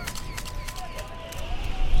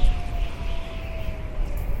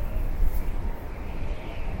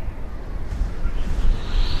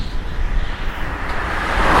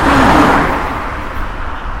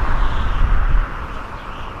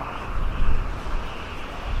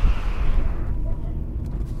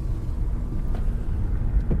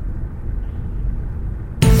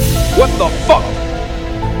 What the fuck?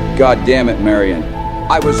 God damn it, Marion.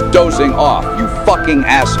 I was dozing off, you fucking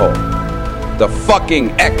asshole. The fucking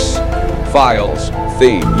X-Files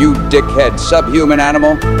theme, you dickhead subhuman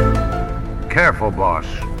animal. Careful, boss.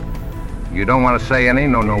 You don't want to say any,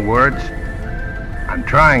 no words. I'm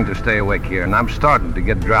trying to stay awake here, and I'm starting to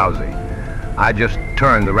get drowsy. I just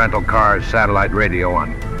turned the rental car's satellite radio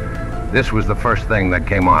on. This was the first thing that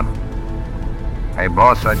came on. Hey,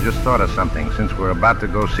 boss, I just thought of something. Since we're about to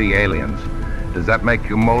go see aliens, does that make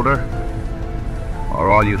you Mulder?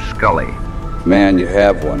 Or all you Scully? Man, you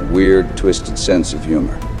have one weird, twisted sense of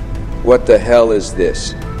humor. What the hell is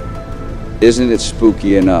this? Isn't it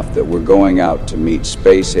spooky enough that we're going out to meet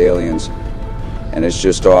space aliens, and it's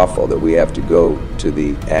just awful that we have to go to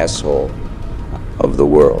the asshole of the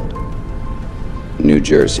world, New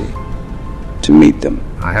Jersey, to meet them?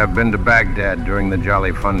 I have been to Baghdad during the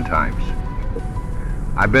jolly fun times.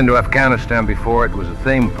 I've been to Afghanistan before. It was a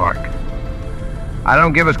theme park. I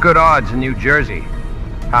don't give us good odds in New Jersey.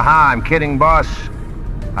 Haha, I'm kidding, boss.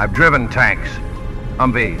 I've driven tanks,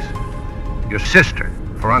 Humvees. Your sister,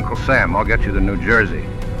 for Uncle Sam. I'll get you to New Jersey.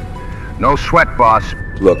 No sweat, boss.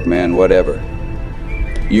 Look, man, whatever.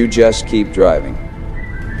 You just keep driving.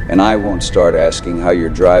 And I won't start asking how you're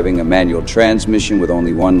driving a manual transmission with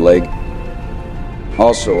only one leg.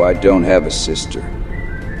 Also, I don't have a sister.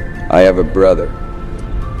 I have a brother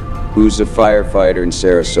who's a firefighter in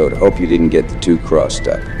Sarasota. Hope you didn't get the two crossed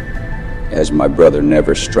up, as my brother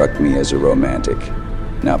never struck me as a romantic.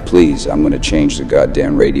 Now, please, I'm going to change the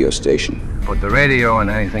goddamn radio station. Put the radio on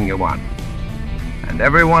anything you want. And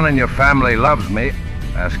everyone in your family loves me.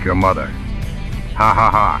 Ask your mother. Ha ha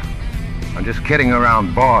ha. I'm just kidding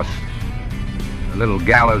around, boss. A little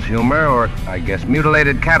gallows humor, or I guess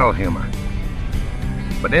mutilated cattle humor.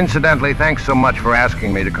 But incidentally, thanks so much for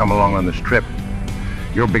asking me to come along on this trip.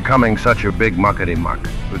 You're becoming such a big muckety-muck.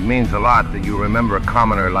 It means a lot that you remember a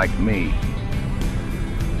commoner like me.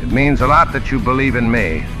 It means a lot that you believe in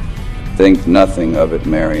me. Think nothing of it,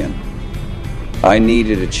 Marion. I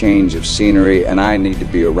needed a change of scenery, and I need to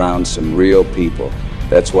be around some real people.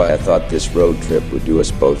 That's why I thought this road trip would do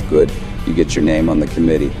us both good. You get your name on the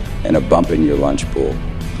committee and a bump in your lunch pool.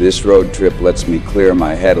 This road trip lets me clear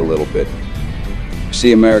my head a little bit.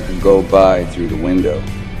 See America go by through the window.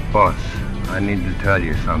 Boss, I need to tell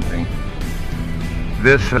you something.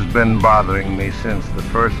 This has been bothering me since the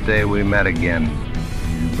first day we met again.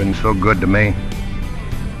 You've been so good to me.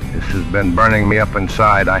 This has been burning me up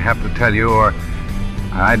inside. I have to tell you, or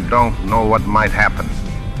I don't know what might happen.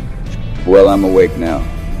 Well, I'm awake now.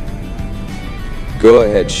 Go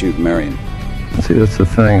ahead, shoot Marion. See, that's the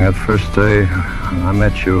thing. That first day I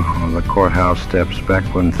met you on the courthouse steps back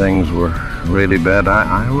when things were really bad,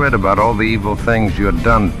 I read about all the evil things you had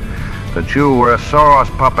done, that you were a Soros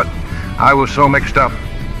puppet. I was so mixed up.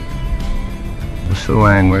 I was so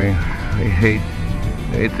angry. I hate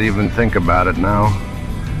to even think about it now.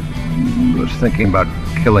 I was thinking about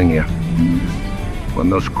killing you. When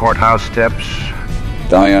those courthouse steps...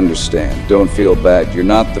 I understand. Don't feel bad. You're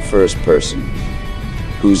not the first person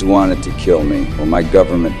who's wanted to kill me or my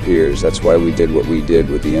government peers. That's why we did what we did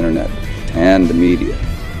with the internet and the media.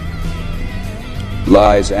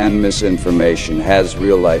 Lies and misinformation has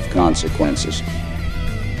real-life consequences.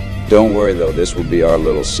 Don't worry, though. This will be our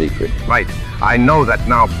little secret. Right. I know that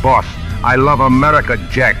now, boss. I love America,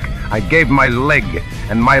 Jack. I gave my leg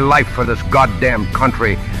and my life for this goddamn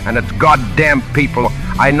country and its goddamn people.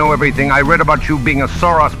 I know everything I read about you being a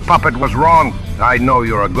Soros puppet was wrong. I know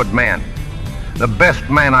you're a good man. The best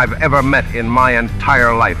man I've ever met in my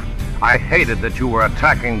entire life. I hated that you were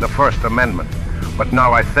attacking the First Amendment. But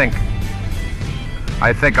now I think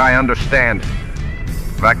I understand.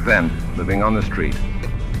 Back then, living on the street,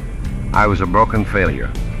 I was a broken failure.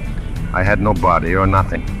 I had no body or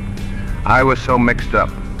nothing. I was so mixed up.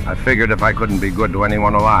 I figured if I couldn't be good to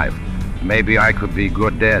anyone alive, maybe I could be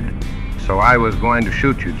good dead. So I was going to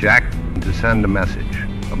shoot you, Jack, to send a message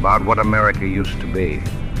about what America used to be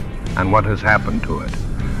and what has happened to it.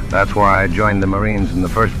 That's why I joined the Marines in the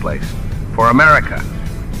first place. For America.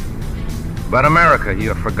 But America, you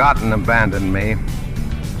have forgotten and abandoned me.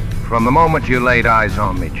 From the moment you laid eyes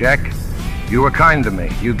on me, Jack, you were kind to me.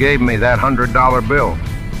 You gave me that $100 bill.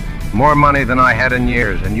 More money than I had in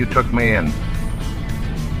years, and you took me in.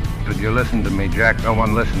 But you listened to me, Jack. No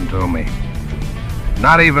one listened to me.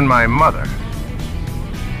 Not even my mother.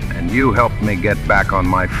 And you helped me get back on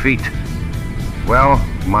my feet. Well,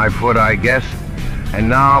 my foot, I guess. And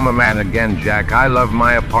now I'm a man again, Jack. I love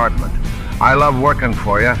my apartment. I love working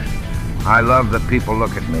for you. I love that people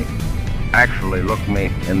look at me. Actually look me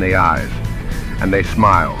in the eyes. And they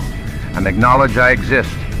smile. And acknowledge I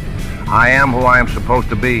exist. I am who I am supposed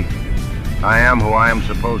to be. I am who I am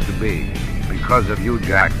supposed to be. Because of you,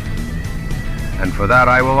 Jack. And for that,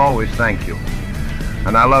 I will always thank you.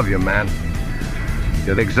 And I love you, man.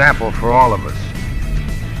 You're the example for all of us.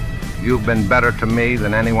 You've been better to me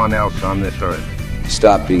than anyone else on this earth.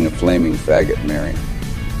 Stop being a flaming faggot, Marion.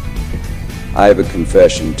 I have a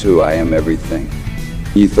confession, too. I am everything.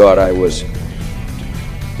 You thought I was...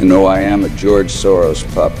 And no, I am a George Soros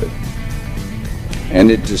puppet. And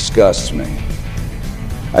it disgusts me.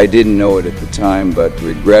 I didn't know it at the time, but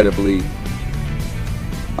regrettably,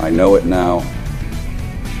 I know it now.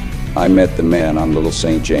 I met the man on Little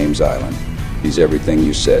St. James Island. He's everything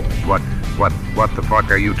you said. What the fuck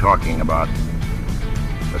are you talking about?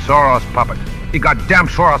 The Soros puppet. The goddamn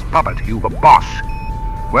Soros puppet. You the boss.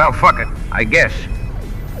 Well, fuck it, I guess.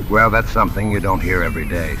 Well, that's something you don't hear every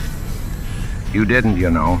day. You didn't, you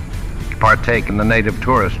know, partake in the native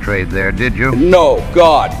tourist trade there, did you? No,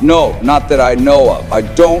 God, no, not that I know of. I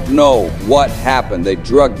don't know what happened. They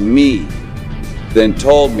drugged me, then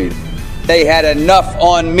told me they had enough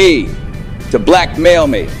on me to blackmail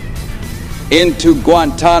me into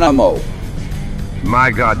Guantanamo.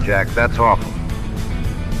 My God, Jack, that's awful.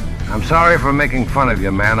 I'm sorry for making fun of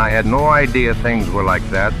you, man. I had no idea things were like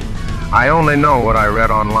that. I only know what I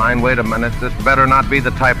read online. Wait a minute, this better not be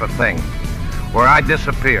the type of thing where I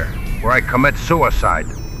disappear, where I commit suicide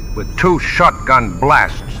with 2 shotgun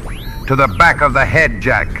blasts to the back of the head,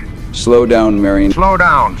 Jack. Slow down, Marion. Slow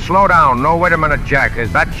down. No, wait a minute, Jack.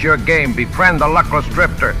 Is that your game? Befriend the luckless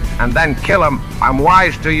drifter and then kill him. I'm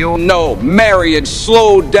wise to you. No, Marion,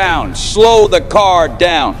 slow down. Slow the car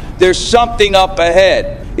down. There's something up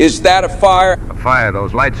ahead. Is that a fire? A fire,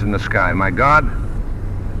 those lights in the sky. My God.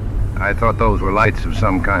 I thought those were lights of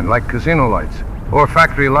some kind, like casino lights, or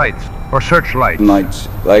factory lights, or searchlights.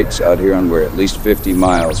 Lights out here, and we're at least 50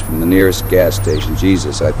 miles from the nearest gas station.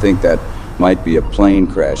 Jesus, I think that might be a plane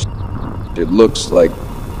crash. It looks like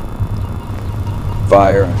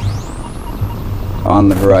fire on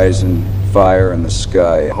the horizon, fire in the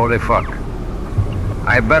sky. Holy fuck.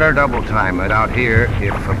 I better double time it out here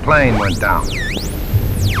if a plane went down.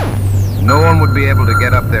 No one would be able to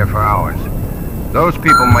get up there for hours. Those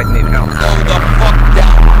people might need help. Slow the fuck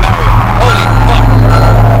down, Marion. Holy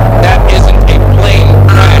fuck. That isn't a plane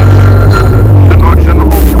crash.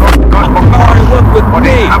 Hurry, work with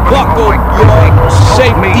me. Buckle your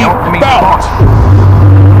safety belt.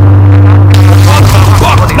 What the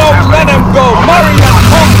fuck? No, let him go. Marion,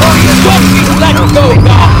 fucking let go.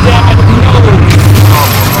 Goddammit, no.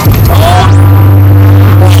 Oh.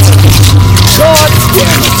 God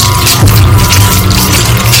damn it.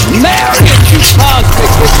 Marion, you cosmic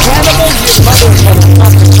cannibal, you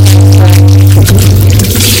motherfucker.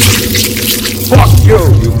 Fuck you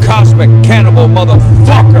cosmic cannibal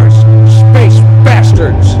motherfuckers. Space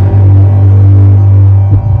bastards.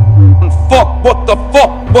 Fuck, what the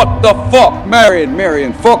fuck?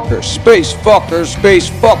 Marion, fucker, space fuckers,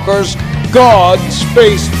 God,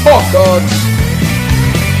 space fuckers.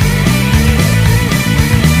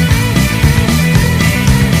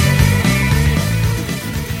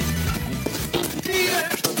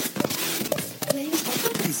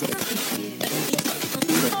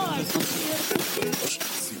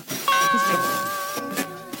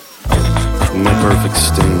 My perfect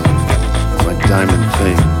stain, my diamond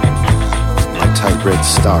thing, my tight red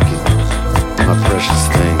stocking, my precious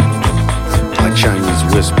thing.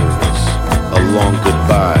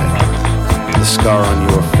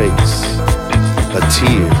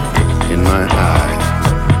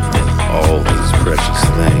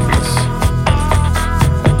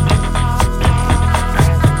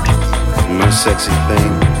 sexy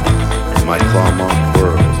thing, my claw-marked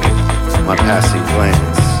world, my passing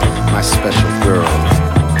glance, my special girl,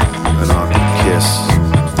 an awkward kiss,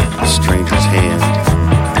 a stranger's hand,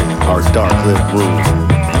 our dark-lit room,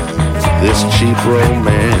 this cheap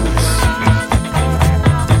romance.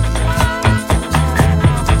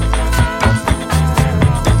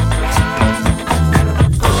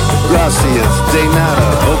 Gracias, de nada,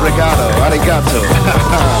 obrigado, arigato.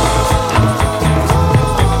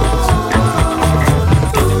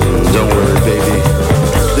 Don't worry, baby,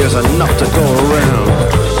 there's enough to go around.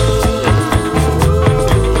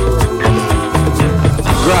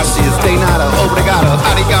 Gracias, de nada, obrigado,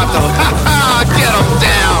 arigato. Ha ha, get 'em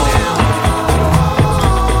down.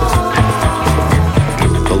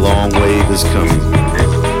 The long wave is coming.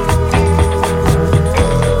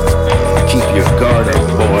 Keep your guard up,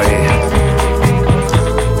 boy.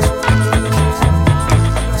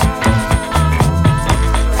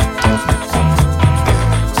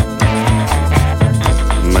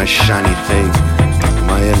 My shiny thing,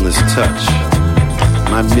 my endless touch,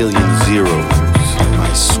 my million zeros,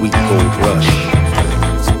 my sweet gold rush,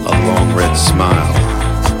 a long red smile,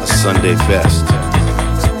 a Sunday best,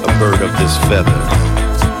 a bird of this feather,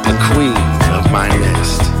 the queen of my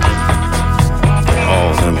nest.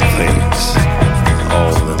 All them things,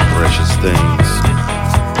 all them precious things.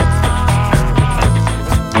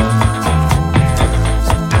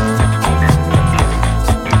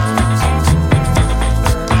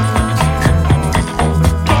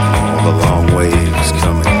 All the long waves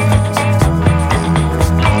coming.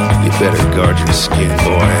 You better guard your skin,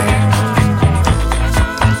 boy.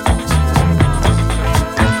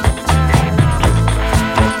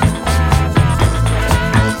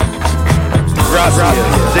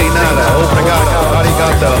 Gracias, de nada, obrigado,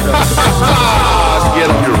 arigato. Get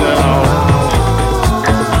 'em down.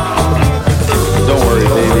 Don't worry,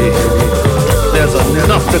 baby, there's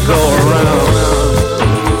enough to go around.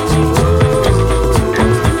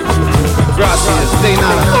 Gracias, de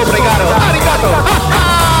nada, obrigado, arigato.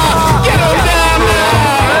 Get 'em down now.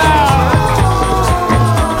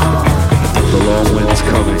 The long wind's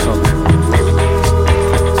coming.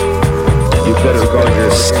 You better guard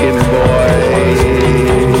your skin, boy.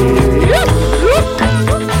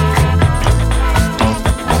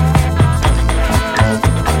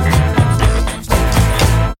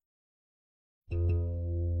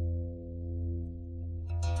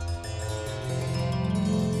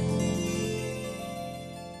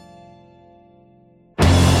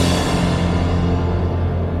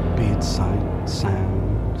 Be it sight,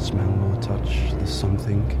 sound, smell or touch, there's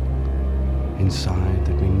something inside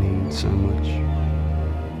that we need so much.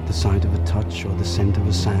 The sight of a touch or the scent of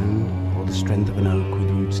a sound or the strength of an oak with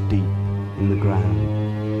roots deep in the ground.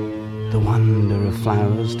 The wonder of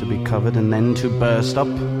flowers to be covered and then to burst up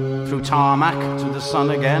through tarmac to the sun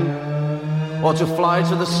again, or to fly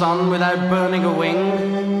to the sun without burning a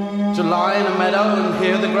wing, to lie in a meadow and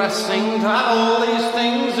hear the grass sing, to have all these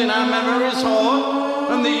things in our memories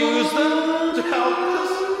hoard and to use them to help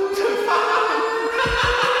us to find.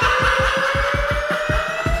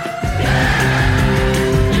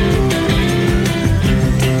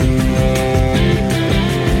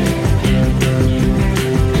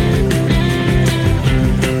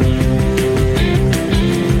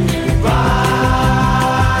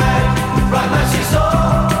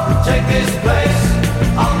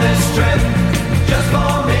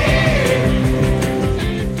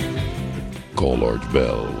 Call Art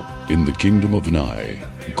Bell. In the Kingdom of Nye,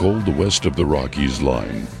 call the west of the Rockies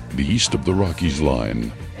line, the east of the Rockies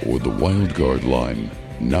line, or the Wild Guard line.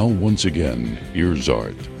 Now once again, here's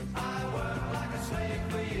Art.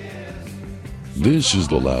 This is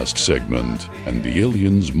the last segment, and the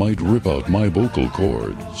aliens might rip out my vocal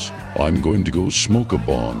cords. I'm going to go smoke a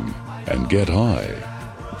bong and get high.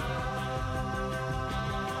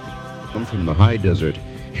 I'm from the high desert.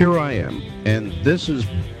 Here I am, and this has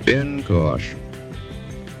been, gosh,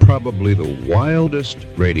 probably the wildest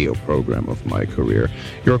radio program of my career.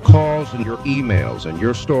 Your calls and your emails and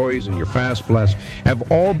your stories and your fast blasts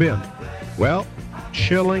have all been, well,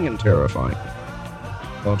 chilling and terrifying,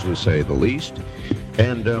 well, to say the least.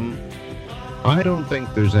 And I don't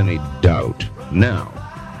think there's any doubt now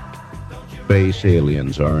space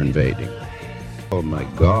aliens are invading. Oh my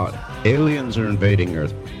God, aliens are invading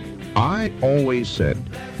Earth. I always said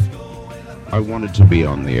I wanted to be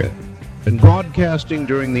on the air and broadcasting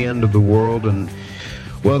during the end of the world, and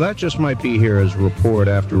well, that just might be here as report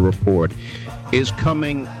after report is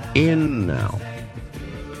coming in now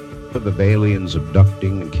of aliens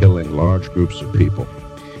abducting and killing large groups of people.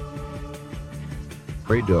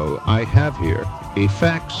 I have here a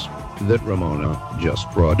fax that Ramona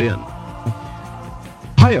just brought in.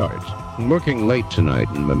 Hi, Art. Working late tonight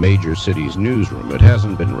in the major city's newsroom. It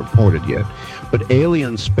hasn't been reported yet, but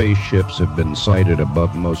alien spaceships have been sighted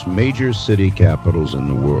above most major city capitals in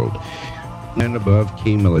the world and above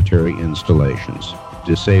key military installations,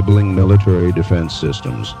 disabling military defense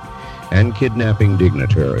systems and kidnapping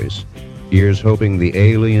dignitaries. Here's hoping the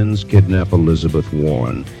aliens kidnap Elizabeth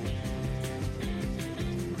Warren.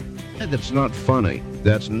 That's not funny.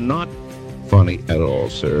 That's not funny at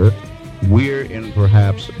all, sir. We're in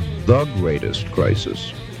perhaps the greatest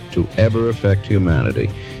crisis to ever affect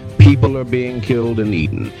humanity. People are being killed and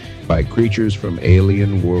eaten by creatures from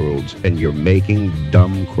alien worlds, and you're making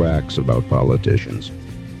dumb cracks about politicians.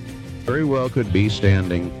 Very well could be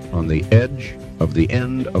standing on the edge of the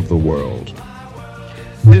end of the world.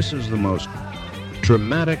 This is the most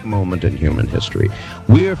dramatic moment in human history.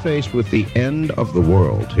 We are faced with the end of the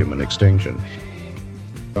world, human extinction.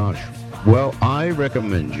 Gosh, well, I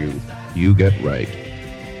recommend you get right.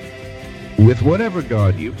 With whatever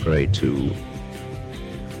God you pray to,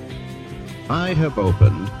 I have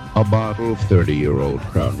opened a bottle of 30-year-old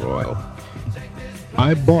Crown Royal.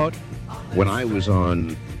 I bought when I was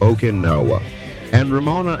on Okinawa, and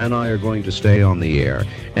Ramona and I are going to stay on the air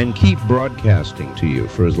and keep broadcasting to you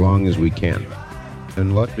for as long as we can.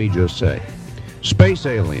 And let me just say, space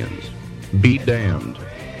aliens, be damned.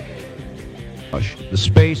 The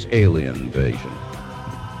space alien invasion.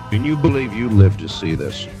 Can you believe you lived to see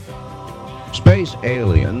this? Space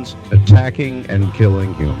aliens attacking and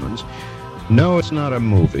killing humans. No, it's not a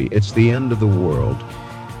movie. It's the end of the world.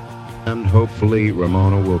 And hopefully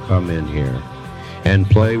Ramona will come in here and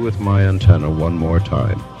play with my antenna one more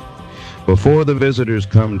time before the visitors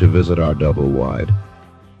come to visit our double wide.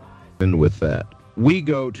 And with that, we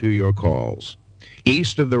go to your calls.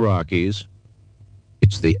 East of the Rockies,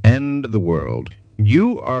 it's the end of the world.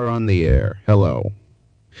 You are on the air. Hello.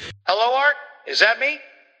 Hello, Art? Is that me?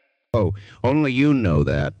 Oh, only you know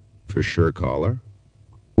that, for sure, caller.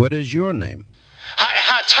 What is your name?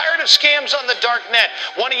 Hi, tired of scams on the dark net.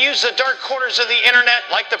 Want to use the dark corners of the internet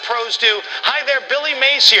like the pros do? Hi there, Billy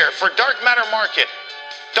Mays here for Dark Matter Market.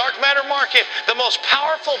 Dark Matter Market, the most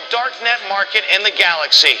powerful dark net market in the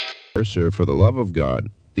galaxy. Sir, for the love of God,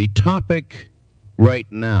 the topic right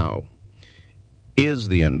now is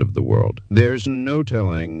the end of the world. There's no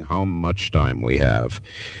telling how much time we have.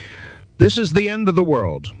 This is the end of the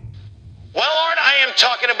world. Well, Art, I am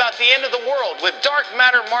talking about the end of the world, with Dark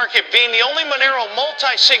Matter Market being the only Monero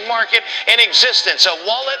multi-sig market in existence, a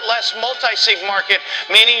wallet-less multi-sig market,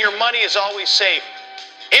 meaning your money is always safe.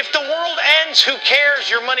 If the world ends, who cares?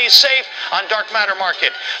 Your money is safe on Dark Matter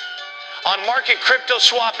Market. On market crypto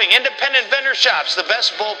swapping, independent vendor shops, the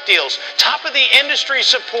best bulk deals, top of the industry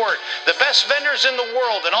support, the best vendors in the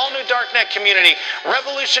world, an all-new darknet community,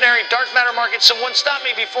 revolutionary Dark Matter Market. Someone stop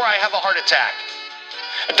me before I have a heart attack.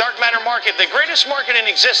 Dark Matter Market, the greatest market in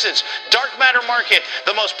existence. Dark Matter Market,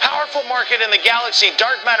 the most powerful market in the galaxy.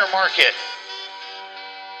 Dark Matter Market.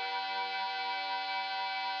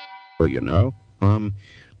 Well, you know,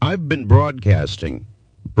 I've been broadcasting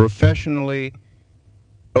professionally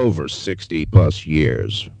over 60 plus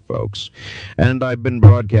years, folks. And I've been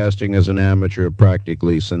broadcasting as an amateur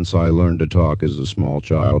practically since I learned to talk as a small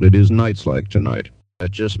child. It is nights like tonight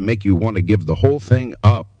that just make you want to give the whole thing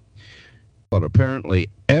up. But apparently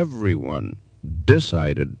everyone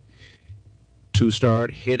decided to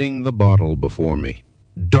start hitting the bottle before me.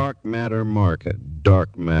 Dark Matter Market,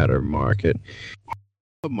 Dark Matter Market.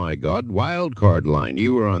 Oh my God, wild card line,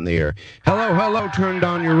 you were on the air. Hello, hello, turn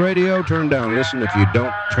down your radio, turn down. Listen, if you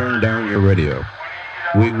don't turn down your radio.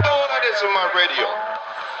 Oh, that is on my radio.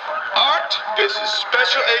 Art, this is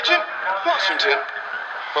Special Agent Washington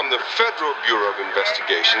from the Federal Bureau of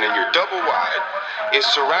Investigation, and your double wide is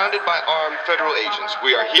surrounded by armed federal agents.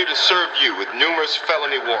 We are here to serve you with numerous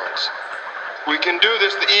felony warrants. We can do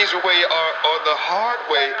this the easy way or the hard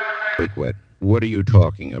way. Wait, what are you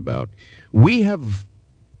talking about? We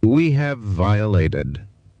have violated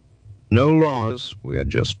no laws. We are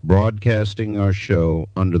just broadcasting our show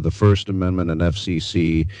under the First Amendment and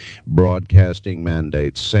FCC broadcasting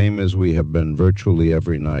mandates, same as we have been virtually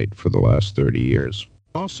every night for the last 30 years.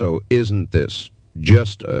 Also, isn't this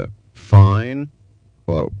just a fine?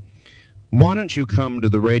 Well, why don't you come to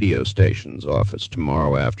the radio station's office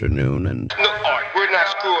tomorrow afternoon and... No, Art, we're not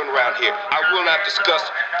screwing around here. I will not discuss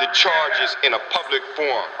the charges in a public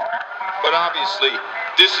forum. But obviously,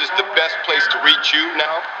 this is the best place to reach you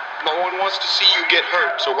now. No one wants to see you get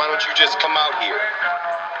hurt, so why don't you just come out here?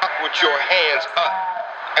 Up with your hands up,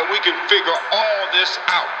 and we can figure all this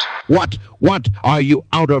out. What? Are you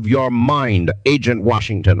out of your mind, Agent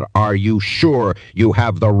Washington? Are you sure you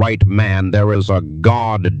have the right man? There is a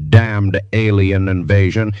goddamned alien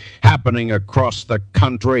invasion happening across the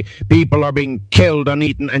country. People are being killed and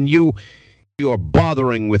eaten, and you're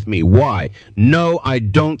bothering with me. Why? No, I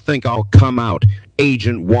don't think I'll come out,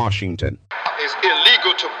 Agent Washington. It's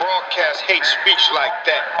illegal to broadcast hate speech like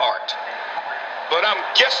that, Art. But I'm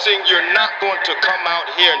guessing you're not going to come out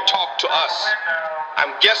here and talk to us.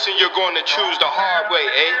 I'm guessing you're going to choose the hard way,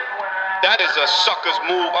 eh? That is a sucker's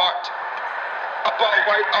move, Art.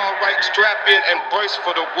 All right, strap in and brace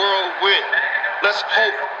for the whirlwind. Let's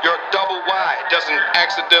hope your double wide doesn't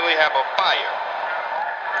accidentally have a fire.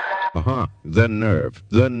 The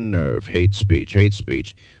nerve, hate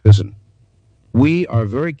speech. Listen, we are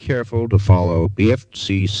very careful to follow the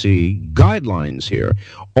FCC guidelines here.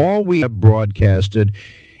 All we have broadcasted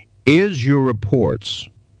is your reports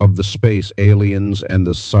of the space aliens and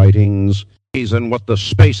the sightings and what the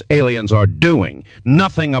space aliens are doing.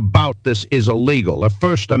 Nothing about this is illegal. The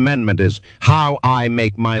First Amendment is how I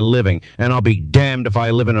make my living, and I'll be damned if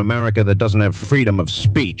I live in America that doesn't have freedom of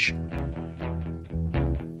speech.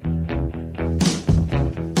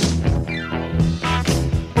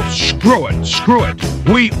 Screw it.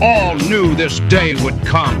 We all knew this day would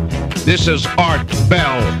come. This is Art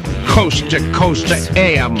Bell, coast to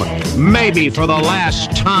AM, maybe for the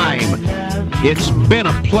last time. It's been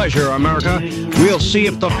a pleasure, America. We'll see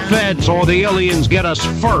if the feds or the aliens get us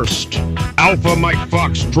first. Alpha Mike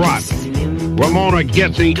Foxtrot. Ramona,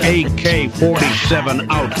 get the AK-47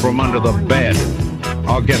 out from under the bed.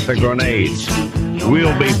 I'll get the grenades.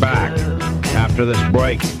 We'll be back after this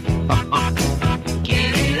break.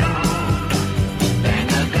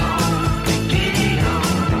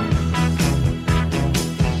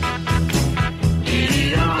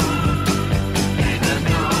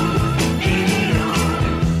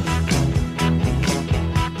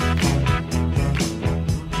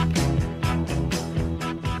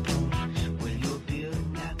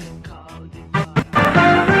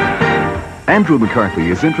 Andrew McCarthy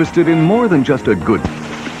is interested in more than just a good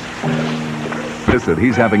visit.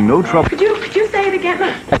 He's having no trouble. Could you say it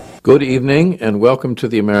again? Good evening and welcome to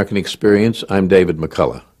the American Experience. I'm David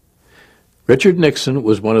McCullough. Richard Nixon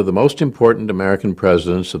was one of the most important American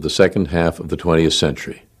presidents of the second half of the 20th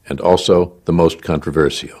century, and also the most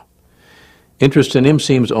controversial. Interest in him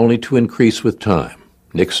seems only to increase with time.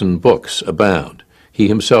 Nixon books abound. He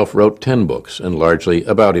himself wrote 10 books, and largely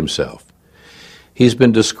about himself. He's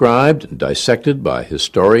been described and dissected by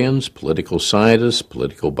historians, political scientists,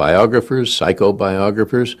 political biographers,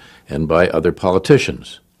 psychobiographers, and by other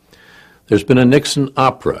politicians. There's been a Nixon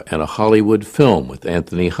opera and a Hollywood film with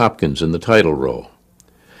Anthony Hopkins in the title role.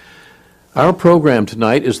 Our program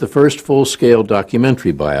tonight is the first full-scale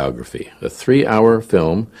documentary biography, a 3-hour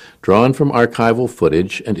film drawn from archival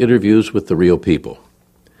footage and interviews with the real people.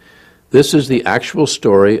 This is the actual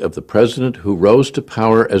story of the president who rose to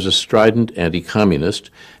power as a strident anti-communist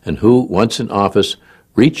and who, once in office,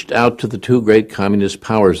 reached out to the two great communist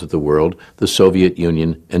powers of the world, the Soviet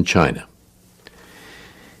Union and China.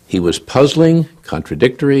 He was puzzling,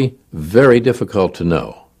 contradictory, very difficult to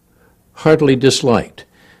know, heartily disliked,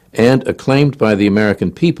 and acclaimed by the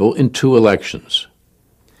American people in 2 elections.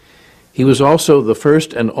 He was also the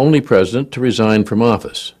first and only president to resign from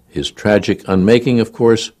office. His tragic unmaking, of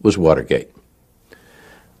course, was Watergate.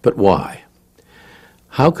 But why?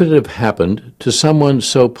 How could it have happened to someone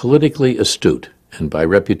so politically astute and by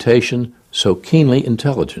reputation so keenly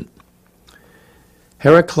intelligent?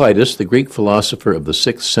 Heraclitus, the Greek philosopher of the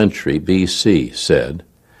 6th century B.C., said,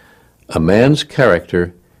 "A man's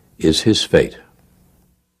character is his fate."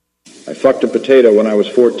 I fucked a potato when I was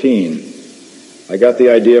 14. I got the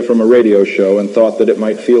idea from a radio show and thought that it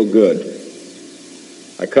might feel good.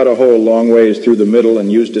 I cut a hole long ways through the middle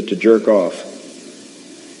and used it to jerk off.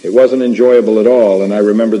 It wasn't enjoyable at all, and I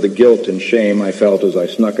remember the guilt and shame I felt as I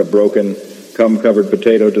snuck a broken, cum-covered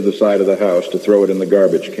potato to the side of the house to throw it in the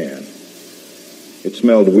garbage can. It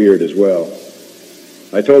smelled weird as well.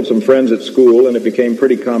 I told some friends at school, and it became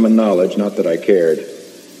pretty common knowledge, not that I cared.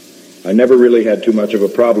 I never really had too much of a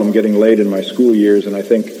problem getting laid in my school years, and I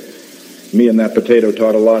think me and that potato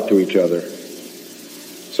taught a lot to each other.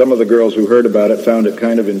 Some of the girls who heard about it found it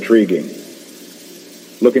kind of intriguing.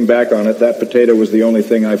 Looking back on it, that potato was the only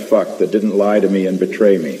thing I fucked that didn't lie to me and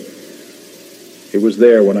betray me. It was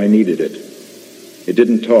there when I needed it. It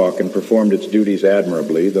didn't talk and performed its duties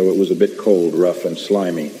admirably, though it was a bit cold, rough, and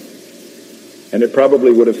slimy. And it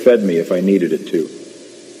probably would have fed me if I needed it to.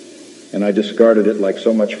 And I discarded it like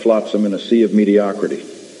so much flotsam in a sea of mediocrity.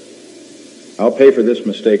 I'll pay for this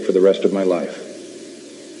mistake for the rest of my life.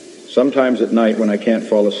 Sometimes at night when I can't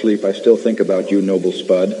fall asleep, I still think about you, noble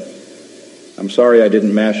Spud. I'm sorry I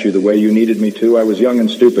didn't mash you the way you needed me to. I was young and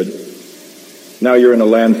stupid. Now you're in a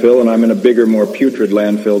landfill, and I'm in a bigger, more putrid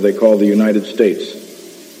landfill they call the United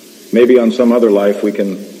States. Maybe on some other life we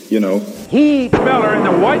can, Heat Miller in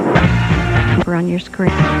the white. We're on your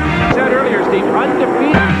screen. Said earlier, Steve,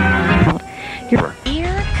 undefeated.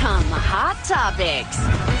 Here come Hot Topics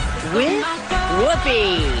with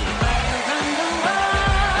Whoopi,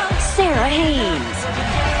 Sarah Haynes,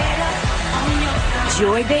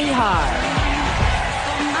 Joy Behar,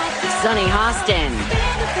 Sunny Hostin,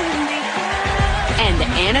 and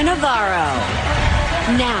Anna Navarro.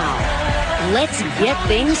 Now, let's get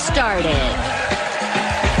things started.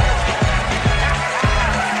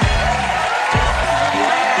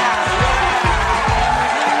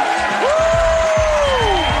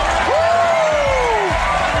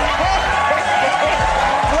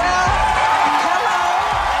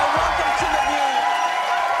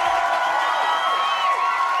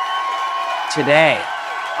 Today,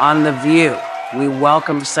 on The View, we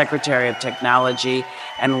welcome Secretary of Technology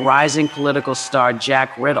and rising political star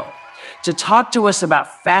Jack Riddle to talk to us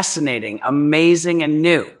about fascinating, amazing, and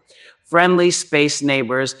new friendly space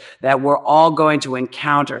neighbors that we're all going to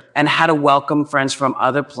encounter and how to welcome friends from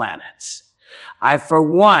other planets. I, for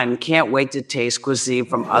one, can't wait to taste cuisine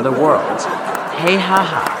from other worlds. Hey,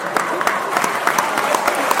 ha.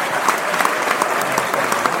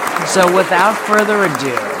 So without further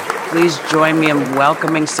ado, please join me in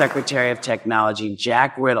welcoming Secretary of Technology,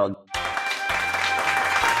 Jack Riddle.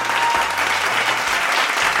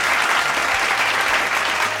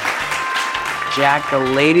 Jack, the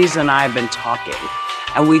ladies and I have been talking,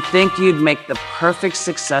 and we think you'd make the perfect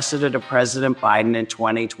successor to President Biden in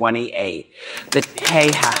 2028. Hey,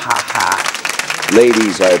 ha.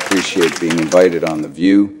 Ladies, I appreciate being invited on The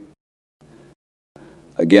View.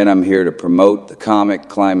 Again, I'm here to promote the Comic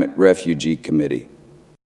Climate Refugee Committee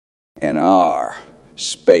and our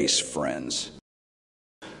space friends,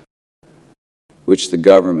 which the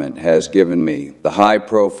government has given me the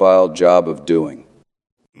high-profile job of doing.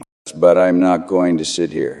 But I'm not going to sit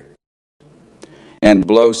here and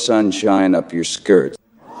blow sunshine up your skirts.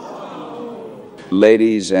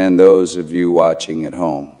 Ladies and those of you watching at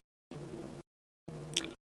home,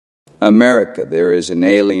 America, there is an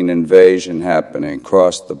alien invasion happening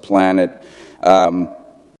across the planet.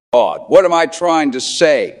 What am I trying to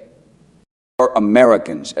say?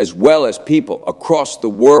 Americans, as well as people across the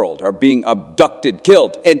world, are being abducted,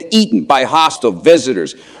 killed, and eaten by hostile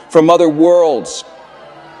visitors from other worlds.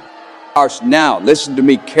 Now, listen to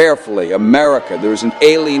me carefully. America, there's an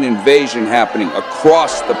alien invasion happening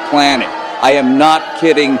across the planet. I am not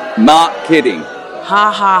kidding, not kidding.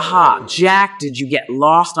 Ha. Jack, did you get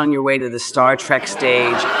lost on your way to the Star Trek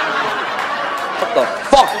stage? What the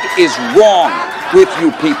fuck is wrong with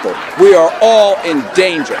you people? We are all in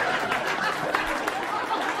danger.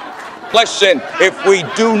 Listen, if we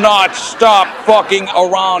do not stop fucking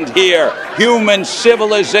around here, human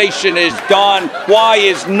civilization is done. Why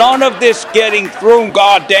is none of this getting through,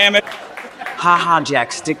 goddammit? Ha,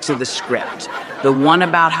 Jack, stick to the script. The one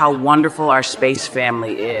about how wonderful our space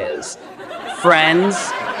family is.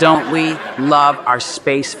 Friends, don't we love our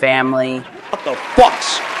space family? What the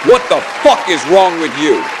fuck is wrong with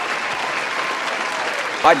you?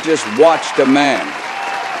 I just watched a man,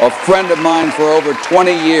 a friend of mine for over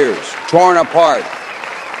 20 years, torn apart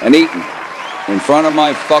and eaten in front of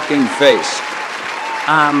my fucking face.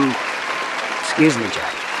 Excuse me,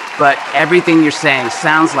 Jack, but everything you're saying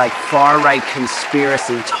sounds like far-right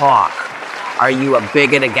conspiracy talk. Are you a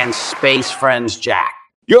bigot against space friends, Jack?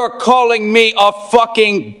 You're calling me a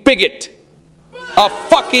fucking bigot. A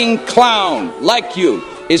fucking clown like you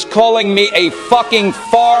is calling me a fucking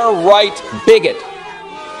far-right bigot.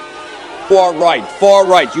 Far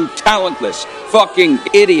right, you talentless fucking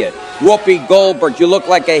idiot. Whoopi Goldberg, you look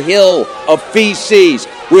like a hill of feces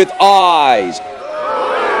with eyes.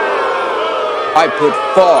 I put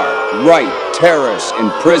far-right terrorists in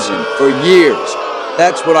prison for years.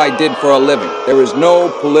 That's what I did for a living. There is no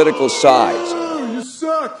political sides. You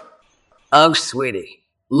suck. Oh, sweetie.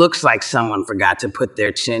 Looks like someone forgot to put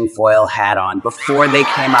their tinfoil hat on before they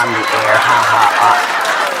came on the air. Ha.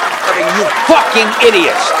 You fucking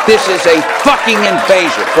idiots! This is a fucking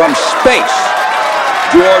invasion from space.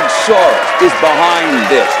 George Soros is behind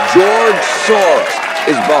this. George Soros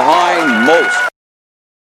is behind most.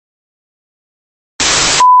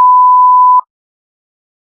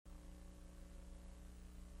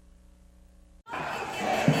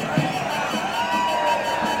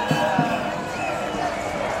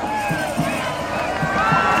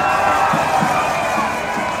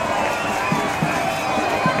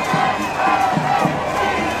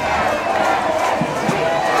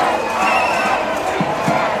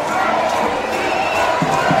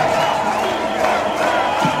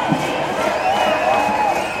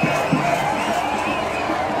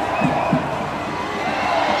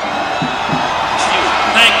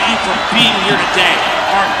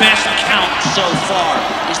 so far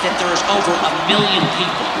is that there is over 1 million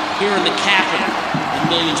people here in the Capitol and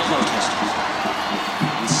millions protesting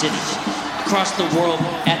in cities across the world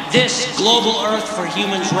at this Global Earth for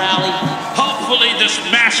Humans rally. Hopefully this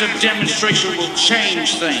massive demonstration will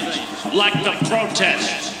change things, like the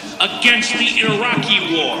protests against the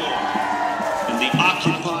Iraqi war and the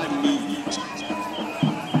Occupy movement.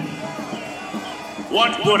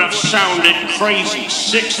 What would have sounded crazy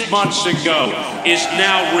 6 months ago is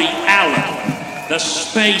now reality. The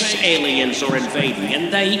space aliens are invading,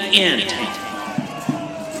 and they intend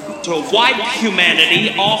to wipe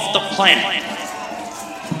humanity off the planet.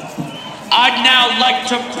 I'd now like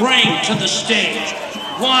to bring to the stage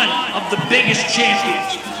one of the biggest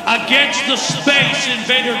champions against the space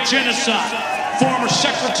invader genocide, former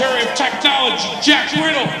Secretary of Technology, Jack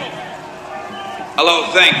Riddle.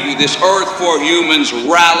 Hello, thank you. This Earth for Humans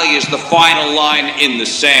rally is the final line in the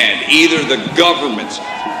sand. Either the governments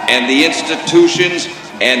and the institutions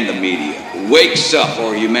and the media wakes up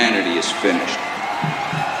or humanity is finished.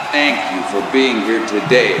 Thank you for being here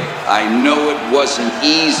today. I know it wasn't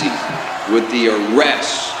easy with the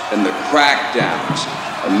arrests and the crackdowns.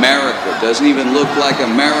 America doesn't even look like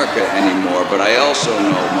America anymore, but I also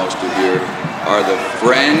know most of you are the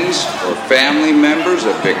friends or family members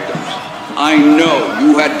of victims. I know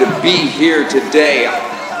you had to be here today.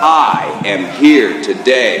 I am here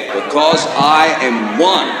today because I am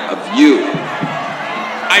one of you.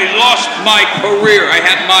 I lost my career. I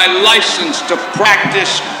had my license to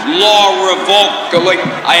practice law revoked.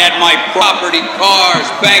 I had my property, cars,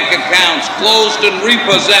 bank accounts closed and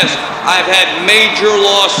repossessed. I've had major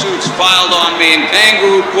lawsuits filed on me in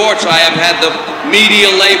kangaroo courts. I have had the media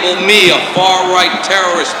label me a far-right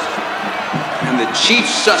terrorist. And the chief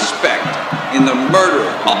suspect in the murder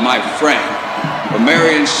of my friend,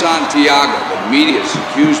 Marian Santiago. The media's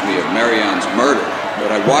accused me of Marian's murder,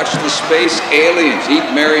 but I watched the space aliens eat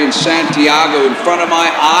Marian Santiago in front of my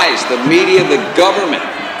eyes. The media, the government,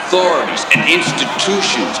 authorities, and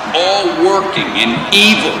institutions all working in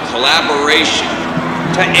evil collaboration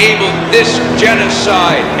to enable this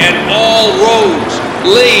genocide, and all roads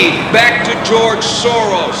lead back to George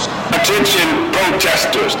Soros. Attention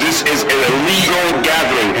protesters, this is an illegal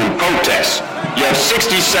gathering and protest. You have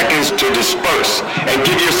 60 seconds to disperse and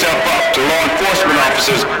give yourself up to law enforcement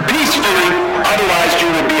officers peacefully, otherwise you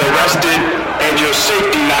will be arrested and your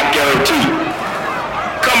safety not guaranteed.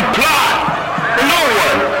 Comply! No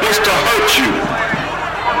one wants to hurt you.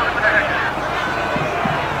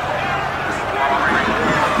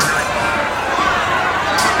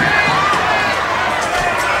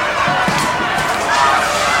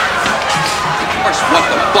 What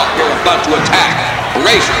the fuck you're about to attack?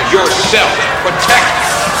 Brace yourself. Protect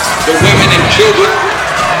the women and children.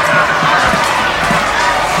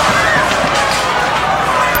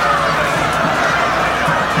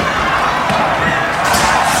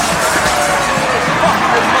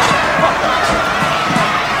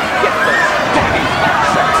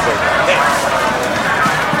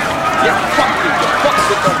 You fucked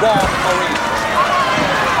with the wrong Marine.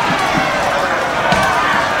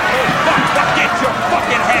 Get your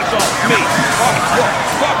fucking hands off me!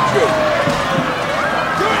 Fuck you!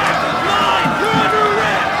 You're under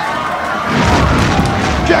arrest!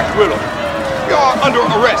 Jack Riddle, you are under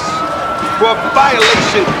arrest for a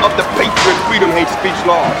violation of the Patriot Freedom Hate Speech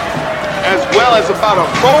laws, as well as about a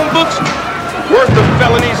phone book's worth of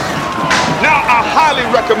felonies. Now I highly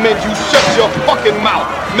recommend you shut your fucking mouth,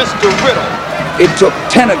 Mr. Riddle. It took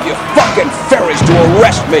 10 of you fucking ferries to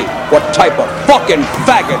arrest me. What type of fucking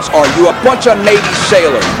faggots are you? A bunch of Navy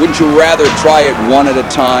sailors. Wouldn't you rather try it one at a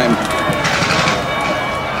time?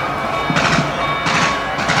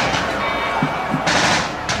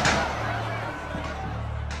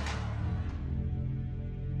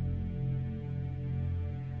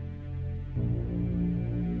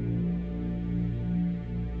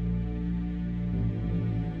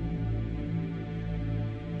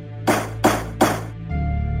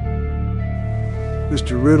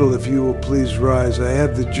 Mr. Riddle, if you will please rise. I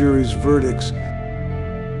have the jury's verdicts.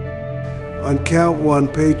 On count 1,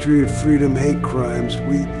 Patriot Freedom Hate Crimes,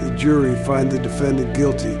 we, the jury, find the defendant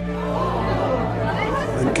guilty.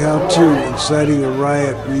 On count 2, inciting a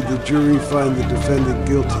riot, we, the jury, find the defendant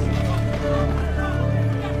guilty.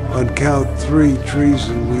 On count 3,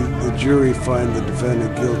 treason, we, the jury, find the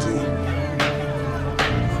defendant guilty.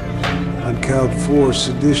 On count 4,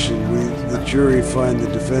 sedition, we, the jury, find the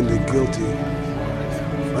defendant guilty.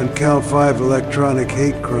 On count 5, electronic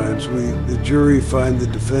hate crimes, we, the jury, find the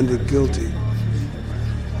defendant guilty.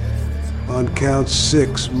 On count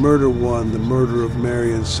 6, murder 1, the murder of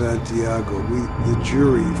Marian Santiago, we, the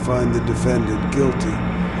jury, find the defendant guilty.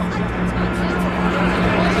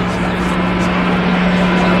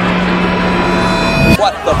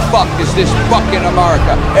 What the fuck is this fucking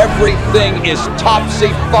America? Everything is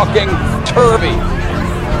topsy-fucking-turvy.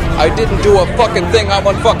 I didn't do a fucking thing on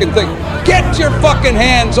one fucking thing. Get your fucking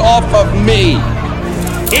hands off of me!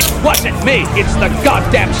 It wasn't me, it's the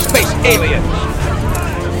goddamn space aliens!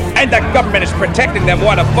 And the government is protecting them.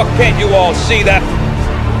 Why the fuck can't you all see that?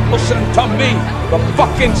 Listen to me. The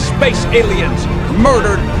fucking space aliens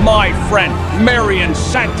murdered my friend, Marion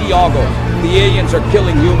Santiago. The aliens are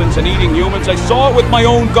killing humans and eating humans. I saw it with my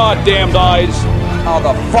own goddamned eyes. How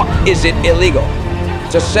the fuck is it illegal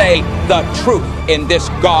to say the truth in this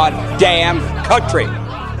goddamn country?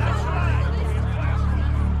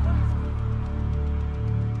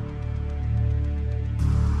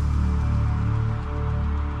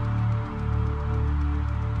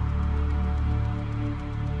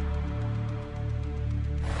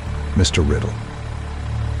 Mr. Riddle,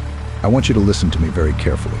 I want you to listen to me very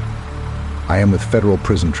carefully. I am with Federal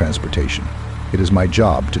Prison Transportation. It is my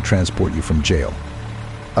job to transport you from jail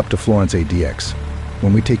up to Florence ADX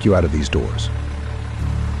when we take you out of these doors.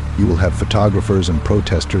 You will have photographers and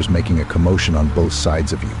protesters making a commotion on both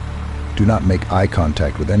sides of you. Do not make eye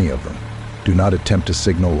contact with any of them. Do not attempt to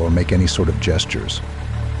signal or make any sort of gestures.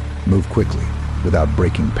 Move quickly, without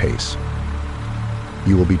breaking pace.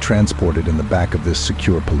 You will be transported in the back of this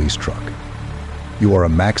secure police truck. You are a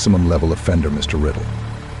maximum level offender, Mr. Riddle.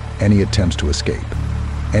 Any attempts to escape,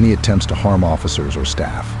 any attempts to harm officers or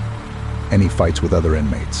staff, any fights with other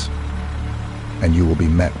inmates, and you will be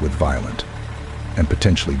met with violent and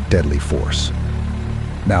potentially deadly force.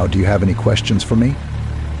 Now, do you have any questions for me?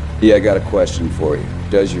 Yeah, I got a question for you.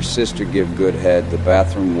 Does your sister give good head? The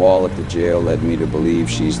bathroom wall at the jail led me to believe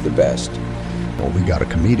she's the best. Well, we got a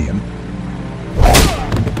comedian.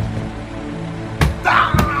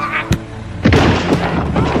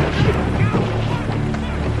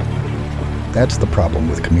 That's the problem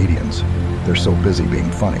with comedians. They're so busy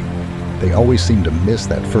being funny. They always seem to miss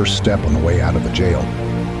that first step on the way out of the jail.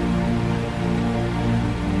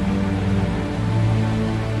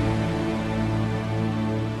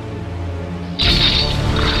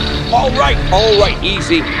 All right,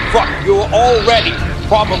 easy. Fuck, you already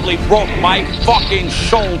probably broke my fucking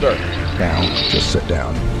shoulder. Now, just sit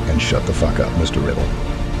down and shut the fuck up, Mr. Riddle.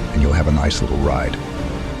 And you'll have a nice little ride.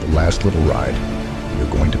 The last little ride you're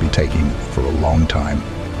going to be taking for a long time.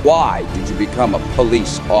 Why did you become a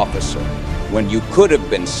police officer when you could have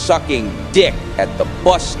been sucking dick at the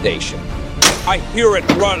bus station? I hear it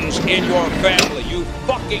runs in your family, you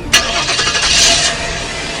fucking...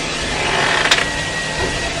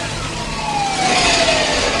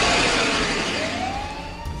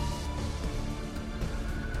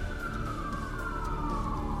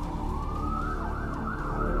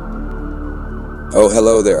 Oh,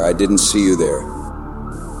 hello there. I didn't see you there.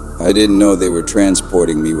 I didn't know they were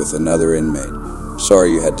transporting me with another inmate.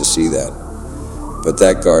 Sorry you had to see that. But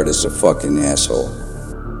that guard is a fucking asshole.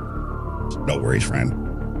 No worries,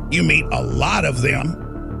 friend. You meet a lot of them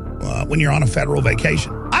when you're on a federal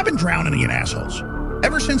vacation. I've been drowning in assholes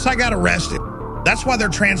ever since I got arrested. That's why they're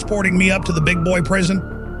transporting me up to the big boy prison,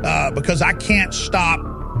 because I can't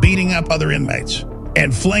stop beating up other inmates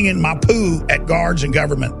and flinging my poo at guards and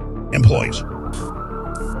government employees.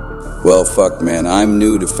 Well, fuck, man, I'm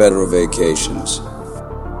new to federal vacations.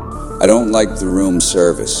 I don't like the room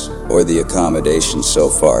service or the accommodations so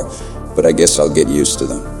far, but I guess I'll get used to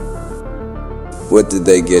them. What did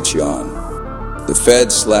they get you on? The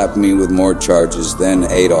Fed slapped me with more charges than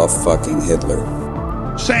Adolf fucking Hitler.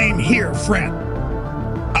 Same here, friend.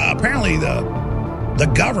 Apparently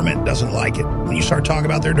the government doesn't like it when you start talking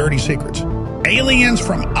about their dirty secrets. Aliens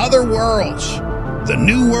from other worlds, the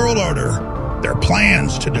New World Order, their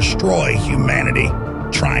plans to destroy humanity,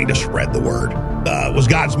 trying to spread the word, was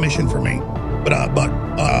God's mission for me. But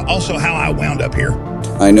also how I wound up here.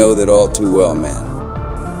 I know that all too well, man.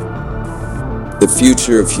 The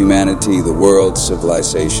future of humanity, the world,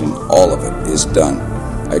 civilization, all of it is done.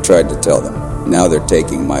 I tried to tell them. Now they're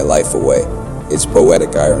taking my life away. It's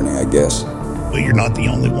poetic irony, I guess. Well, you're not the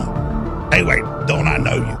only one. Hey, wait, don't I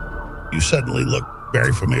know you? You suddenly look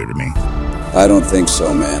very familiar to me. I don't think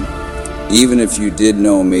so, man. Even if you did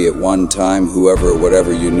know me at one time, whoever or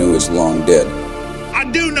whatever you knew is long dead. I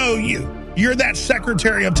do know you. You're that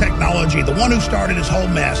Secretary of Technology, the one who started this whole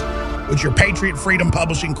mess with your Patriot Freedom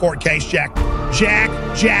Publishing court case, Jack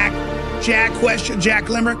question, Jack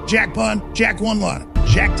Limerick, Jack pun, Jack one-liner,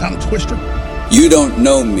 Jack tongue twister. You don't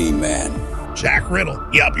know me, man. Jack Riddle.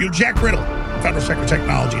 Yep, you're Jack Riddle, Federal Secretary of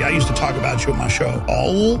Technology. I used to talk about you on my show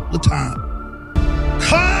all the time.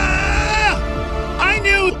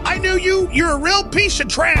 I knew you. You're a real piece of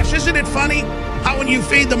trash. Isn't it funny? How when you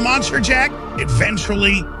feed the monster, Jack,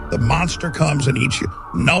 eventually the monster comes and eats you.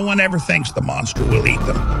 No one ever thinks the monster will eat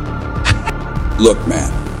them. Look,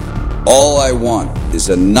 man, all I want is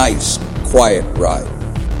a nice, quiet ride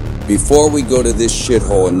before we go to this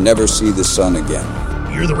shithole and never see the sun again.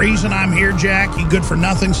 You're the reason I'm here, Jack. You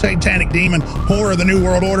good-for-nothing satanic demon, whore of the New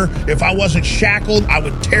World Order. If I wasn't shackled, I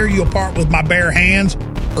would tear you apart with my bare hands.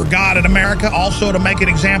 For God in America, also to make an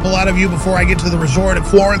example out of you before I get to the resort at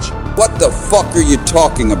Florence. What the fuck are you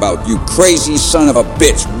talking about, you crazy son of a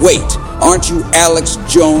bitch? Wait, aren't you Alex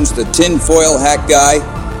Jones, the tinfoil hat guy?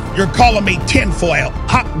 You're calling me tinfoil,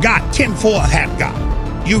 hot guy, tinfoil hat guy.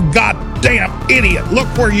 You goddamn idiot. Look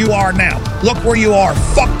where you are now. Look where you are.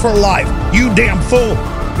 Fuck for life. You damn fool.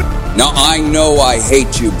 Now, I know I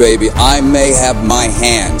hate you, baby. I may have my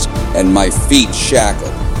hands and my feet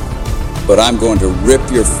shackled, but I'm going to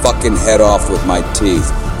rip your fucking head off with my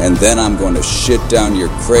teeth, and then I'm going to shit down your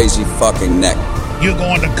crazy fucking neck. You're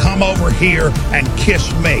going to come over here and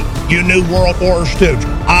kiss me, you New World Order stooge.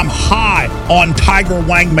 I'm high on Tiger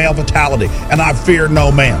Wang male vitality, and I fear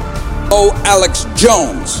no man. Oh, Alex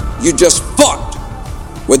Jones, you just fucked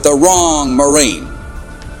with the wrong Marine.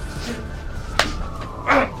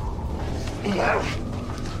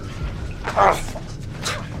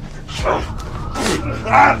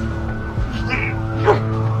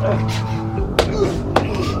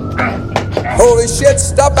 Holy shit,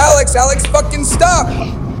 stop, Alex! Alex, fucking stop!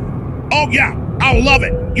 Oh, yeah, I love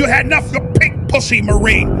it. You had enough of your pink pussy,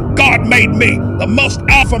 Marine. God made me the most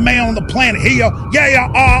alpha male on the planet.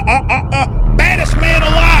 Baddest man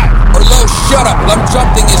alive. Orlo, shut up. Lump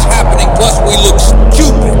something is happening. Plus, we look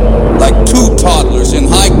stupid. Like two toddlers in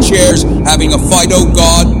high chairs having a fight, oh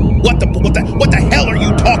God. What the hell are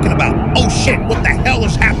you talking about? Oh shit, what the hell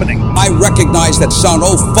is happening? I recognize that sound.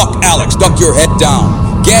 Oh fuck, Alex, duck your head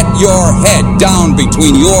down. Get your head down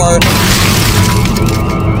between your...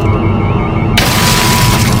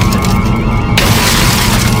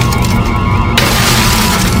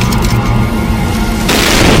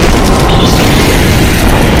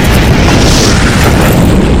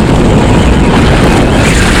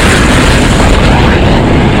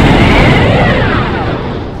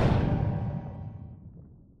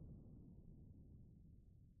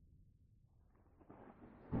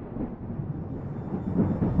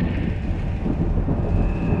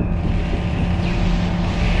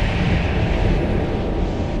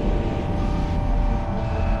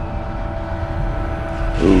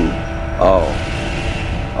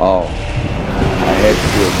 Oh, my head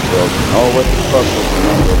feels broken. Oh, what the fuck was the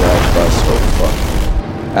number of that bus? Oh, fuck.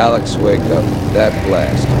 Alex, wake up. That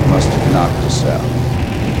blast must have knocked us out.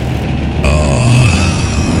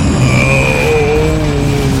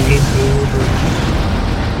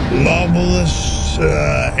 Loveless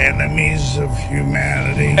enemies of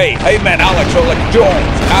humanity. Hey man, Alex Jones.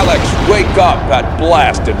 Alex, wake up. That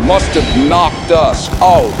blast, it must have knocked us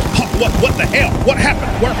out. What the hell? What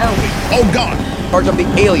happened? Where are we? Oh, God. Parts of the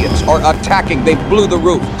aliens are attacking. They blew the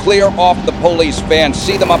roof. Clear off the police van.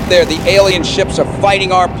 See them up there. The alien ships are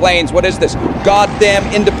fighting our planes. What is this?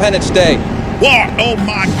 Goddamn Independence Day. What? Oh,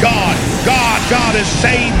 my God. God has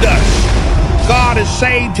saved us. God has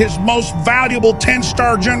saved his most valuable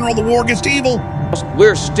 10-star general of the war against evil.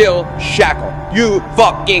 We're still shackled. You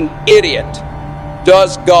fucking idiot.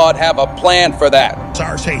 Does God have a plan for that?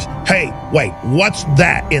 Soros says, hey, wait, what's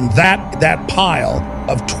that in that pile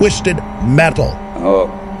of twisted metal? Oh,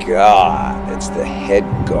 God, it's the head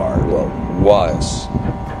guard. Well, it was.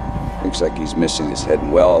 Looks like he's missing his head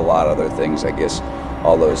and, well, a lot of other things. I guess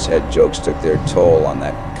all those head jokes took their toll on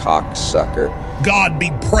that cocksucker. God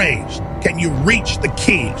be praised. Can you reach the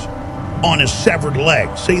keys on his severed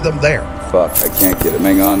leg? See them there? Fuck, I can't get him.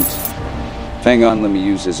 Hang on, let me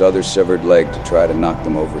use his other severed leg to try to knock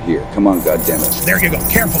them over here. Come on, goddammit. There you go.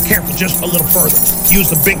 Careful, just a little further.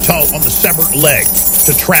 Use the big toe on the severed leg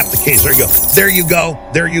to trap the keys. There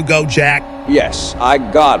you go, Jack. Yes, I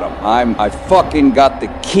got him. I fucking got the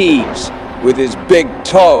keys with his big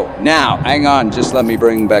toe. Now, hang on, just let me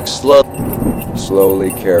bring him back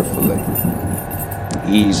slowly, carefully.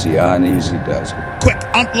 Easy on, easy does it. Quick,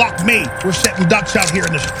 unlock me. We're setting ducks out here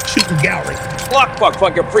in this shooting gallery. Lock,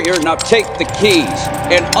 fuck, you're free here. Now take the keys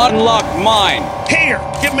and unlock mine. Here,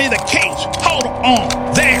 give me the keys. Hold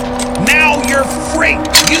on. There. Now you're free.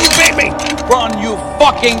 You baby. Run, you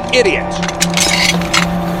fucking idiots.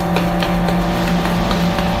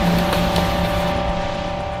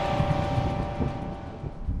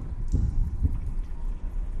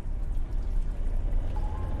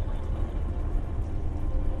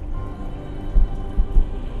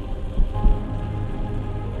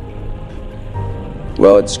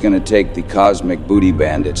 Well, it's gonna take the cosmic booty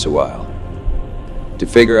bandits a while. To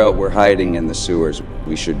figure out we're hiding in the sewers,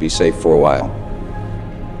 we should be safe for a while.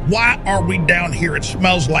 Why are we down here? It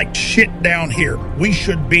smells like shit down here. We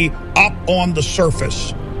should be up on the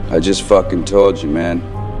surface. I just fucking told you, man.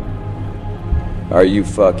 Are you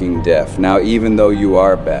fucking deaf? Now, even though you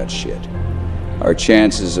are batshit, our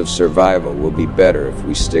chances of survival will be better if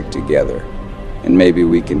we stick together. And maybe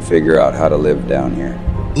we can figure out how to live down here.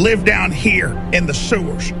 Live down here in the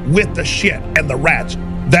sewers with the shit and the rats.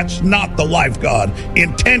 That's not the life God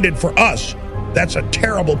intended for us. That's a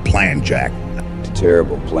terrible plan, Jack. A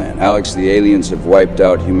terrible plan. Alex, the aliens have wiped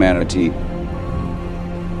out humanity.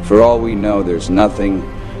 For all we know, there's nothing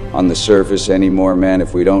on the surface anymore, man.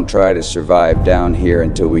 If we don't try to survive down here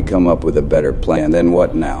until we come up with a better plan, then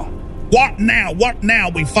what now? What now? What now?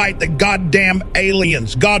 We fight the goddamn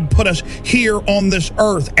aliens. God put us here on this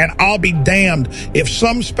earth, and I'll be damned if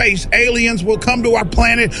some space aliens will come to our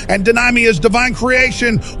planet and deny me his divine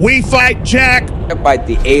creation. We fight, Jack. Fight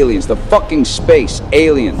the aliens, the fucking space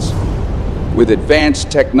aliens with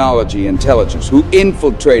advanced technology, intelligence, who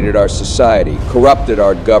infiltrated our society, corrupted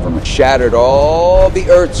our government, shattered all the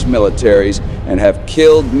Earth's militaries, and have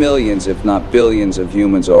killed millions, if not billions, of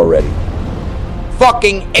humans already.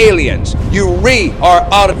 Fucking aliens! You are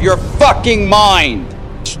out of your fucking mind!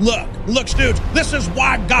 Look, dudes, this is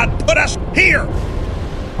why God put us here!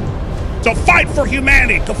 To fight for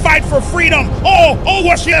humanity, to fight for freedom.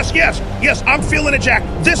 Yes, I'm feeling it, Jack.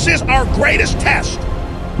 This is our greatest test.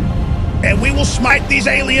 And we will smite these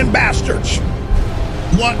alien bastards.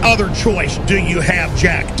 What other choice do you have,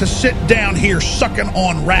 Jack? To sit down here sucking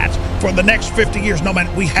on rats for the next 50 years? No,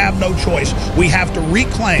 man, we have no choice. We have to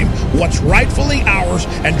reclaim what's rightfully ours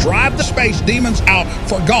and drive the space demons out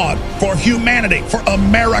for God, for humanity, for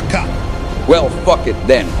America. Well, fuck it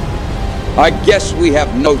then. I guess we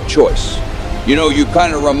have no choice. You know, you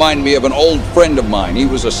kind of remind me of an old friend of mine. He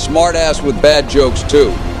was a smartass with bad jokes,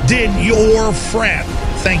 too. Did your friend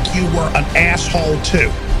think you were an asshole, too?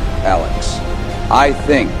 Alex, I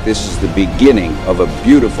think this is the beginning of a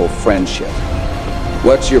beautiful friendship.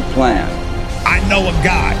 What's your plan? I know a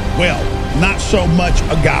guy, well, not so much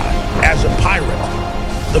a guy, as a pirate.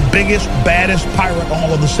 The biggest, baddest pirate on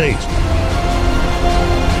all of the seas.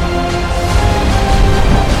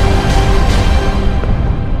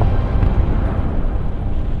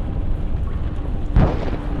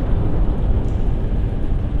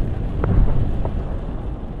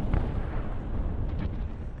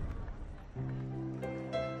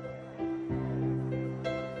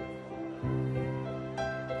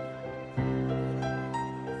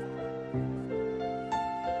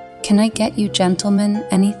 Can I get you gentlemen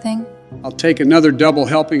anything? I'll take another double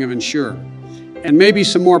helping of Ensure. And maybe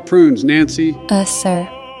some more prunes, Nancy. Sir.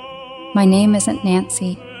 My name isn't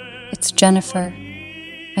Nancy. It's Jennifer.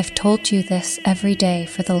 I've told you this every day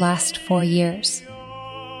for the last 4 years.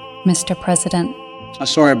 Mr. President.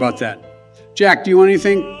 Sorry about that. Jack, do you want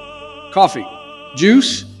anything? Coffee?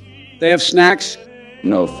 Juice? They have snacks?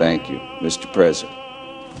 No, thank you, Mr. President.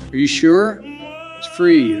 Are you sure? It's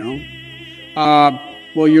free, you know.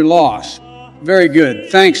 Well, you're lost. Very good.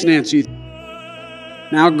 Thanks, Nancy.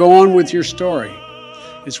 Now go on with your story.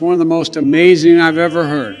 It's one of the most amazing I've ever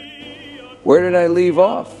heard. Where did I leave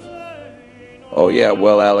off? Oh, yeah,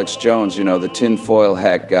 well, Alex Jones, you know, the tinfoil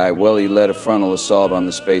hat guy, well, he led a frontal assault on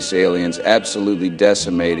the space aliens, absolutely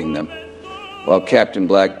decimating them, while Captain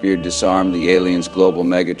Blackbeard disarmed the aliens' global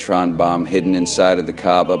Megatron bomb hidden inside of the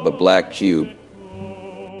Kaaba, a black cube,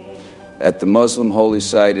 at the Muslim holy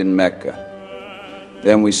site in Mecca.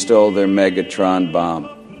 Then we stole their Megatron bomb,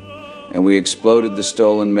 and we exploded the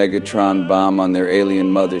stolen Megatron bomb on their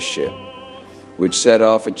alien mothership, which set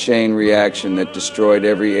off a chain reaction that destroyed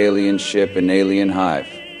every alien ship and alien hive,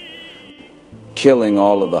 killing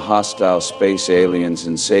all of the hostile space aliens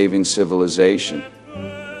and saving civilization,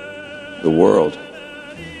 the world,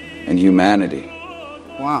 and humanity.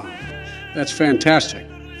 Wow, that's fantastic.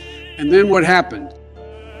 And then what happened?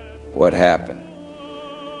 What happened?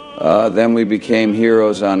 Then we became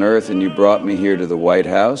heroes on Earth, and you brought me here to the White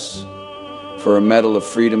House for a Medal of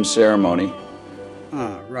Freedom ceremony.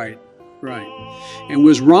 Right. And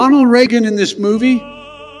was Ronald Reagan in this movie?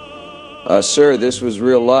 Sir, this was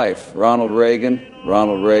real life. Ronald Reagan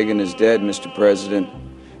is dead, Mr. President,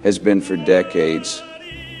 has been for decades.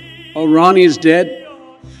 Oh, Ronnie is dead?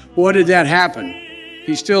 What did that happen?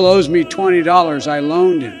 He still owes me $20 I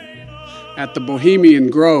loaned him at the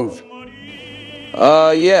Bohemian Grove.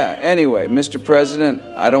 Yeah, anyway, Mr. President,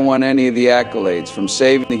 I don't want any of the accolades. From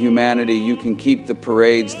saving the humanity, you can keep the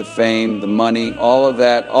parades, the fame, the money, all of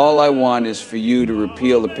that. All I want is for you to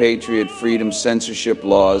repeal the Patriot Freedom censorship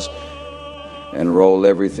laws and roll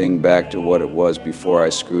everything back to what it was before I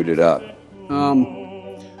screwed it up.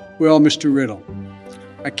 Well, Mr. Riddle,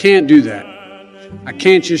 I can't do that. I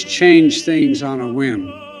can't just change things on a whim.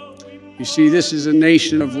 You see, this is a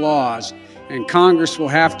nation of laws, and Congress will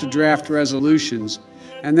have to draft resolutions,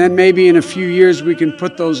 and then maybe in a few years we can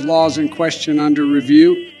put those laws in question under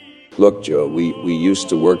review. Look, Joe, we used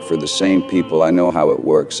to work for the same people. I know how it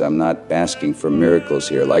works. I'm not asking for miracles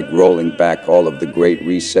here, like rolling back all of the Great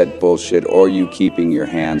Reset bullshit or you keeping your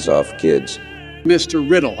hands off kids. Mr.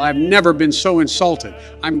 Riddle, I've never been so insulted.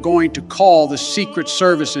 I'm going to call the Secret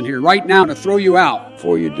Service in here right now to throw you out.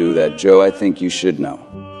 Before you do that, Joe, I think you should know.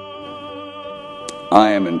 I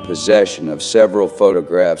am in possession of several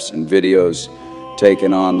photographs and videos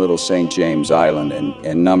taken on Little St. James Island, and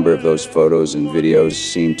a number of those photos and videos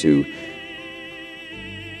seem to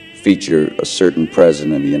feature a certain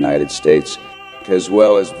president of the United States, as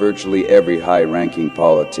well as virtually every high-ranking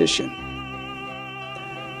politician,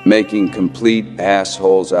 making complete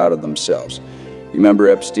assholes out of themselves. You remember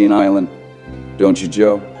Epstein Island, don't you,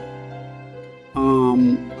 Joe?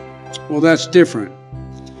 Well, that's different.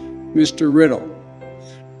 Mr. Riddle,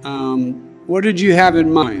 what did you have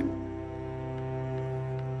in mind?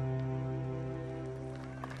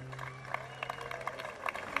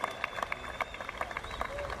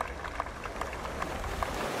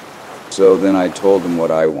 So then I told him what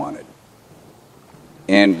I wanted.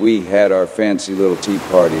 And we had our fancy little tea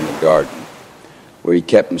party in the garden, where he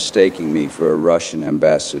kept mistaking me for a Russian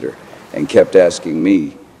ambassador and kept asking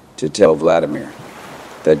me to tell Vladimir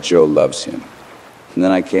that Joe loves him. And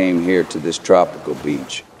then I came here to this tropical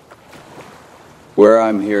beach, where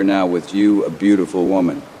I'm here now with you, a beautiful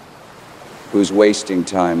woman, who's wasting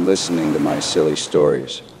time listening to my silly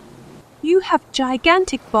stories. You have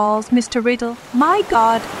gigantic balls, Mr. Riddle. My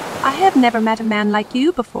God, I have never met a man like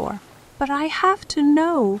you before. But I have to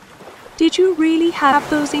know, did you really have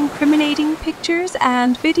those incriminating pictures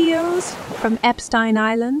and videos from Epstein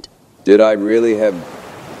Island? Did I really have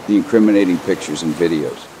the incriminating pictures and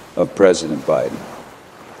videos of President Biden?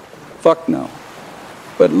 Fuck no.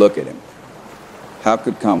 But look at him. How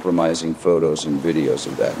could compromising photos and videos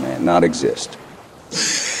of that man not exist?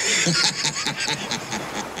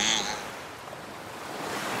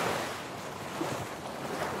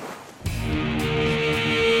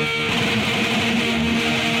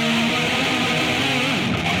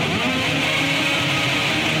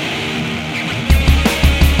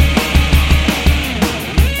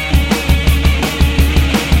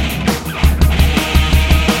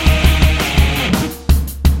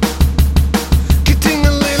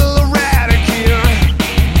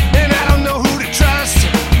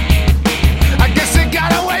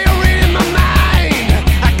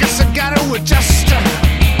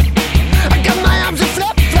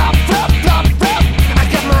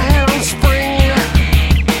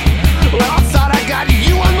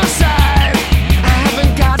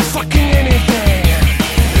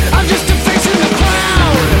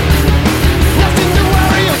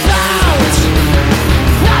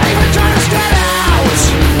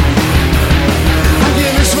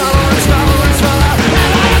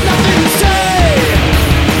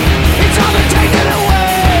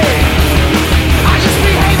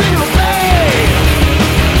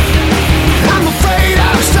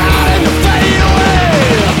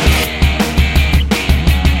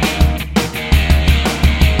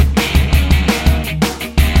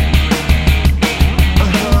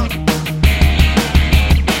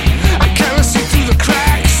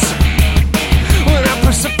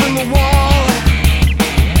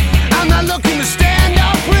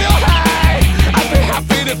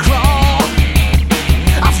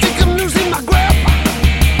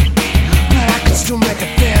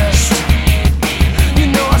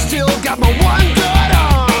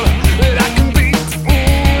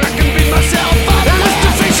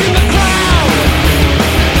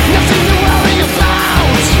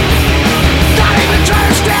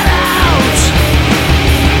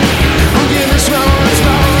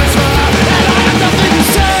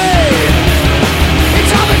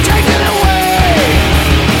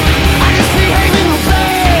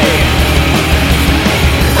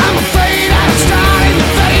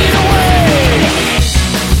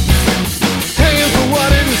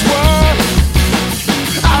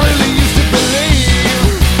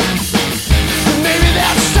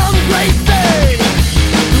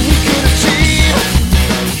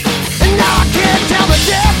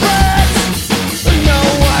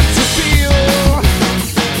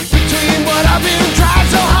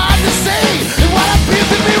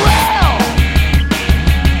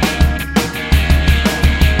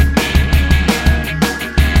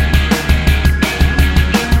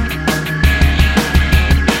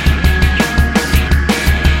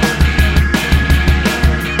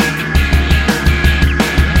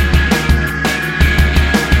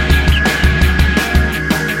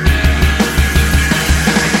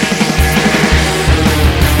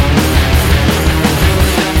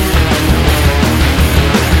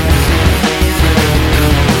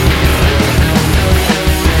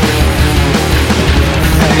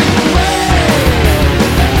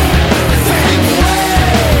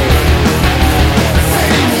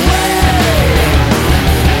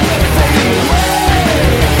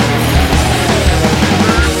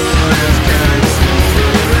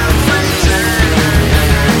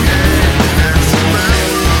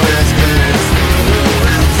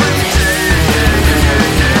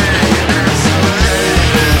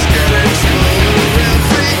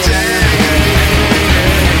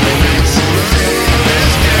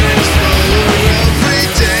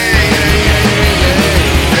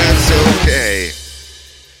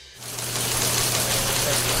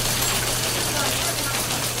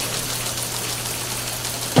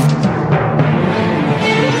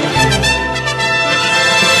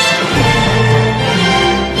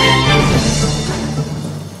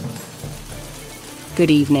 good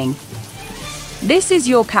evening. This is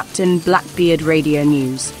your Captain Blackbeard Radio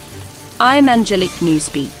News. I'm Angelique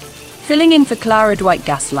Newspeak, filling in for Clara Dwight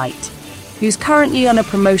Gaslight, who's currently on a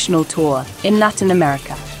promotional tour in Latin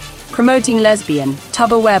America, promoting lesbian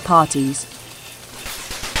Tupperware parties.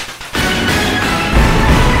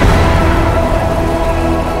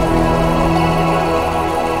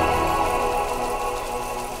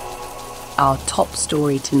 Our top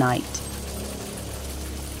story tonight.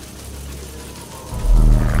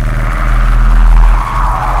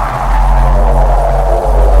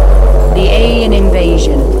 The alien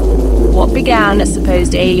invasion. What began as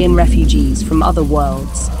supposed alien refugees from other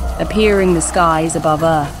worlds appearing in the skies above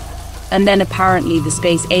Earth, and then apparently the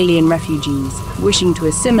space alien refugees wishing to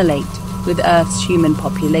assimilate with Earth's human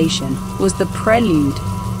population, was the prelude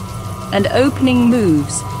and opening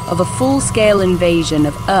moves of a full-scale invasion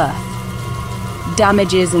of Earth.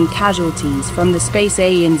 Damages and casualties from the space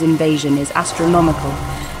aliens invasion is astronomical,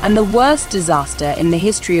 and the worst disaster in the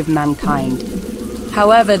history of mankind.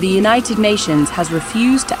 However, the United Nations has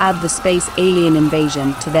refused to add the space alien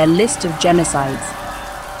invasion to their list of genocides.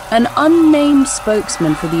 An unnamed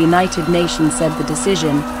spokesman for the United Nations said the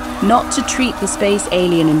decision not to treat the space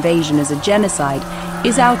alien invasion as a genocide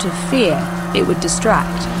is out of fear it would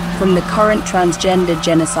distract from the current transgender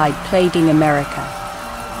genocide plaguing America.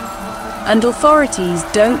 And authorities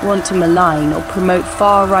don't want to malign or promote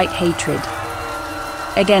far-right hatred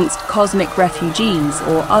against cosmic refugees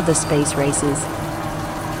or other space races.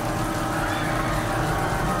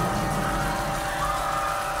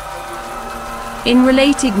 In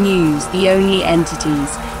related news, the only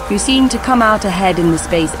entities who seemed to come out ahead in the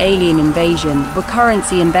space alien invasion were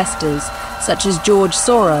currency investors such as George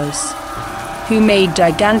Soros, who made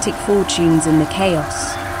gigantic fortunes in the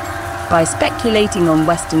chaos by speculating on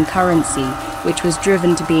Western currency, which was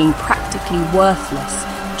driven to being practically worthless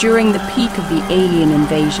during the peak of the alien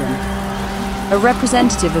invasion. A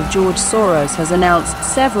representative of George Soros has announced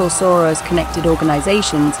several Soros-connected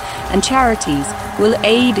organizations and charities will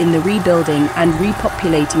aid in the rebuilding and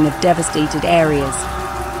repopulating of devastated areas.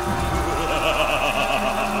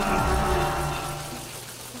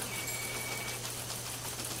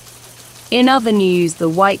 In other news, the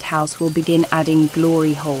White House will begin adding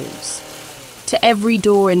glory holes to every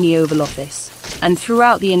door in the Oval Office and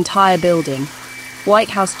throughout the entire building. White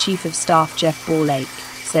House Chief of Staff Jeff Borlake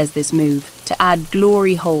says this move to add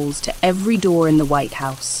glory holes to every door in the White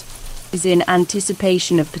House is in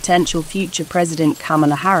anticipation of potential future President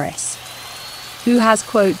Kamala Harris, who has,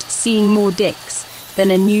 quote, seen more dicks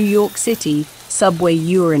than a New York City subway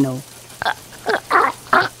urinal.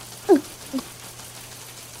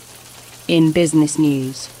 In business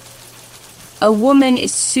news, a woman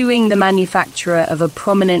is suing the manufacturer of a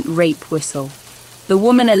prominent rape whistle. The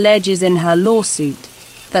woman alleges in her lawsuit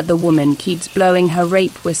that the woman keeps blowing her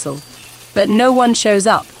rape whistle, but no one shows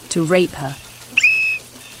up to rape her.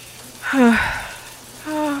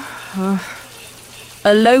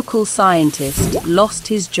 A local scientist lost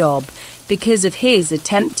his job because of his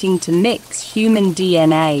attempting to mix human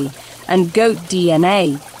DNA and goat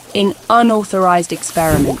DNA in unauthorized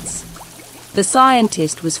experiments. The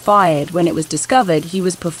scientist was fired when it was discovered he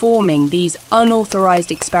was performing these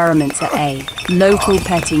unauthorized experiments at a local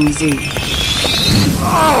petting zoo.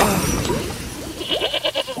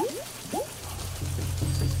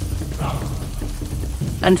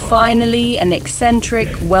 And finally, an eccentric,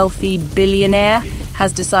 wealthy billionaire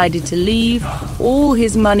has decided to leave all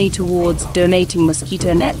his money towards donating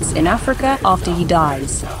mosquito nets in Africa after he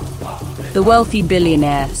dies. The wealthy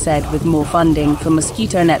billionaire said with more funding for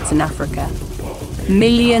mosquito nets in Africa,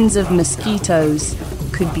 millions of mosquitoes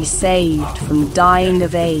could be saved from dying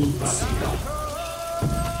of AIDS.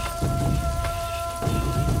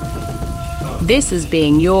 This is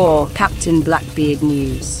being your Captain Blackbeard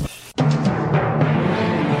News.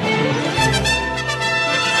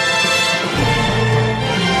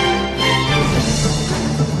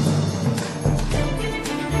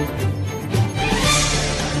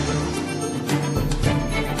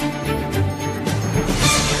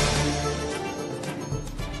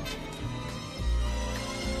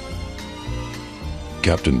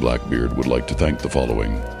 Captain Blackbeard would like to thank the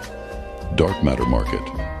following. Dark Matter Market.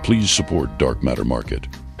 Please support Dark Matter Market.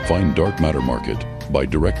 Find Dark Matter Market by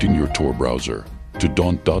directing your Tor browser to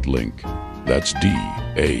daunt.link. That's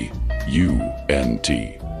DAUNT.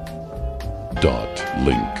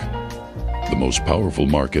 .link. The most powerful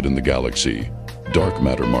market in the galaxy, Dark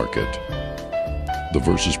Matter Market. The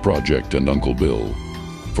Versus Project and Uncle Bill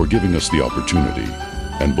for giving us the opportunity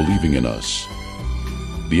and believing in us.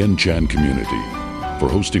 The Enchan community for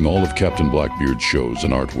hosting all of Captain Blackbeard's shows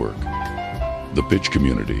and artwork. The Pitch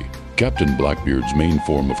community, Captain Blackbeard's main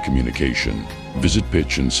form of communication, visit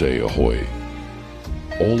Pitch and say ahoy.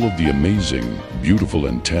 All of the amazing, beautiful,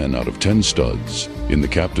 and 10 out of 10 studs in the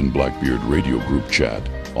Captain Blackbeard radio group chat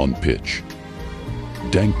on Pitch.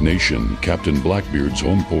 Dank Nation, Captain Blackbeard's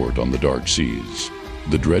home port on the dark seas.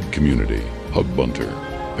 The Dread Community, Hug Bunter,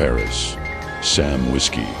 Paris, Sam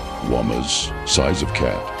Whiskey, Wamas, Size of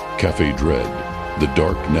Cat, Cafe Dread, the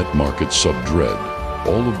Dark Net Market Sub-Dread,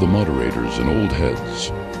 all of the moderators and old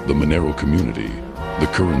heads, the Monero Community,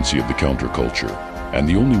 the currency of the counterculture, and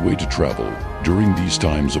the only way to travel during these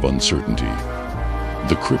times of uncertainty.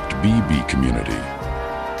 The Crypt BB Community,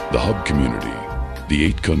 the Hub Community,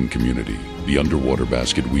 the 8-Kun Community, the Underwater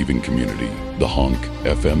Basket Weaving Community, the Honk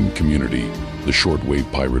FM Community, the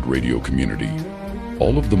Shortwave Pirate Radio Community,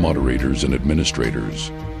 all of the moderators and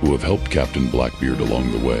administrators who have helped Captain Blackbeard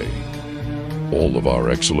along the way, all of our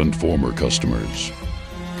excellent former customers,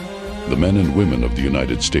 the men and women of the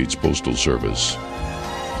United States Postal Service,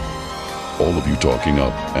 all of you talking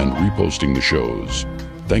up and reposting the shows.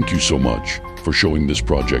 Thank you so much for showing this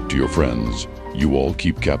project to your friends. You all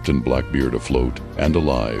keep Captain Blackbeard afloat and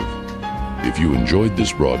alive. If you enjoyed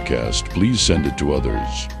this broadcast, please send it to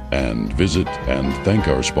others. And visit and thank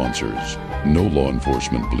our sponsors. No law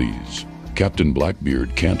enforcement, please. Captain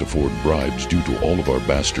Blackbeard can't afford bribes due to all of our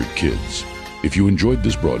bastard kids. If you enjoyed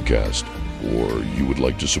this broadcast, or you would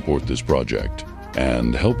like to support this project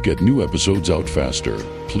and help get new episodes out faster,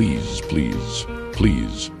 please, please,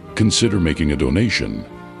 please consider making a donation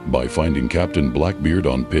by finding Captain Blackbeard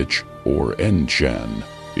on Pitch or N-Chan.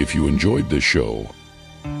 If you enjoyed this show,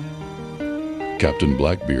 Captain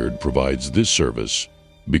Blackbeard provides this service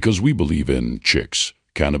because we believe in chicks,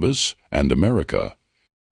 cannabis, and America.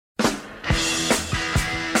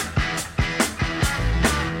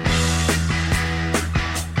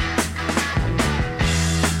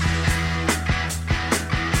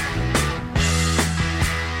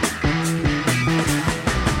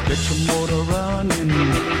 Get your motor running.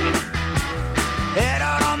 Head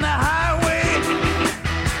out on the highway,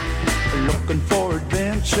 looking for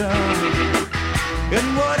adventure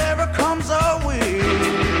and whatever comes our way.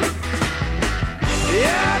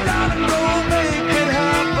 Yeah, gotta go make it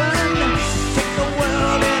happen. Take the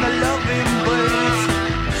world in a loving embrace.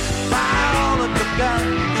 Fire all of the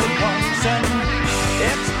guns at once and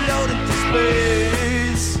explode into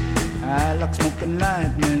space. I like smoking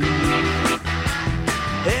lightning.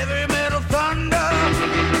 Heavy metal thunder,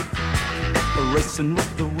 racing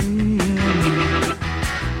with the wind,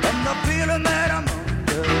 and the feeling that I'm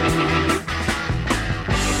under.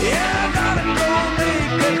 Yeah, I gotta go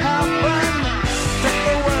make it happen. Take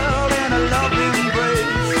the world in a loving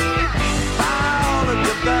embrace. Fire all of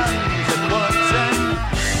your guns at once and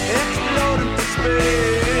explode into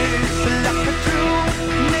space. Like a true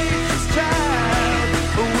nature's child,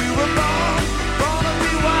 we were born to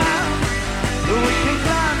be wild. We can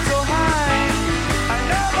climb so high, I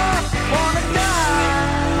never wanna die.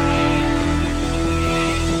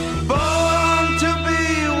 Born to be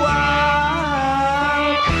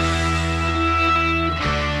wild.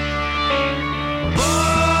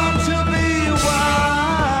 Born to be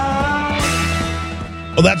wild.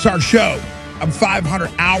 Well, that's our show. I'm 500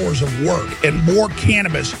 hours of work and more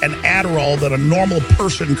cannabis and Adderall than a normal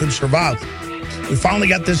person could survive. We finally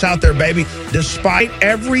got this out there, baby. Despite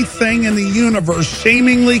everything in the universe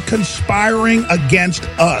seemingly conspiring against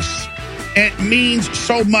us, it means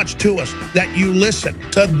so much to us that you listen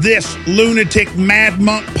to this lunatic mad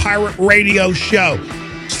monk pirate radio show.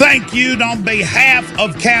 Thank you on behalf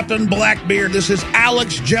of Captain Blackbeard. This is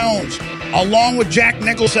Alex Jones, along with Jack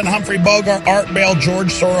Nicholson, Humphrey Bogart, Art Bell,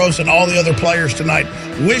 George Soros, and all the other players tonight.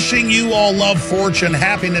 Wishing you all love, fortune,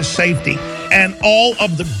 happiness, safety, and all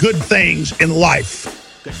of the good things in life.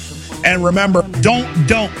 And remember, don't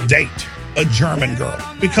date a German girl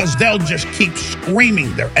because they'll just keep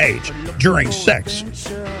screaming their age during sex.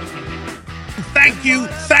 Thank you,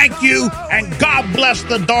 and God bless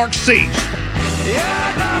the dark seas.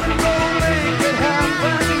 Yeah, gotta go make it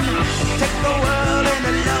happen. Take the world in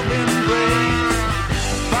a loving embrace.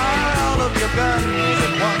 Fire all of your guns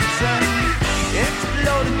at once and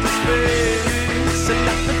explode into space. And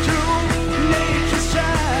like the true nature's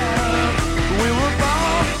child, we were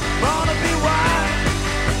born to be wild.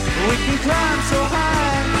 We can climb so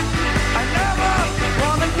high, I never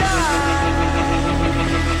wanna die.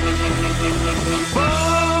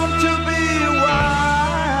 Born to be wild.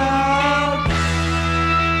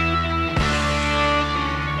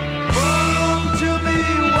 Born to be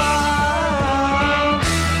wild.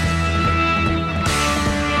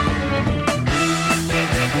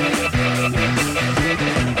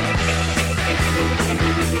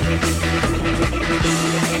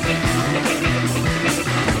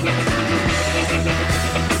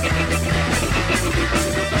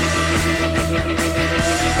 America.